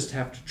scientists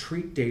have to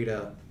treat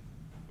data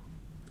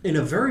in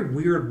a very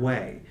weird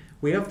way.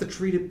 We have to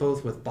treat it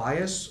both with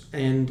bias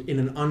and in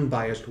an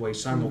unbiased way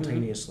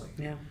simultaneously.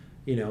 Yeah.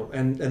 You know,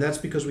 and that's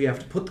because we have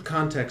to put the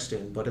context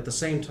in, but at the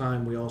same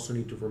time we also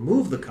need to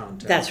remove the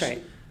context. That's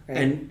right.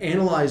 And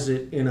analyze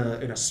it in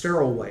a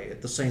sterile way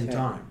at the same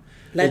time.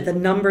 Let the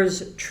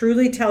numbers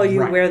truly tell you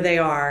where they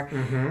are,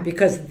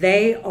 because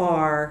they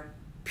are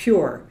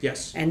pure.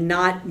 Yes. And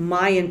not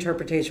my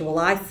interpretation. Well,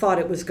 I thought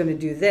it was going to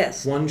do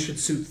this. One should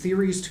suit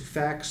theories to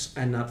facts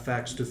and not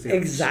facts to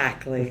theories.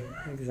 Exactly.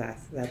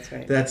 That's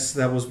right. That's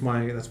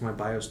my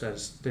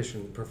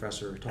biostatistician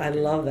professor talking. I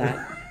love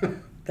that.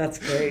 That's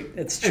great.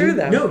 It's true,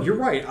 though. No, you're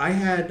right. I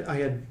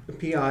had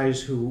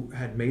PIs who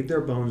had made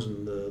their bones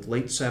in the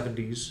late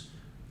 70s,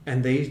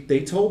 and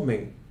they told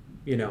me,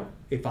 you know,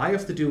 if I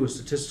have to do a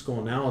statistical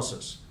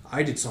analysis,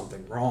 I did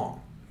something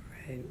wrong.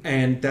 Right.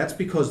 And that's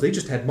because they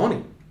just had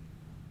money.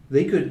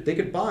 They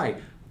could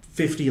buy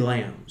 50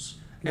 lambs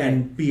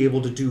and be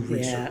able to do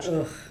research. Yeah.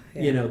 Ugh.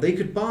 Yeah. You know, they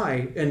could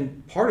buy,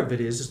 and part of it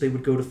is they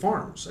would go to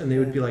farms and they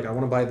would be like, I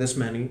want to buy this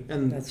many.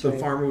 And the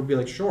farmer would be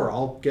like, sure,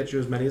 I'll get you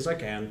as many as I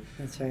can.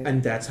 That's right.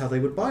 And that's how they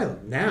would buy them.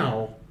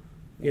 Now,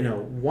 you know,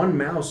 one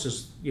mouse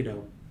is, you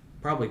know,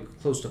 probably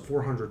close to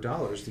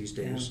 $400 these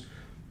days.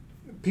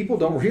 Yeah. People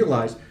don't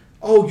realize,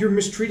 oh, you're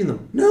mistreating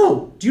them.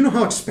 No. Do you know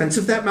how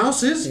expensive that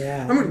mouse is?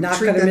 Yeah. I'm going to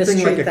treat that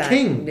thing like a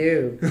king.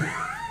 No.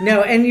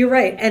 No, and you're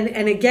right.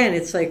 And again,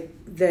 it's like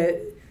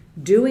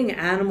doing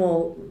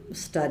animal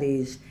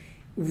studies.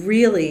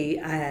 Really,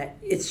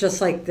 it's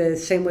just like the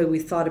same way we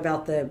thought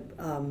about the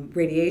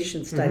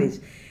radiation studies.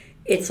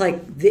 It's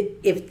like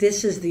if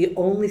this is the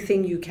only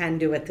thing you can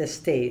do at this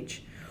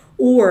stage,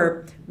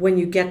 or when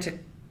you get to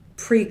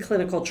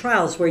preclinical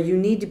trials where you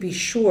need to be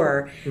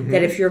sure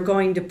that if you're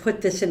going to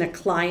put this in a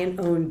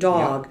client-owned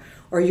dog,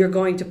 or you're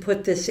going to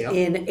put this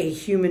in a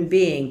human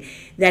being,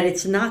 that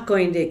it's not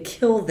going to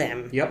kill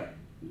them. Yep.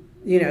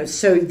 You know,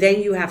 so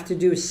then you have to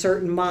do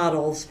certain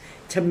models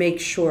to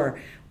make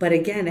sure. But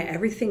again,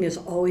 everything is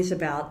always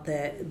about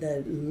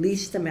the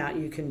least amount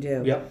you can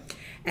do. Yep.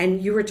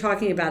 And you were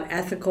talking about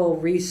ethical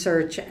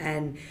research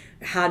and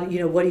how, you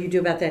know, what do you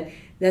do about that?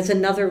 That's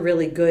another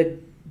really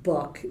good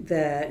book,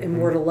 The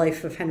Immortal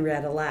Life of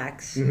Henrietta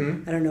Lacks. I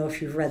don't know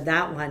if you've read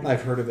that one.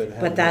 I've heard of it.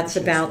 But that's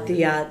about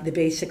the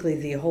basically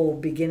the whole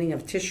beginning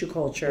of tissue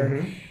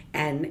culture.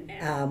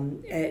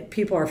 And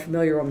people are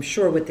familiar, I'm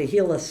sure, with the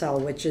HeLa cell,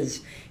 which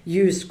is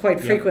used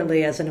quite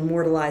frequently as an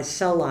immortalized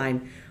cell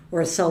line, or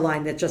a cell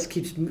line that just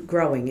keeps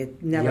growing.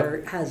 It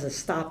never has a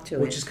stop to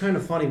it. Which is kind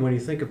of funny when you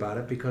think about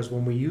it, because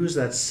when we use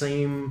that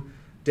same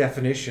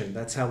definition,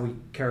 that's how we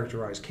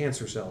characterize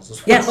cancer cells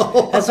as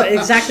well. Yes, that's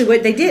exactly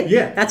what they did.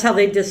 Yeah. That's how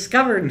they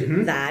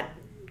discovered that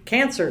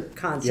cancer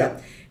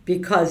concept,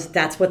 because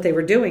that's what they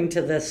were doing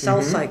to the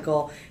cell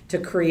cycle to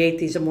create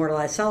these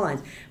immortalized cell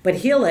lines. But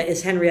HeLa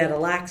is Henrietta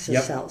Lacks'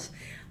 cells.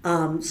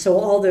 So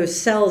all those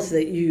cells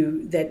that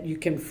you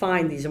can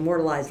find, these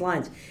immortalized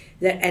lines,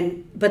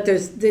 but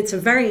it's a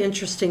very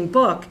interesting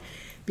book,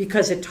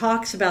 because it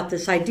talks about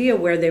this idea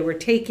where they were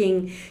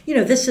taking, you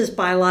know, this is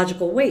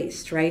biological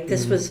waste, right?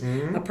 This was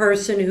a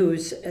person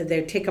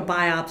they take a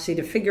biopsy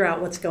to figure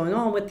out what's going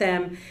on with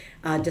them,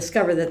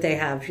 discover that they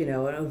have, you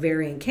know,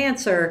 ovarian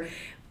cancer,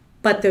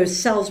 but those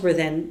cells were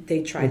then,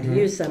 they tried to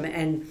use them.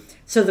 And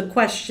so the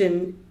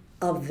question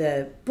of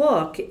the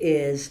book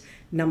is,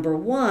 number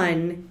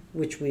one,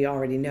 which we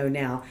already know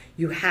now,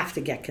 you have to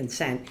get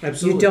consent.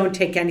 Absolutely. You don't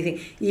take anything.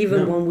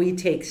 Even when we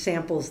take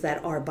samples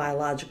that are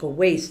biological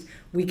waste,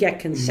 we get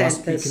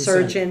consent. The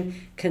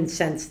surgeon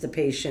consents the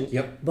patient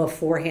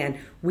beforehand.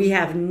 We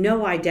have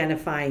no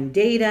identifying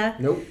data.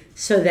 Nope.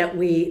 So that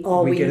we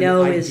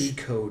know is an ID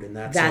code, and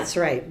that's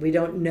right. We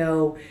don't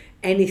know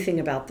anything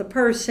about the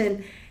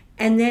person.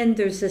 And then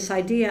there's this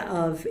idea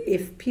of,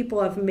 if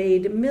people have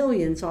made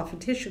millions off of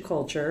tissue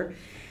culture,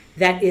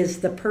 that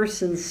is the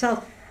person's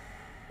self,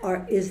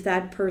 or is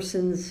that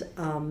person's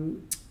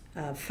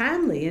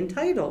family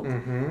entitled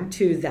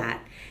to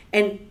that?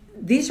 And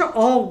these are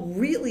all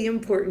really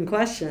important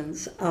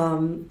questions.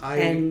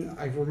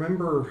 I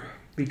remember,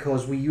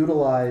 because we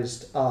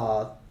utilized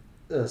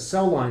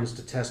cell lines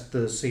to test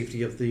the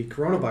safety of the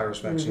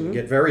coronavirus vaccine,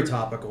 get very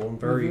topical and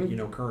very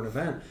current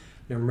event.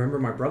 And I remember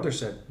my brother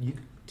said,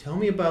 tell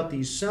me about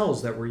these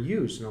cells that were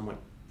used. And I'm like,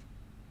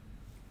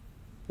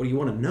 what do you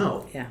want to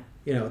know? Yeah.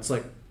 You know, it's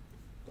like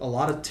a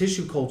lot of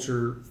tissue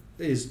culture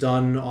is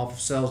done off of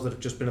cells that have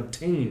just been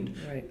obtained.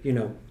 Right. You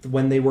know,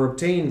 when they were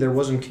obtained, there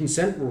wasn't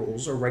consent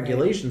rules or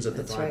regulations at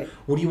the time. Right.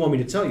 What do you want me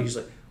to tell you? He's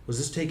like, was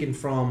this taken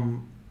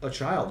from a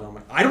child? And I'm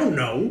like, I don't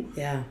know.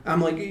 Yeah.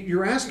 I'm like,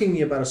 you're asking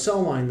me about a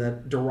cell line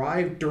that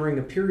derived during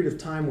a period of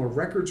time where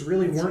records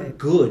really weren't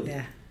good.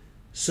 Yeah.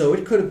 So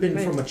it could have been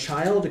from a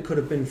child. It could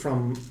have been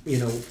from, you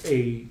know,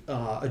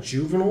 a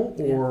juvenile,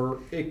 or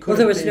it could. Well,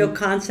 there was no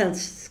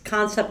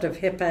concept of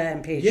HIPAA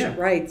and patient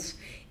rights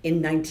in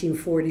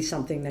 1940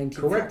 something,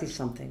 1950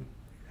 something.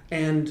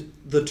 And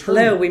the term.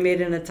 Hello, we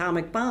made an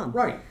atomic bomb.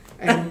 Right.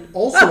 And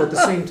also at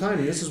the same time,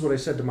 and this is what I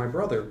said to my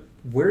brother,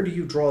 where do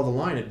you draw the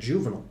line at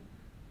juvenile?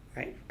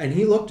 Right. And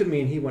he looked at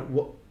me and he went,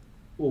 well,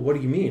 what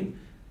do you mean?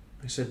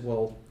 I said,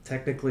 well,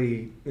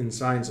 technically in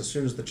science, as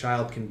soon as the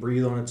child can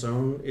breathe on its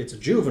own, it's a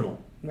juvenile.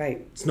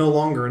 Right. It's no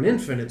longer an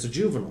infant, it's a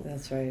juvenile.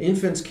 That's right.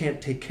 Infants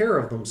can't take care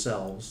of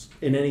themselves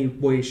in any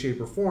way, shape,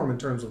 or form in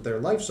terms of their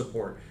life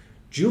support.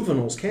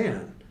 Juveniles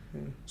can.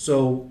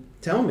 So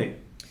tell me.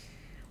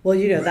 Well,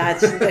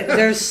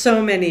 there's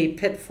so many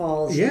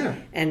pitfalls Yeah.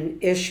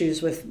 and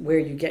issues with where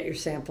you get your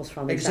samples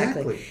from.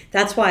 Exactly.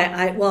 That's why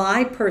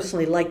I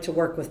personally like to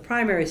work with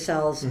primary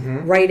cells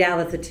right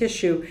out of the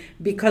tissue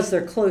because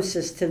they're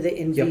closest to the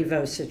in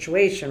vivo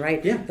situation,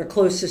 right? Yeah. They're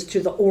closest to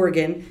the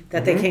organ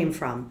that they came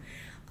from.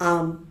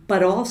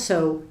 But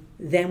also,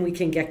 then we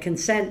can get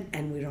consent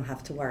and we don't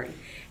have to worry.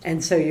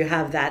 And so you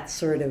have that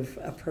sort of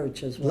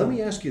approach as well. Let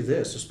me ask you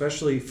this,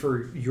 especially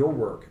for your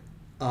work.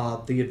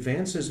 The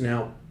advances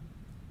now,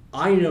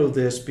 I know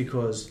this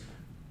because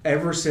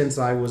ever since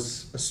I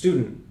was a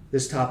student,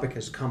 this topic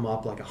has come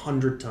up like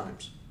 100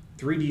 times.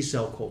 3D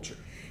cell culture.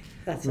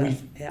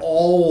 We've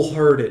all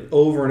heard it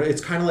over and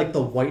it's kind of like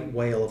the white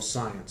whale of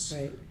science.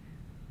 Right.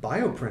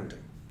 Bioprinting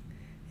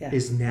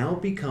is now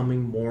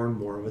becoming more and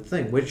more of a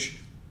thing, which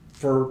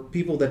for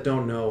people that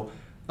don't know,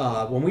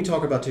 when we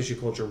talk about tissue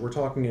culture, we're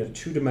talking in a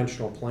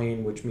two-dimensional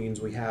plane, which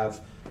means we have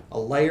a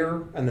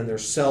layer and then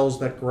there's cells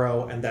that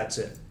grow and that's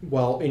it.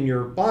 Well, in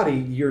your body,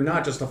 you're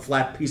not just a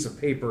flat piece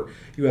of paper.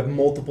 You have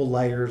multiple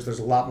layers. There's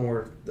a lot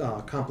more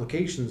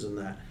complications in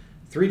that.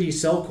 3D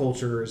cell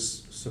culture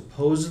is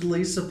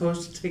supposedly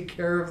supposed to take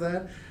care of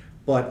that,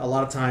 but a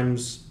lot of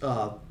times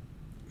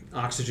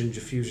oxygen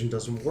diffusion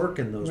doesn't work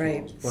in those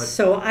models. But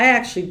so I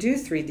actually do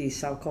 3D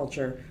cell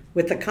culture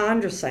with the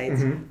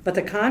chondrocytes, but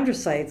the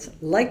chondrocytes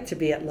like to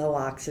be at low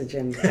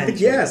oxygen tension.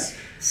 Yes.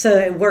 So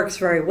it works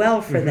very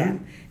well for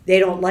them. They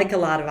don't like a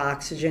lot of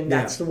oxygen.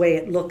 That's the way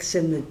it looks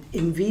in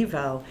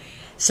vivo.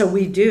 So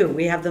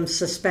we have them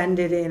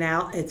suspended in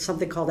it's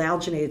something called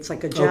alginate. It's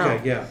like a gel.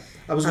 Okay, yeah.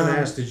 I was going to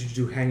ask, did you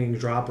do hanging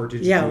drop or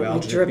did you do alginate?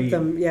 We drip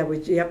them.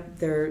 Yeah,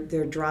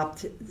 they're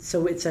dropped.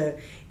 So it's a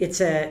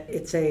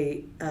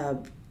alginate.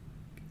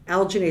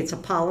 It's a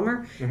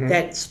polymer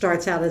that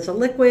starts out as a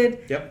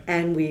liquid,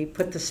 and we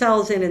put the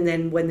cells in, and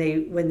then when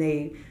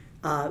they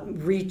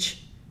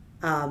reach,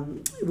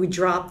 we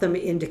drop them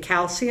into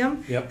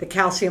calcium. The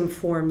calcium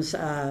forms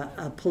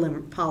a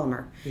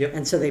polymer,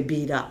 and so they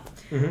bead up.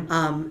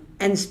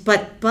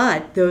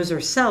 But those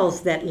are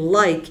cells that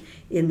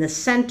in the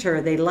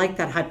center, they like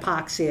that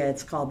hypoxia.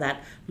 It's called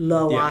that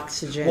low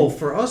oxygen. Well,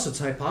 for us, it's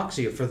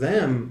hypoxia. For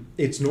them,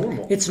 it's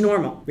normal. It's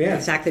normal. Yeah,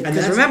 exactly. And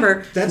because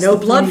remember, that's no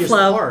the blood funniest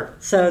flow.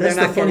 Part. So that's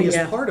they're not the funniest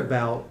getting, part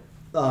about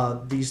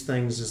these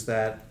things is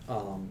that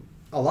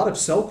a lot of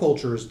cell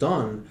culture is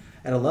done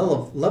at a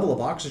level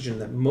of oxygen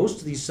that most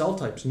of these cell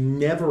types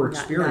never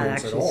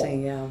experience at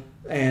all.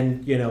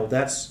 And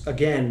that's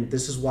again,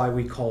 this is why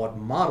we call it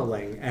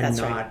modeling and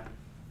not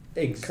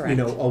a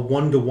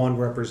one-to-one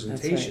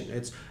representation.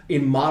 It's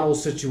in model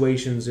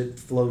situations it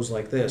flows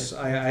like this.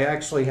 I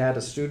actually had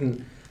a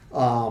student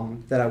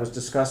that I was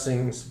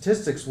discussing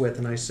statistics with,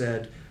 and I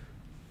said,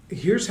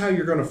 here's how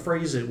you're going to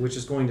phrase it, which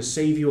is going to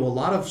save you a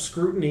lot of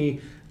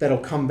scrutiny that'll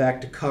come back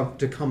to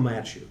come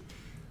at you.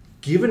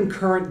 Given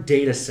current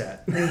data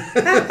set,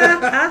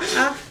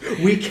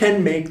 we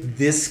can make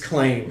this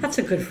claim. That's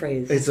a good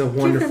phrase. It's a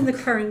wonderful. Given the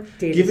current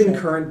data Given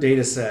set. current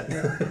data set.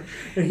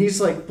 And he's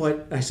like,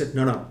 but I said,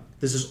 no.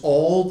 This is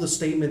all the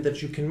statement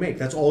that you can make.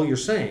 That's all you're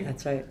saying.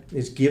 That's right.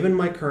 Is given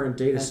my current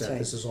data set,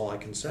 this is all I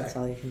can say. That's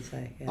all you can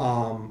say.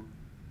 Yeah.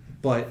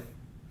 But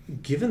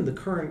given the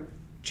current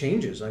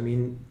changes, I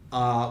mean,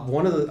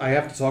 I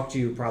have to talk to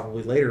you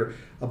probably later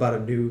about a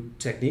new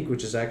technique,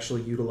 which is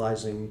actually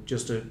utilizing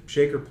just a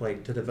shaker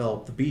plate to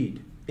develop the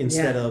bead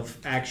instead of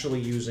actually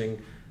using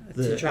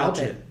the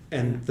alginate.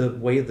 And the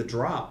way of the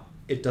drop,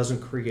 it doesn't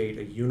create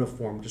a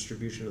uniform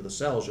distribution of the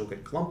cells. You'll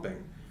get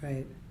clumping.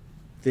 Right.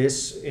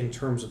 This, in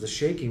terms of the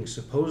shaking,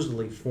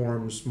 supposedly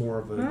forms more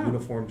of a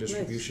uniform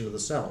distribution of the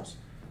cells.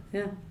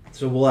 Yeah.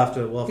 So we'll have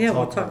to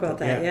talk about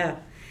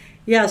that.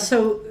 Yeah.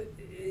 So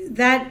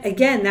that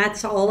again,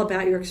 that's all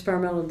about your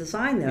experimental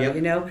design, though.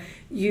 Yep.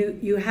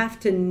 You have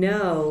to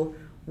know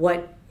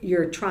what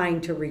you're trying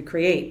to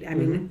recreate. I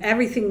mean,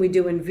 everything we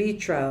do in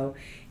vitro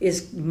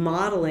is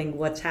modeling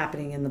what's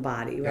happening in the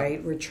body, right?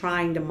 Yep. We're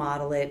trying to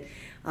model it.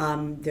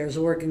 There's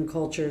organ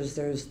cultures.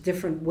 There's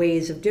different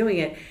ways of doing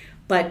it.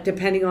 But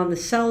depending on the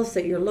cells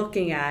that you're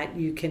looking at,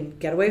 you can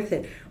get away with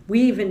it.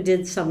 We even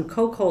did some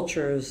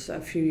co-cultures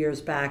a few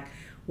years back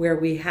where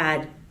we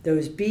had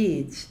those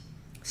beads.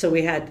 So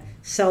we had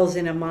cells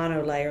in a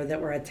monolayer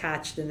that were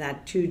attached in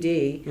that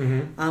 2D.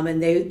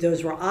 And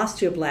those were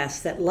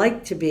osteoblasts that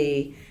like to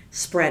be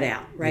spread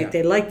out, right? Yeah.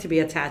 They like to be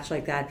attached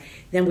like that.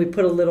 Then we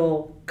put a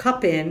little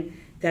cup in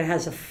that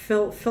has a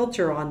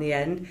filter on the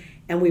end,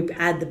 and we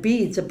add the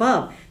beads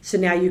above. So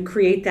now you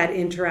create that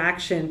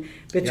interaction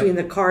between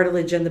the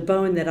cartilage and the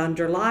bone that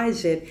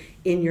underlies it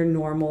in your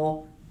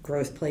normal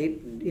growth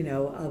plate,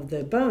 of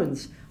the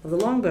bones, of the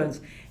long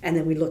bones. And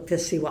then we looked to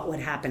see what would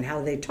happen. How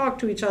do they talk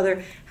to each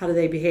other? How do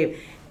they behave?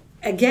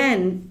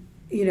 Again,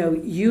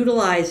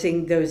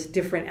 utilizing those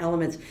different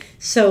elements.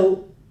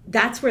 So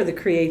that's where the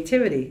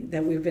creativity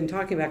that we've been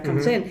talking about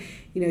comes in.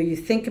 You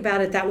think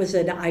about it. That was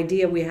an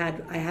idea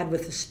I had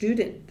with a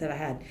student that I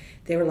had.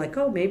 They were like,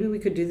 oh, maybe we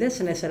could do this.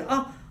 And I said,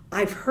 oh,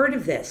 I've heard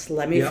of this.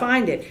 Let me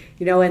find it.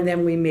 And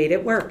then we made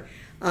it work.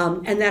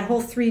 And that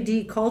whole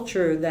 3D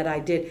culture that I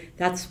did,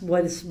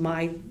 was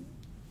my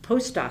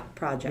postdoc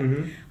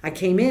project. I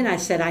came in, I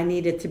said I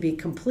needed to be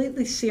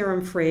completely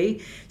serum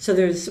free.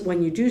 So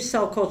when you do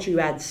cell culture,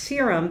 you add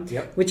serum,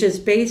 which is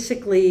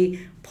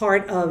basically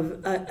part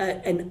of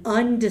an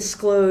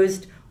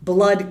undisclosed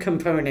blood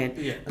component,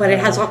 but it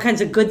has all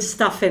kinds of good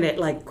stuff in it,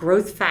 like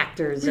growth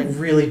factors. We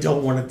really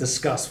don't want to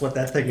discuss what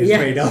that thing is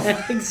made of.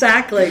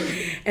 Exactly.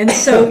 And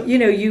so,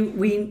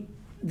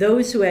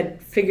 those who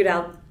had figured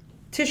out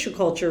tissue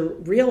culture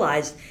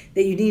realized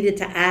that you needed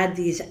to add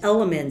these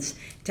elements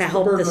to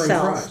help the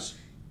cells.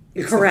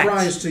 It's Correct. the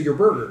fries to your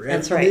burger.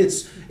 That's right.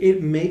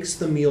 It makes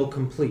the meal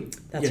complete.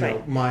 That's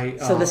right.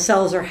 So the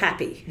cells are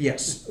happy.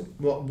 Yes.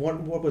 Well,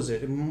 what was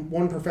it?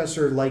 One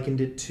professor likened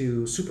it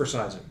to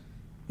supersizing.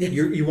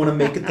 You want to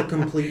make it the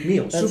complete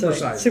meal.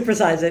 Supersize right.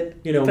 Supersize it.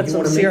 You want to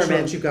make sure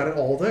that you've got it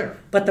all there.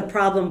 But the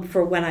problem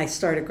for when I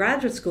started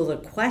graduate school, the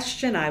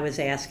question I was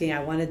asking,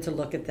 I wanted to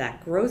look at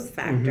that growth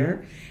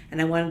factor,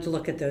 and I wanted to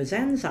look at those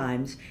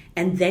enzymes,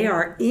 and they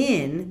are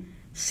in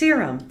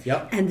serum,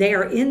 and they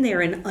are in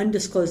there in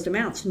undisclosed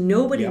amounts.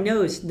 Nobody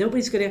knows.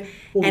 Nobody's going to.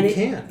 Well, we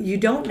can't. You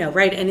don't know,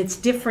 right? And it's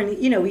different.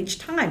 Each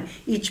time,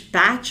 each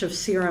batch of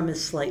serum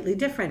is slightly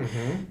different.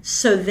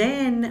 So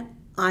then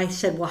I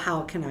said, well,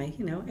 how can I,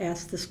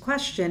 ask this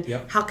question?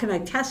 How can I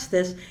test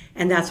this?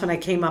 And that's when I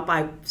came up.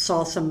 I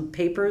saw some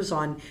papers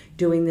on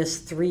doing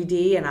this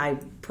 3D, and I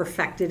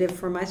perfected it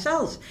for my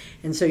cells.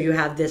 And so you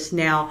have this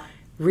now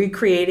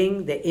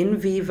recreating the in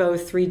vivo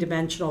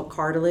three-dimensional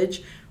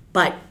cartilage,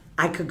 but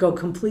I could go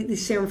completely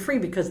serum-free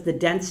because the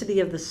density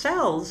of the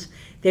cells,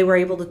 they were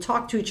able to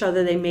talk to each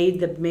other. They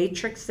made the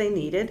matrix they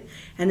needed,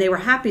 and they were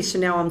happy. So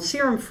now I'm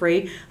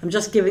serum-free. I'm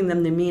just giving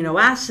them the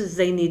amino acids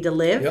they need to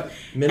live.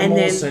 Minimal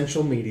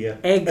essential media.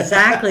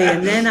 Exactly.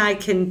 And then I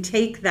can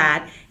take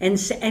that, and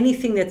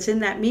anything that's in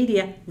that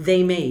media,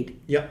 they made.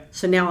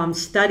 So now I'm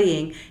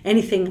studying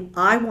anything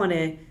I want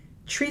to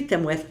treat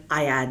them with,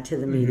 I add to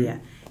the media.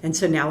 And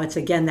so now it's,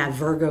 again, that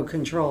Virgo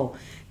control.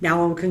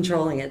 Now I'm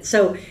controlling it.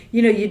 So,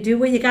 you do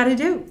what you got to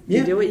do.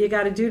 You do what you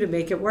got to do to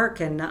make it work.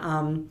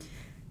 And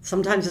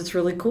sometimes it's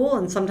really cool,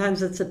 and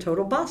sometimes it's a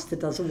total bust. It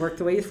doesn't work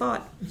the way you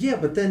thought. Yeah,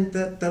 but then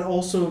that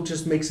also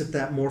just makes it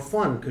that more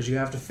fun, because you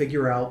have to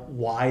figure out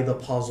why the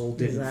puzzle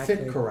didn't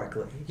fit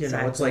correctly.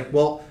 It's like,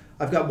 well,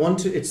 I've got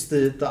it's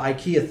the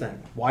IKEA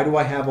thing. Why do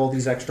I have all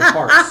these extra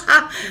parts?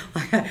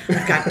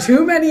 I've got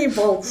too many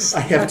bolts.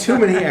 I have too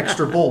many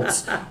extra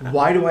bolts.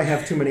 Why do I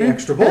have too many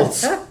extra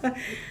bolts?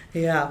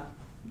 Yep.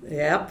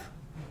 The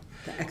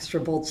extra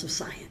bolts of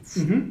science.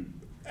 One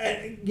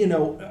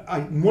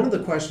of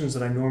the questions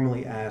that I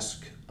normally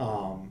ask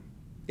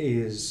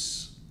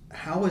is,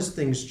 how has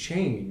things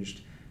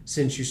changed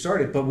since you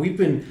started? But we've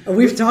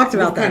talked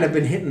about that. Kind of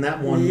been hitting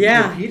that one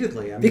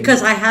repeatedly.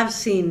 Because I have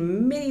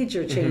seen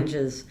major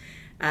changes.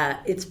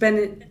 It's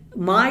been,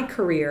 my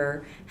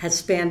career has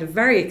spanned a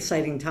very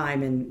exciting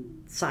time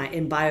in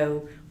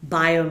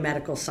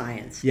biomedical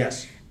science.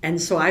 Yes. And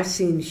so I've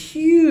seen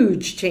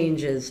huge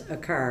changes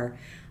occur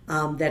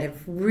that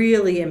have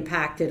really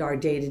impacted our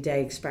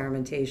day-to-day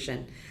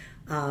experimentation.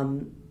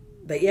 But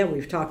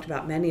we've talked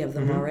about many of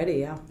them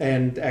already,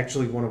 And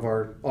actually one of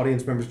our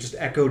audience members just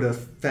echoed a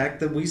fact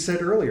that we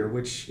said earlier,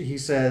 which he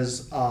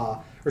says,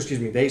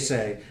 they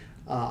say,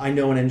 I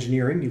know in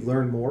engineering you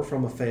learn more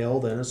from a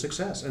fail than a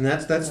success. And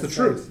that's the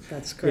truth.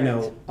 That's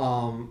correct.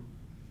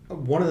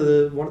 One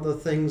of the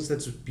things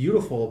that's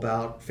beautiful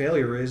about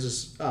failure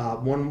is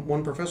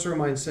one professor of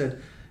mine said,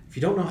 if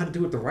you don't know how to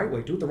do it the right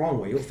way, do it the wrong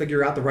way. You'll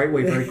figure out the right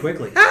way very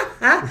quickly.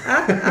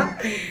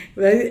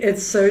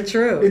 It's so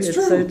true. It's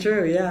true. So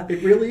true, yeah.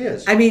 It really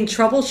is. I mean,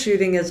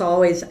 troubleshooting is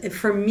always,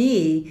 for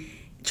me,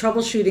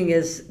 troubleshooting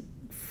is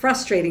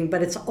frustrating,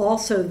 but it's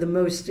also the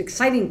most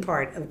exciting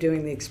part of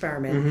doing the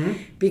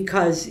experiment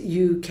because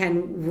you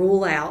can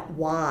rule out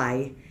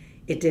why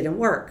it didn't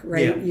work,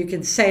 right? You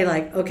can say,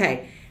 like,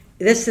 okay,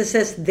 this,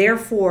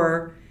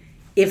 therefore,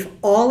 if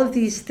all of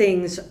these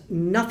things,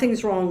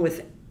 nothing's wrong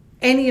with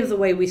any of the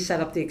way we set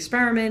up the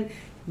experiment,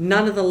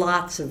 none of the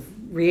lots of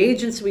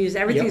reagents we use,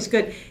 everything's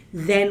good,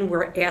 then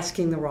we're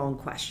asking the wrong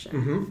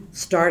question.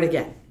 Start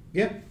again.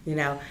 I mean,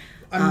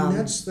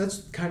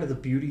 that's kind of the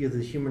beauty of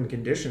the human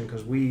condition,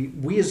 because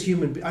we as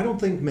human, I don't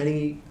think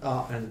many,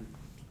 and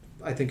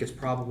I think it's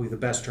probably the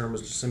best term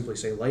is to simply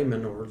say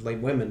laymen or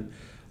laywomen,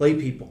 lay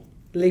people.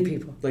 The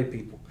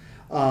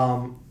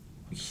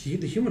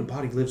human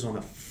body lives on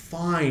a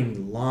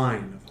fine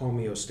line of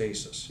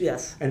homeostasis.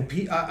 Yes. And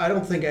I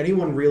don't think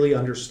anyone really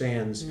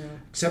understands,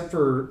 except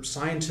for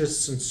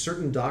scientists and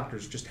certain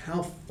doctors, just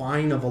how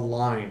fine of a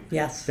line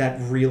that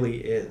really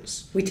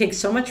is. We take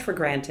so much for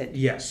granted.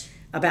 Yes.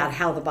 about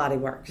how the body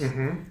works.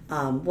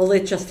 Mm-hmm. Well,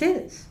 it just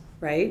is,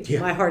 right?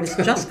 Yeah. My heart is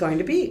just going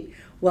to beat.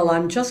 Well,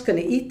 I'm just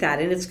going to eat that,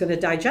 and it's going to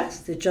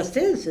digest. It just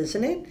is,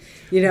 isn't it?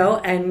 You know,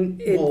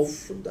 and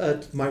it's...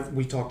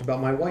 we talked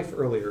about my wife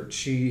earlier.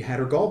 She had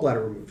her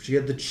gallbladder removed. She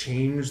had to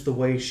change the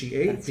way she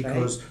ate. That's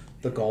because right.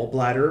 the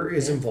gallbladder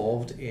is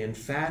involved in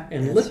fat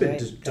and That's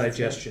lipid right.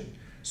 digestion. Right.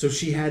 So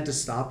she had to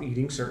stop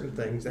eating certain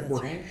things that That's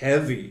were right.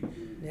 heavy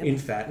in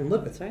fat and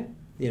lipid. That's right.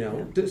 You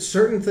know,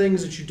 certain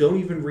things that you don't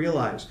even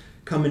realize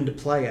come into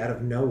play out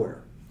of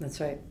nowhere. That's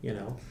right. You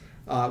know,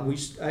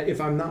 if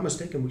I'm not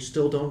mistaken, we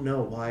still don't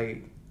know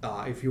why.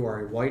 If you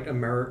are a white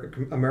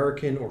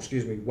American, or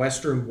excuse me,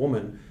 Western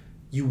woman,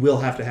 you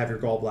will have to have your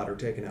gallbladder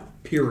taken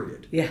out.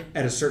 Period. Yeah.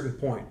 At a certain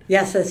point.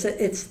 Yes,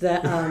 it's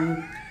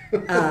the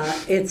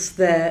it's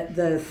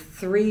the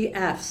 3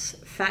 Fs: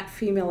 fat,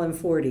 female, and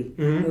 40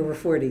 over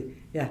 40.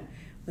 Yeah,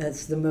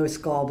 that's the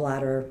most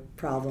gallbladder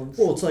problems.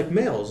 Well, it's like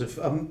males. If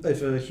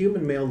a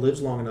human male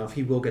lives long enough,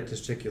 he will get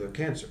testicular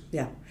cancer.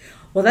 Yeah.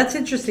 Well, that's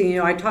interesting. You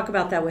know, I talk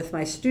about that with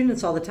my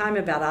students all the time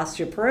about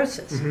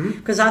osteoporosis,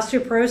 because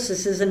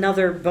osteoporosis is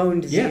another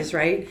bone disease,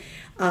 right?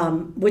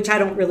 Which I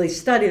don't really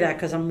study that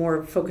because I'm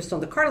more focused on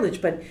the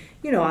cartilage. But,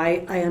 you know,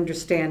 I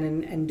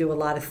understand and do a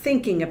lot of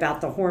thinking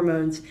about the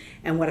hormones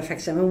and what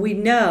affects them. And we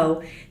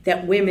know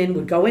that women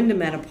would go into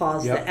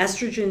menopause, the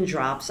estrogen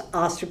drops,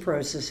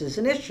 osteoporosis is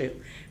an issue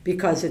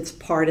because it's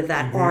part of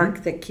that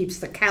arc that keeps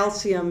the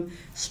calcium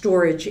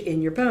storage in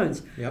your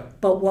bones.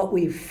 But what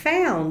we've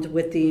found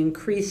with the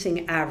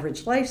increasing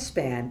average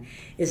lifespan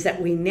is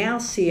that we now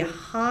see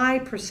high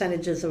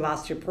percentages of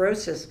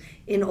osteoporosis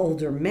in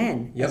older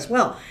men as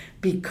well,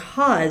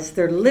 because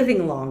they're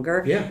living longer,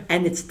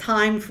 and it's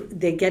time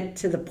they get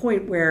to the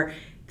point where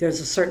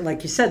there's a certain,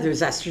 like you said,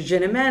 there's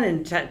estrogen in men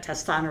and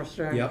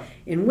testosterone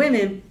in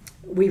women.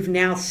 We've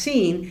now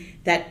seen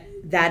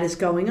that is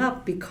going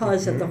up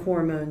because of the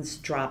hormones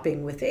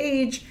dropping with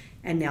age,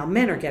 and now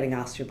men are getting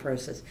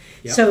osteoporosis.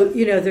 So,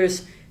 you know,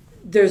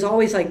 there's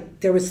always, like,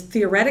 there was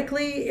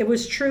theoretically it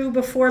was true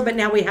before, but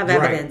now we have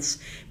evidence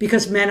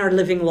because men are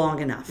living long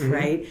enough,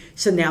 right?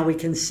 So now we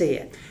can see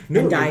it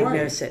and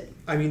diagnose it.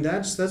 I mean,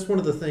 that's one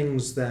of the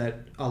things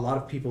that a lot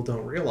of people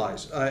don't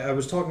realize. I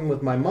was talking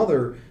with my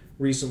mother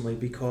recently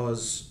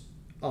because,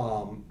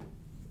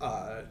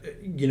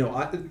 you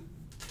know,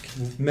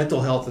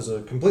 mental health is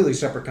a completely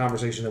separate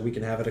conversation that we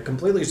can have at a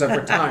completely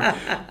separate time.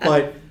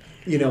 But,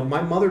 you know,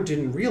 my mother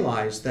didn't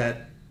realize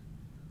that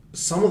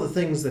some of the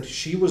things that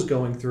she was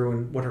going through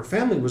and what her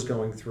family was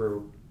going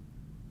through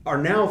are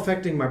now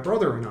affecting my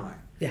brother and I.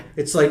 Yeah.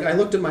 It's like I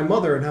looked at my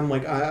mother and I'm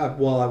like, I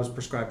was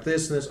prescribed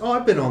this and this. Oh,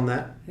 I've been on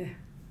that. Yeah,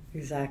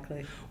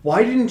 exactly.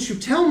 Why didn't you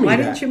tell me Why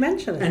that? didn't you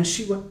mention it? And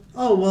she went,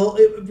 oh, well,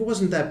 it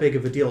wasn't that big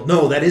of a deal.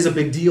 No, that is a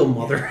big deal,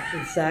 mother.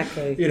 Yeah,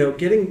 exactly. You know,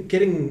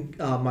 getting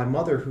my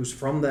mother, who's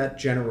from that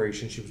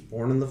generation, she was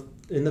born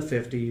in the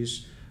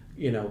 50s,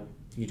 you know,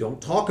 you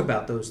don't talk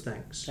about those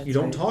things. You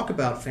don't talk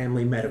about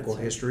family medical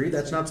history.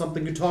 That's not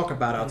something you talk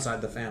about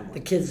outside the family.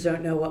 The kids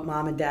don't know what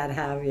mom and dad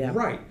have yet.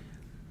 Right.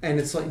 And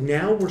it's like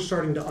now we're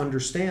starting to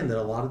understand that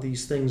a lot of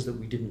these things that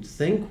we didn't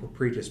think were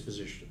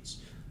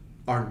predispositions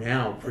are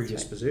now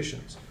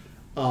predispositions.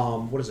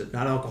 What is it?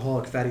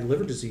 Non-alcoholic fatty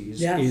liver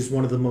disease is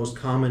one of the most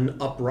common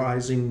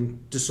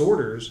uprising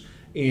disorders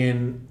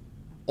in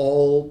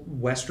all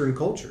Western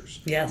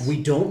cultures. Yes.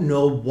 We don't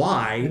know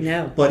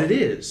why, but it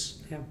is.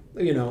 Yeah.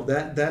 You know,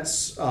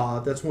 that's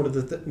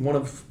one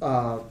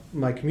of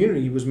my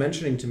community was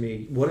mentioning to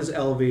me, what does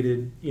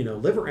elevated, you know,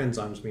 liver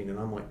enzymes mean? And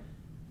I'm like,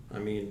 I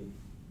mean,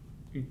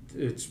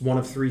 it's one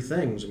of 3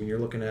 things. I mean, you're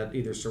looking at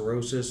either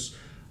cirrhosis,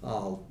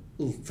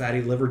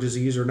 fatty liver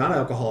disease, or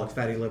non-alcoholic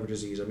fatty liver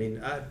disease. I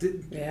mean,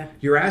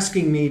 you're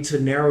asking me to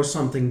narrow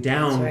something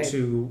down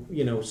to,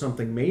 you know,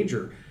 something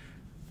major.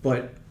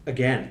 But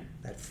again,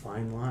 that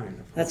fine line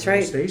of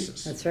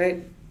homeostasis. That's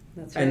right.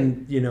 That's right.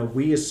 And, you know,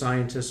 we as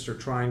scientists are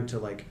trying to,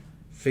 like,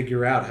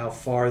 figure out how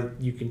far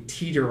you can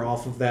teeter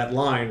off of that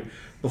line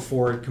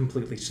before it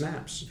completely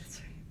snaps.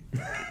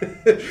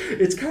 That's right.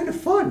 It's kind of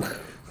fun.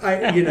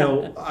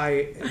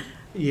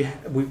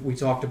 We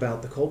talked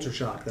about the culture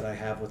shock that I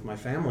have with my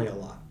family a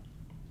lot.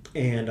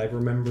 And I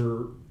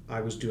remember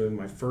I was doing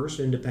my first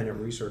independent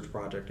research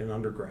project in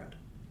undergrad.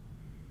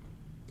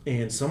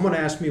 And someone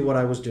asked me what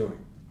I was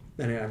doing.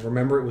 And I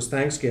remember it was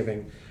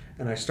Thanksgiving.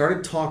 And I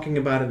started talking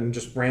about it and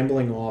just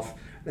rambling off.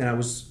 And I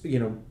was, you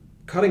know,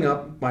 cutting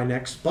up my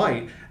next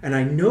bite. And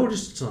I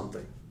noticed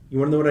something. You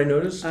want to know what I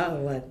noticed? Oh,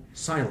 what?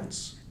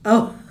 Silence.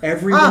 Oh.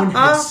 Everyone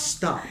had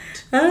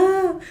stopped.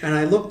 And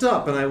I looked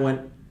up and I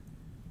went,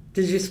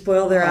 did you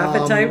spoil their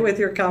appetite with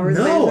your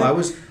conversation? No,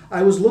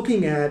 I was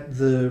looking at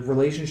the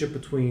relationship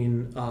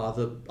between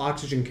the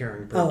oxygen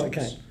carrying proteins.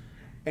 Oh, okay.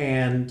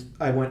 And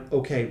I went,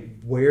 okay,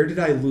 where did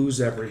I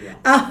lose everyone?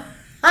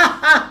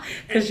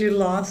 Because you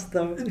lost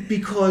them.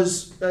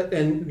 Because,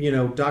 and you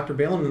know, Dr.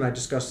 Balin and I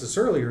discussed this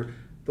earlier,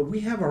 but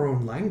we have our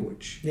own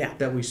language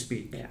that we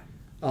speak. Yeah.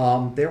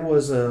 There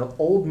was an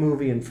old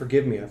movie, and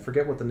forgive me, I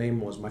forget what the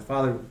name was. My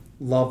father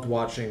loved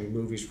watching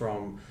movies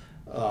from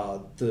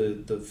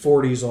the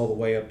 40s all the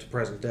way up to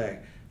present day.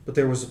 but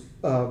there was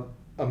a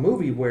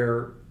movie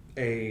where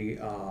a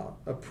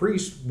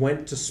priest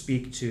went to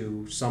speak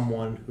to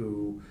someone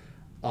who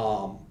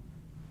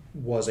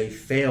was a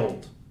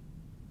failed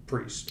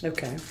priest.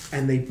 Okay.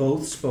 And they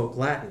both spoke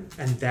Latin,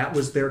 and that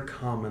was their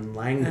common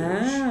language.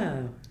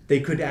 Oh. They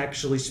could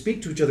actually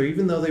speak to each other,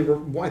 even though they were,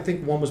 I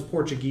think one was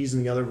Portuguese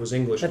and the other was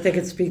English. But they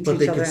could speak to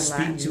each other in Latin. But they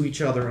could speak to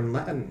each other in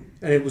Latin.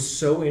 And it was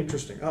so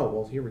interesting. Oh,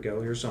 well, here we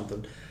go. Here's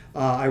something.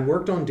 I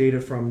worked on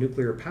data from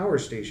nuclear power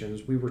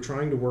stations. We were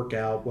trying to work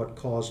out what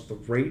caused the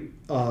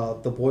rate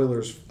the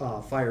boilers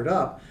fired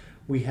up.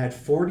 We had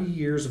 40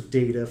 years of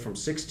data from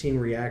 16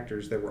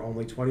 reactors. There were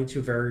only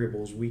 22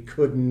 variables. We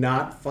could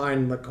not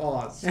find the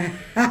cause.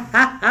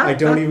 I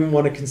don't even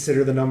want to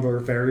consider the number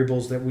of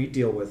variables that we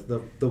deal with.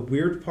 The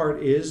weird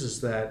part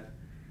is that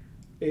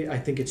I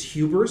think it's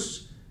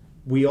hubris.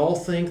 We all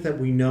think that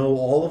we know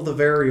all of the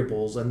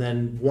variables, and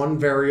then one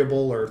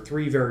variable or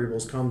three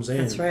variables comes in.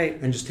 That's right.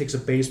 And just takes a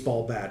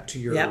baseball bat to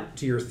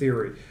your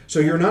theory. So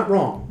you're not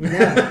wrong. No,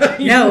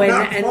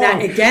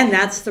 that, again,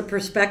 that's the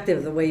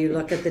perspective, the way you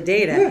look at the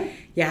data.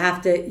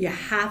 Yeah. You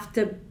have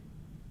to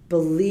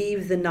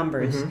believe the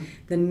numbers. Mm-hmm.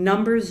 The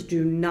numbers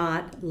do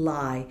not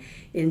lie.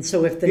 And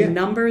so if the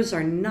numbers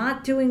are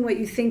not doing what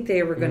you think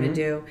they were going to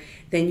do,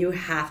 then you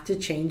have to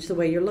change the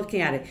way you're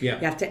looking at it.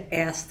 Yeah. You have to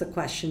ask the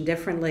question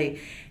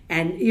differently.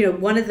 And,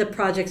 one of the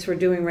projects we're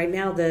doing right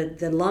now,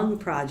 the lung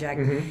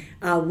project,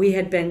 we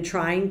had been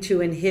trying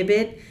to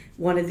inhibit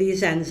one of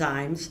these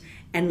enzymes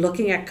and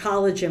looking at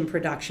collagen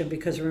production,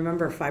 because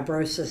remember,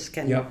 fibrosis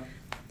can... Yep.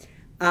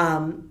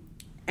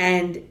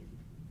 And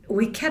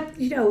we kept,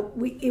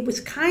 it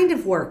was kind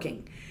of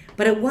working,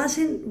 but it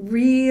wasn't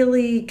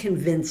really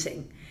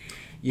convincing.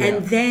 Yeah.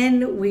 And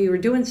then we were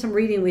doing some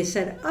reading. We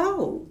said,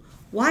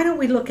 why don't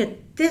we look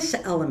at this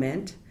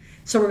element?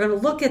 So we're going to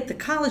look at the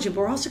collagen,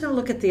 but we're also going to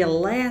look at the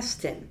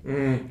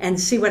elastin and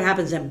see what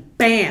happens. And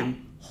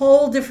bam,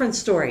 whole different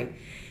story.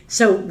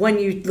 So when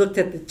you looked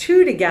at the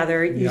two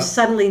together, you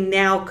suddenly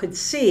now could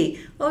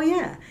see,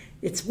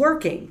 it's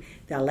working.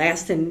 The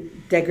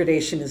elastin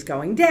degradation is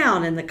going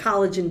down, and the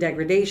collagen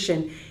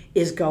degradation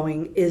is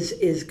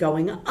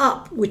going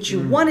up, which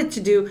you want it to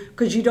do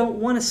because you don't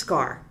want a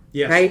scar.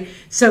 Yes. Right?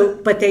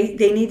 So, but they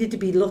needed to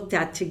be looked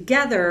at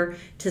together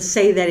to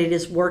say that it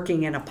is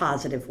working in a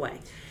positive way.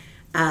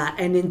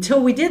 And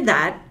until we did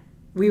that,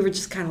 we were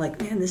just kind of like,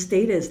 man, this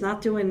data is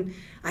not doing,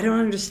 I don't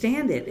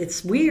understand it.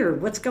 It's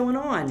weird. What's going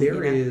on?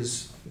 There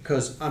is,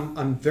 because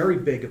I'm very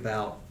big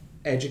about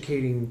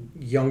educating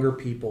younger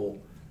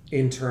people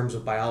in terms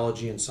of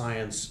biology and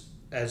science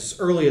as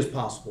early as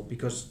possible.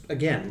 Because,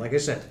 again, like I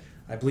said,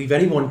 I believe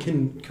anyone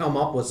can come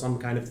up with some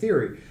kind of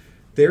theory.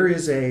 There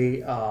is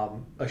a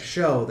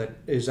show that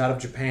is out of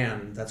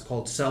Japan that's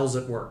called Cells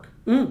at Work.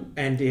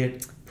 And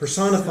it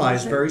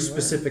personifies very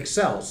specific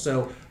cells.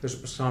 So there's a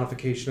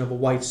personification of a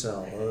white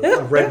cell,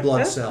 a red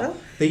blood cell.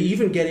 They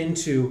even get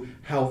into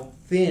how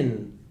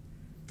thin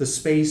the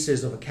space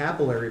is of a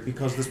capillary,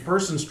 because this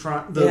person's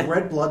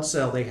red blood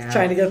cell they have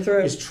trying to go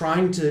through is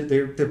trying to.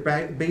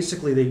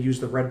 Basically they use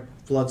the red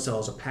blood cell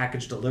as a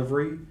package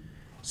delivery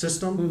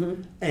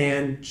system,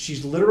 and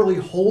she's literally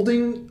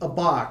holding a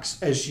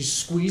box as she's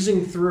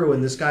squeezing through,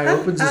 and this guy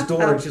opens his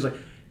door and she's like,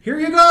 "Here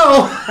you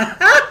go."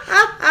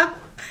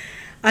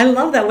 I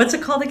love that. What's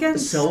it called again?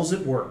 Cells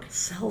at Work.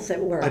 Cells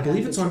at Work. I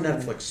believe it's on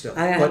Netflix still.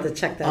 I have to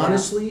check that out.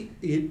 Honestly,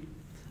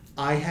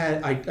 I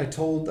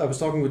was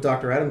talking with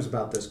Dr. Adams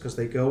about this, because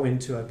they go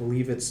into, I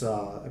believe it's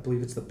the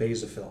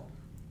basophil,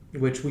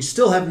 which we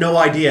still have no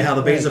idea how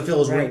the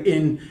basophil is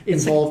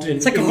involved in.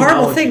 It's like a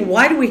horrible thing.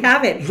 Why do we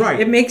have it? Right.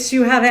 It makes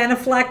you have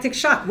anaphylactic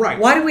shock. Right.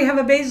 Why do we have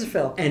a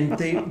basophil? And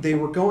they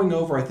were going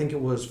over, I think it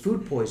was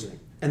food poisoning,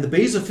 and the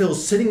basophil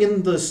is sitting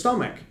in the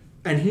stomach,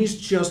 and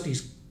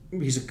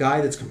he's a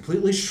guy that's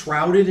completely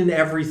shrouded in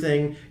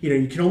everything.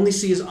 You can only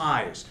see his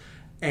eyes.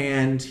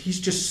 And he's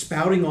just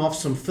spouting off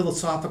some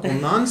philosophical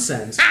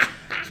nonsense.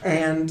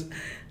 And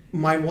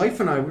my wife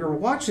and I, we were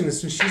watching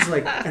this, and she's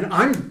like, and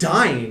I'm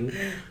dying.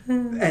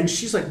 And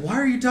she's like, why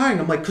are you dying?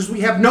 I'm like, because we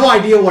have no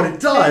idea what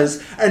it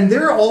does. And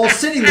they're all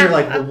sitting there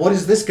like, well, what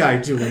is this guy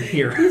doing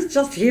here? He's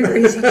just here.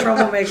 He's a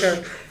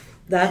troublemaker.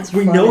 That's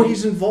we funny. know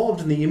he's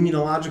involved in the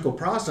immunological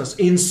process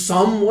in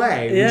some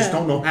way. We just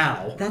don't know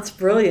how. That's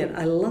brilliant.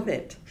 I love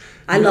it.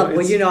 I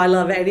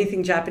love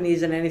anything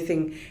Japanese and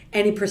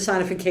any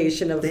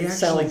personification of they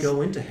cells. Actually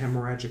go into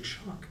hemorrhagic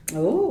shock.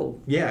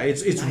 Oh. Yeah,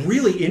 it's nice.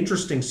 Really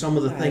interesting, some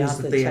of the things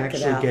that they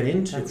actually get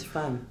into. That's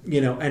fun.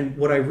 And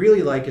what I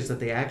really like is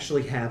that they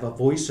actually have a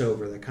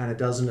voiceover that kind of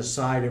does an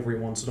aside every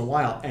once in a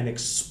while and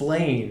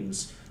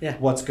explains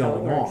what's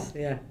going on.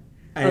 Yeah.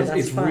 And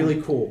it's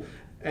really cool.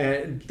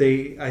 And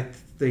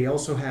they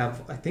also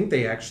have, I think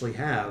they actually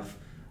have,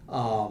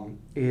 I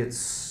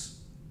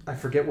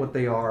forget what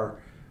they are,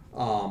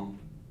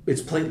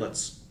 it's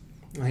platelets.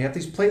 They have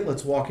these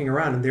platelets walking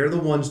around, and they're the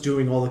ones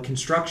doing all the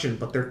construction,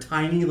 but they're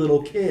tiny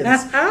little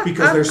kids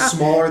because they're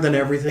smaller than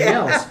everything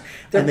else.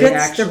 They're They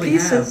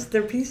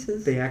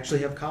pieces. actually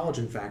have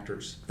collagen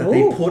factors that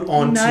they put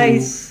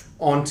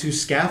onto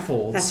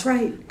scaffolds. That's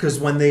right. Because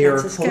when they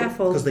That's a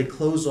scaffold. because they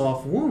close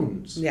off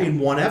wounds Yeah, in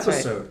one that's right.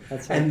 episode,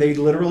 That's right. and they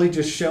literally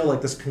just show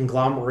like this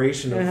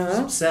conglomeration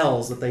of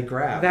cells that they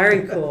grab.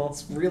 Very cool.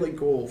 It's really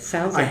cool.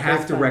 Sounds I like have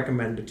great to fun.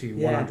 recommend it to you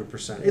Yeah.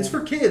 100%. It's for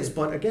kids,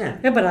 but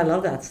again, Yeah, but I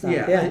love that stuff.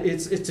 yeah,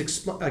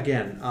 Yeah.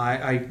 again,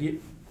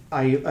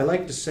 I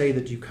like to say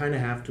that you kind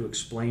of have to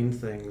explain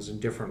things in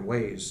different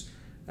ways.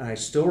 And I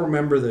still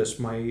remember this.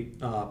 My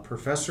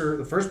professor,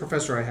 the first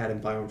professor I had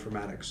in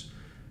bioinformatics,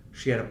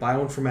 she had a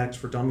Bioinformatics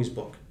for Dummies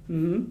book.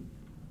 Mm-hmm.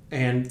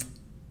 And,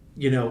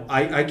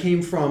 I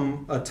came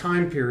from a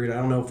time period, I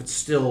don't know if it's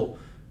still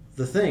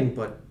the thing,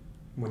 but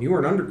when you were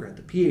an undergrad,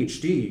 the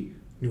PhD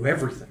knew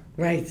everything.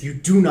 Right. You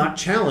do not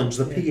challenge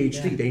the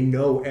PhD. Yeah. They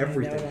know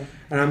everything. They know.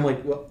 And I'm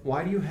like, well,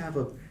 why do you have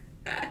a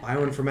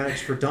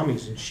Bioinformatics for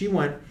Dummies? And she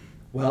went,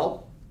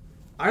 well,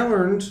 I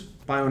learned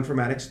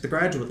bioinformatics at the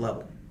graduate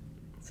level.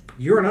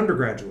 You're an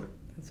undergraduate.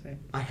 That's right.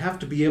 I have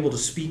to be able to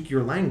speak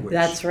your language.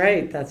 That's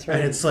right. That's right.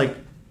 And it's like,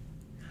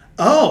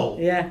 oh,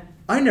 yeah.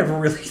 I never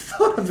really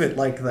thought of it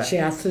like that. She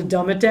has to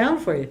dumb it down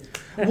for you.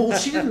 Well,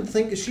 she didn't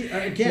think,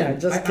 again,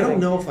 No, I don't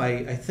know if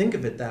I think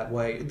of it that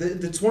way.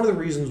 That's one of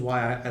the reasons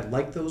why I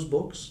like those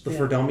books, the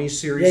For Dummies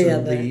series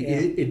and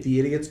the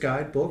Idiot's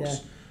Guide books. Yeah.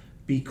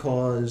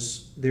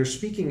 Because they're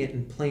speaking it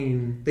in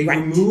plain, they Right.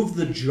 remove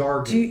the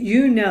jargon.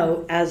 You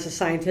know, as a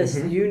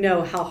scientist, you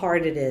know how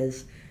hard it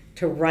is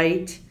to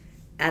write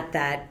at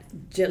that,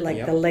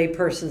 like the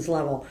layperson's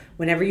level.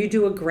 Whenever you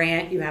do a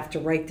grant, you have to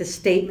write the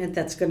statement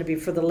that's going to be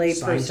for the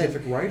layperson.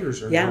 Scientific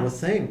writers are now a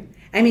thing.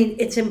 I mean,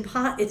 it's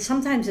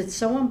sometimes it's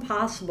so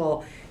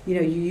impossible. You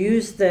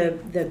use the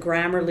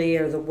Grammarly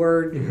or the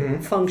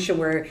word function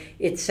where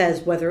it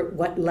says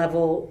what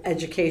level,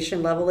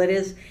 education level it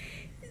is.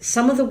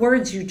 Some of the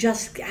words, you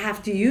just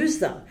have to use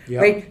them,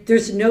 right?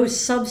 There's no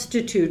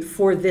substitute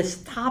for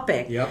this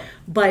topic.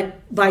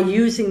 But by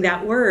using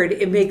that word,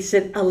 it makes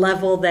it a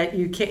level that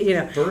you can't,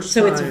 it's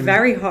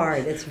very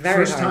hard. It's very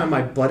hard. First time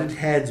I butted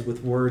heads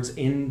with words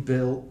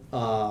inbuilt,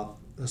 a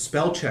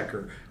spell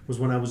checker was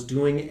when I was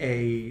doing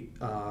a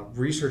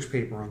research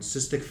paper on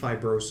cystic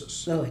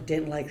fibrosis. Oh, it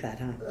didn't like that,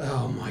 huh?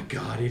 Oh my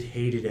God, it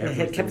hated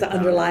everything. It kept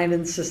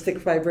underlining cystic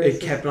fibrosis.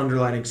 It kept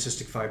underlining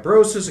cystic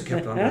fibrosis. It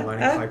kept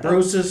underlining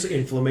fibrosis,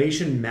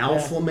 inflammation,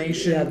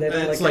 malformation. Yeah, they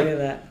don't like any of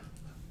that.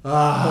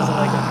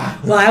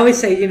 Ah. Well, I always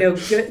say,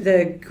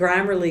 the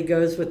Grammarly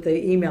goes with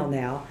the email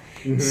now.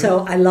 So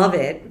I love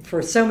it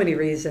for so many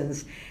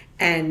reasons.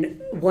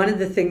 And one of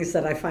the things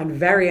that I find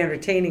very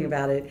entertaining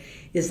about it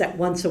is that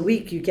once a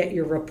week you get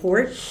your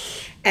report.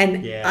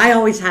 And I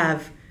always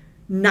have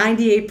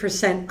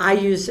 98%. I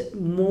use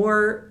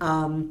more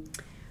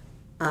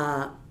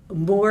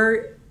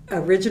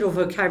original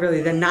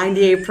vocabulary than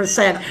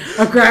 98%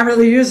 of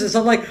Grammarly users.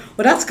 I'm like,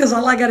 well, that's because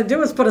all I got to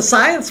do is put a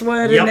science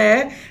word in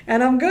there,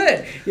 and I'm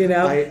good.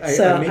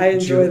 I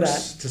enjoy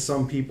that. To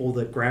some people,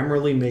 that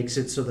Grammarly makes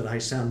it so that I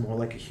sound more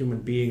like a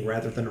human being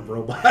rather than a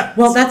robot.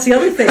 Well, that's the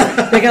other thing.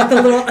 They got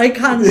the little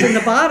icons in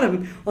the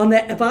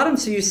bottom,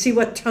 so you see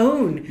what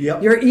tone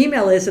your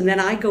email is, and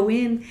then I go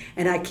in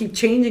and I keep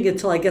changing it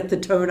till I get the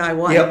tone I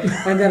want,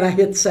 and then I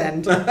hit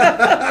send.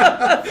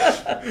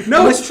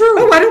 No, it's true.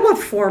 Oh, I don't want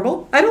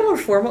formal.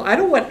 I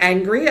don't want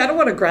angry. I don't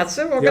want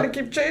aggressive. I'm going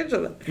to keep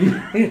changing it.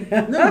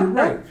 No, you're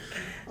right.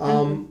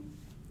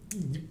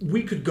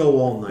 We could go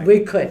all night. We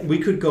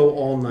could go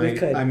all night. We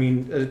could. I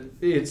mean,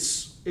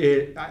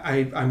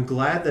 I'm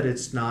glad that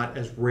it's not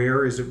as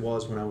rare as it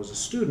was when I was a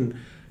student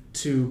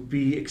to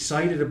be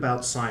excited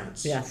about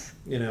science. Yes.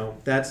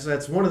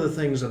 That's one of the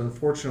things that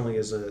unfortunately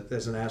is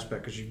an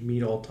aspect, because you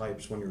meet all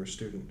types when you're a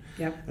student.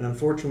 Yep. And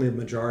unfortunately, the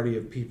majority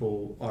of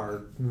people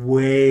are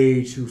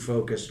way too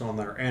focused on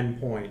their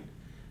endpoint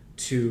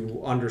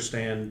to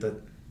understand that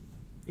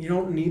you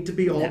don't need to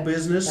be all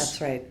business.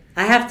 That's right.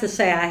 I have to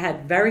say I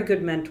had very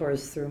good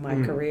mentors through my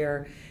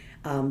career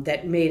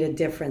that made a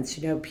difference.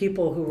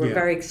 People who were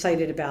very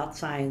excited about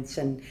science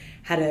and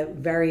had a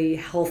very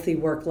healthy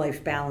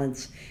work-life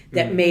balance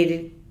that made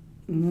it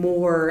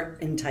more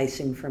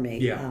enticing for me.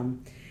 Yeah.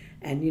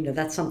 And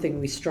that's something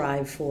we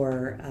strive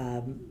for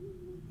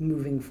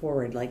moving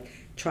forward, like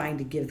trying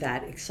to give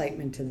that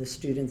excitement to the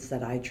students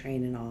that I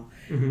train and all.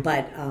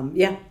 But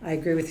I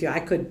agree with you. I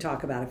could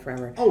talk about it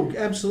forever. Oh,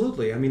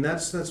 absolutely. I mean,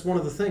 that's one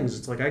of the things.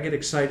 It's like I get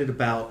excited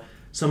about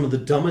some of the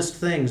dumbest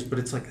things, but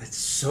it's like, it's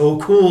so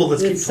cool.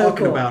 Let's keep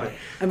talking about it.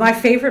 And my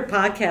favorite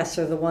podcasts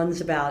are the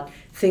ones about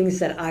things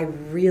that I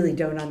really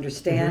don't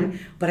understand,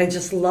 but I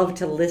just love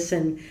to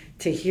listen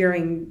to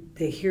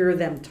hear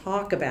them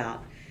talk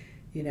about.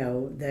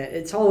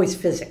 It's always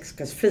physics,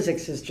 because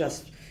physics is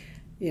just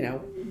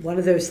one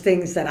of those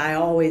things that I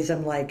always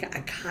am like, I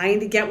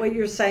kind of get what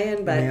you're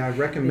saying, but... I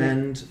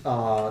recommend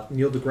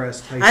Neil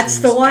deGrasse Tyson's That's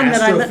the one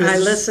that I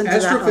listen to.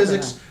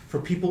 Astrophysics for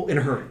people in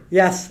a hurry.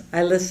 Yes,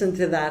 I listen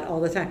to that all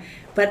the time.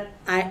 But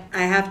I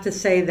have to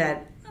say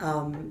that,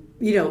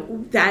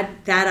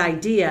 that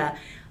idea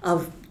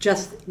of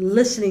just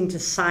listening to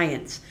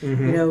science,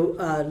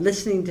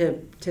 listening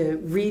to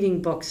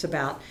reading books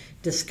about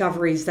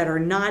discoveries that are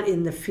not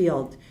in the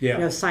field,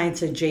 Yeah.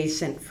 science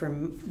adjacent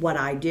from what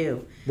I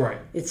do. Right.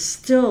 It's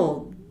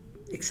still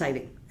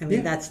exciting. I mean,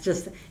 Yeah. that's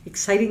just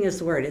exciting is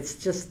the word.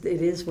 It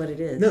is what it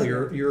is. No,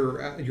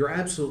 you're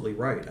absolutely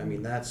right. I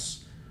mean,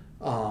 that's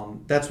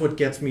what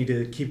gets me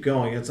to keep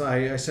going.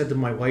 I said to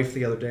my wife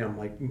the other day, I'm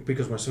like,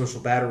 because my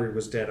social battery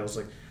was dead, I was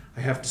like,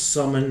 I have to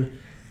summon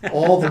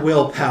all the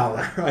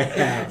willpower I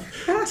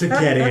have to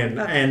get in.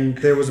 And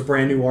there was a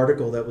brand new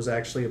article that was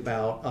actually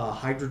about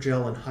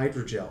hydrogel and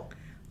hydrogel.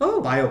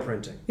 Oh,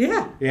 Bioprinting.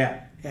 yeah.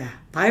 Yeah. Yeah.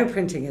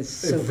 Bioprinting is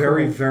so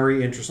very, cool.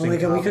 very interesting. Oh my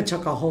God, we topic. could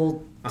talk a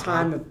whole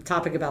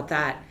topic about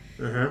that.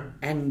 Uh-huh.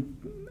 And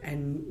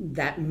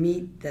that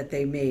meat that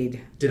they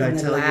made Did in I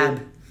the tell lab.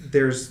 you?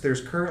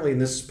 There's currently, and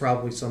this is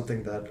probably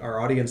something that our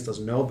audience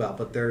doesn't know about,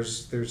 but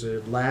there's a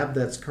lab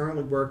that's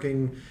currently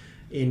working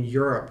in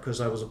Europe, because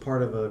I was a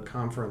part of a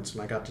conference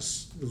and I got to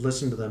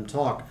listen to them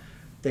talk.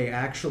 They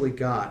actually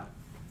got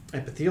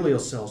epithelial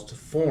cells to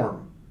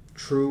form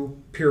true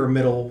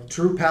pyramidal,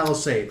 true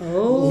palisade.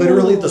 Oh.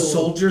 Literally the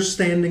soldiers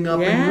standing up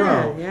in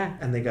row. Yeah.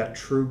 And they got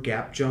true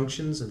gap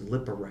junctions and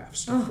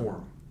lipografts to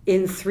form.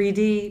 In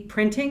 3D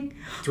printing?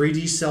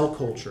 3D cell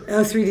culture.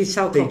 Oh, 3D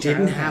cell culture. They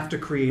didn't have to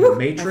create a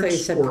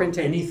matrix or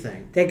printing.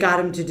 anything. They got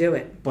him to do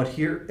it. But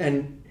here,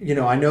 and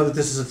I know that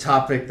this is a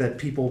topic that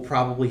people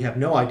probably have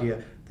no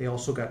idea. They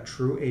also got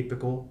true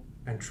apical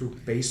and true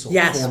basal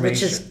formation.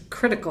 Which is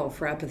critical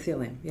for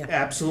epithelium. Yeah.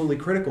 Absolutely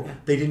critical. Yeah.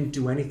 They didn't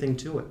do anything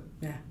to it.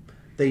 Yeah.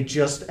 They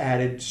just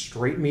added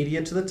straight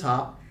media to the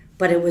top.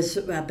 But it was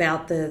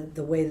about the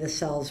way the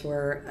cells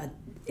were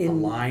in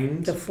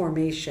aligned, the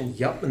formation.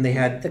 Yep, and they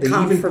had the they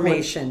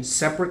conformation. Even put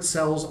separate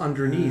cells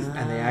underneath,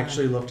 and they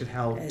actually looked at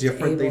how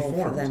different they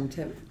formed. For them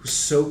to... It was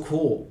so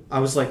cool. I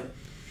was like,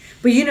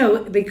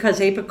 but because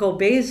apical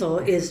basal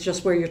is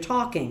just where you're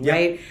talking,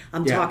 right?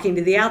 I'm talking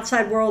to the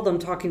outside world. I'm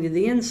talking to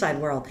the inside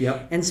world.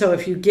 Yep. And so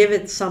if you give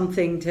it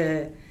something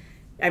to,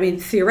 I mean,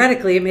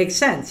 theoretically it makes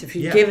sense. If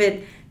you give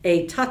it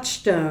a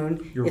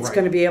touchstone, it's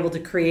going to be able to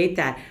create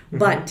that. Mm-hmm.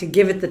 But to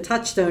give it the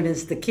touchstone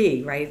is the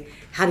key, right?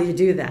 How do you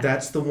do that?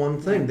 That's the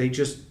one thing. They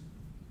just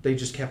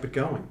kept it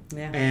going.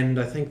 Yeah. And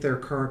I think their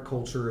current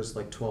culture is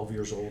like 12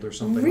 years old or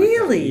something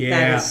really? like that.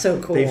 That is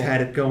so cool. They've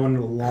had it going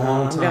a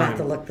long time. I'm going to have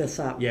to look this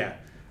up. Yeah.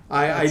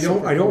 I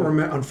don't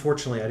remember,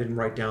 unfortunately I didn't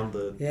write down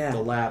the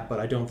lab, but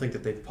I don't think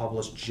that they've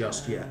published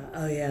just yet.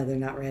 Oh yeah, they're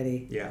not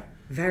ready. Yeah.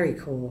 Very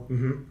cool.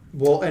 Mm-hmm.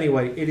 Well,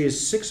 anyway, it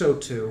is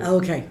 6:02.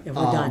 Okay, we're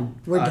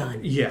done. We're done.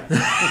 Yeah.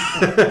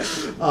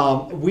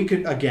 we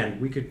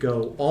could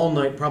go all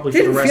night probably for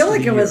Didn't the rest of the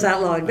year. feel like it was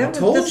that long.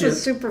 This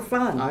was super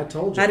fun. I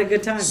told you. I had a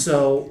good time.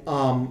 So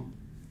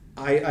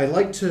I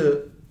like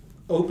to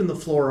open the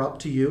floor up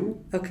to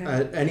you. Okay.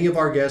 Any of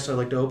our guests, I'd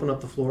like to open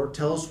up the floor.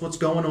 Tell us what's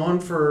going on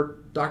for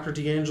Dr.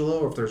 D'Angelo,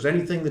 or if there's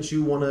anything that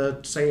you want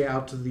to say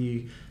out to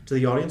the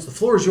audience. The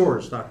floor is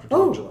yours, Dr.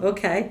 D'Angelo. Oh,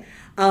 okay.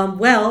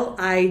 Well,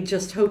 I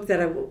just hope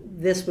that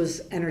this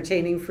was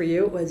entertaining for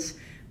you. It was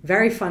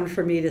very fun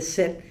for me to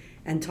sit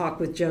and talk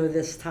with Joe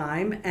this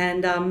time.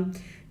 And, I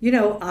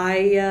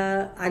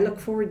look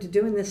forward to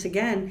doing this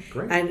again.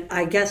 Great. And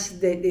I guess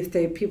that if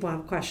people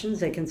have questions,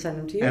 they can send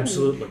them to you.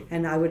 Absolutely.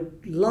 And I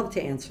would love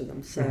to answer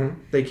them. So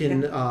They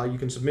can. You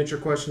can submit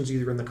your questions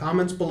either in the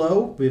comments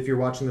below if you're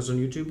watching this on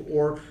YouTube,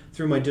 or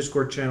through my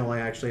Discord channel. I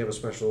actually have a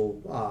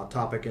special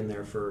topic in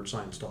there for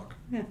Science Talk.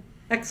 Yeah.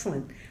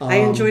 Excellent. I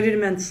enjoyed it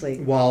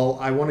immensely. Well,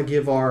 I want to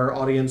give our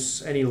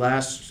audience any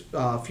last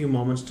few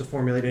moments to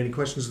formulate any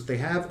questions that they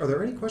have. Are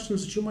there any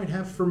questions that you might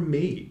have for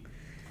me?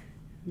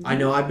 I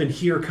know I've been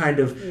here kind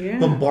of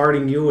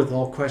bombarding you with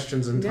all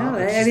questions and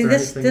topics. I mean,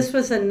 this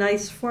was a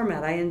nice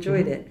format. I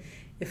enjoyed it.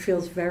 It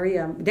feels very...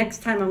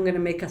 next time I'm going to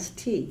make us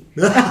tea.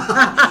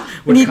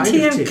 We need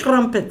tea and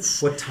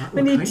crumpets. We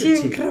need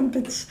tea and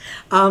crumpets.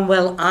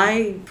 Well,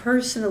 I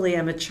personally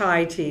am a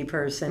chai tea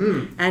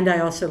person. And I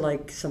also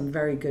like some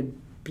very good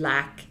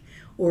black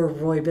or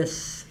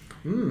rooibos.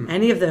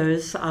 Any of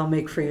those I'll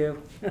make for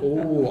you.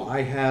 Oh,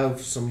 I have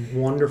some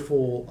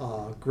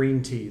wonderful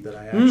green tea that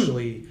I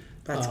actually...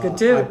 That's good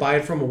too. I buy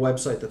it from a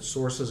website that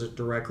sources it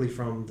directly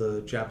from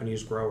the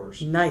Japanese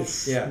growers.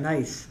 Nice. Yeah.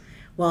 Nice.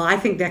 Well, I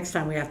think next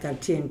time we have to have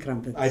tea and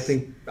crumpets. I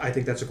think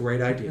that's a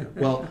great idea.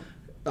 Well,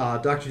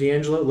 Dr.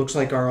 D'Angelo, it looks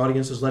like our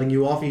audience is letting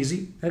you off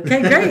easy.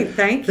 Okay, great.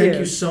 Thank you. Thank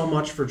you so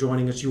much for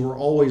joining us. You are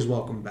always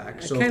welcome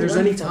back. So if there's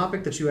any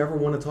topic that you ever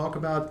want to talk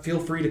about, feel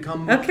free to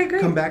come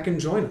back and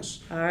join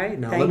us. All right.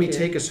 Now let me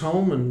take us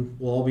home, and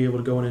we'll all be able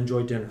to go and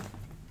enjoy dinner.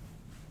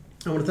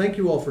 I want to thank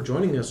you all for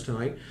joining us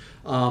tonight.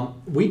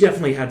 We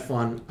definitely had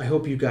fun. I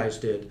hope you guys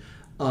did.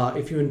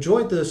 If you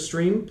enjoyed the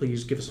stream,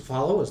 please give us a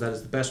follow, as that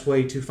is the best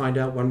way to find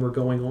out when we're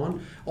going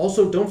on.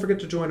 Also, don't forget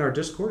to join our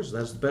Discord.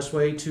 That's the best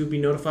way to be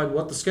notified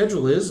what the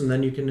schedule is, and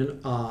then you can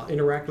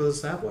interact with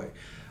us that way.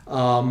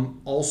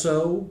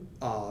 Also,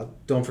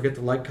 don't forget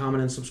to like,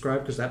 comment, and subscribe,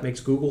 because that makes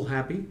Google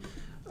happy.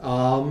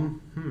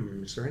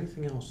 Is there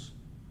anything else?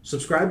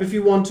 Subscribe if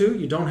you want to.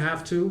 You don't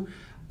have to.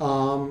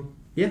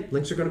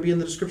 Links are going to be in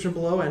the description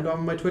below and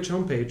on my Twitch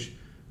homepage.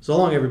 So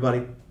long,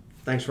 everybody.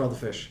 Thanks for all the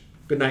fish.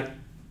 Good night.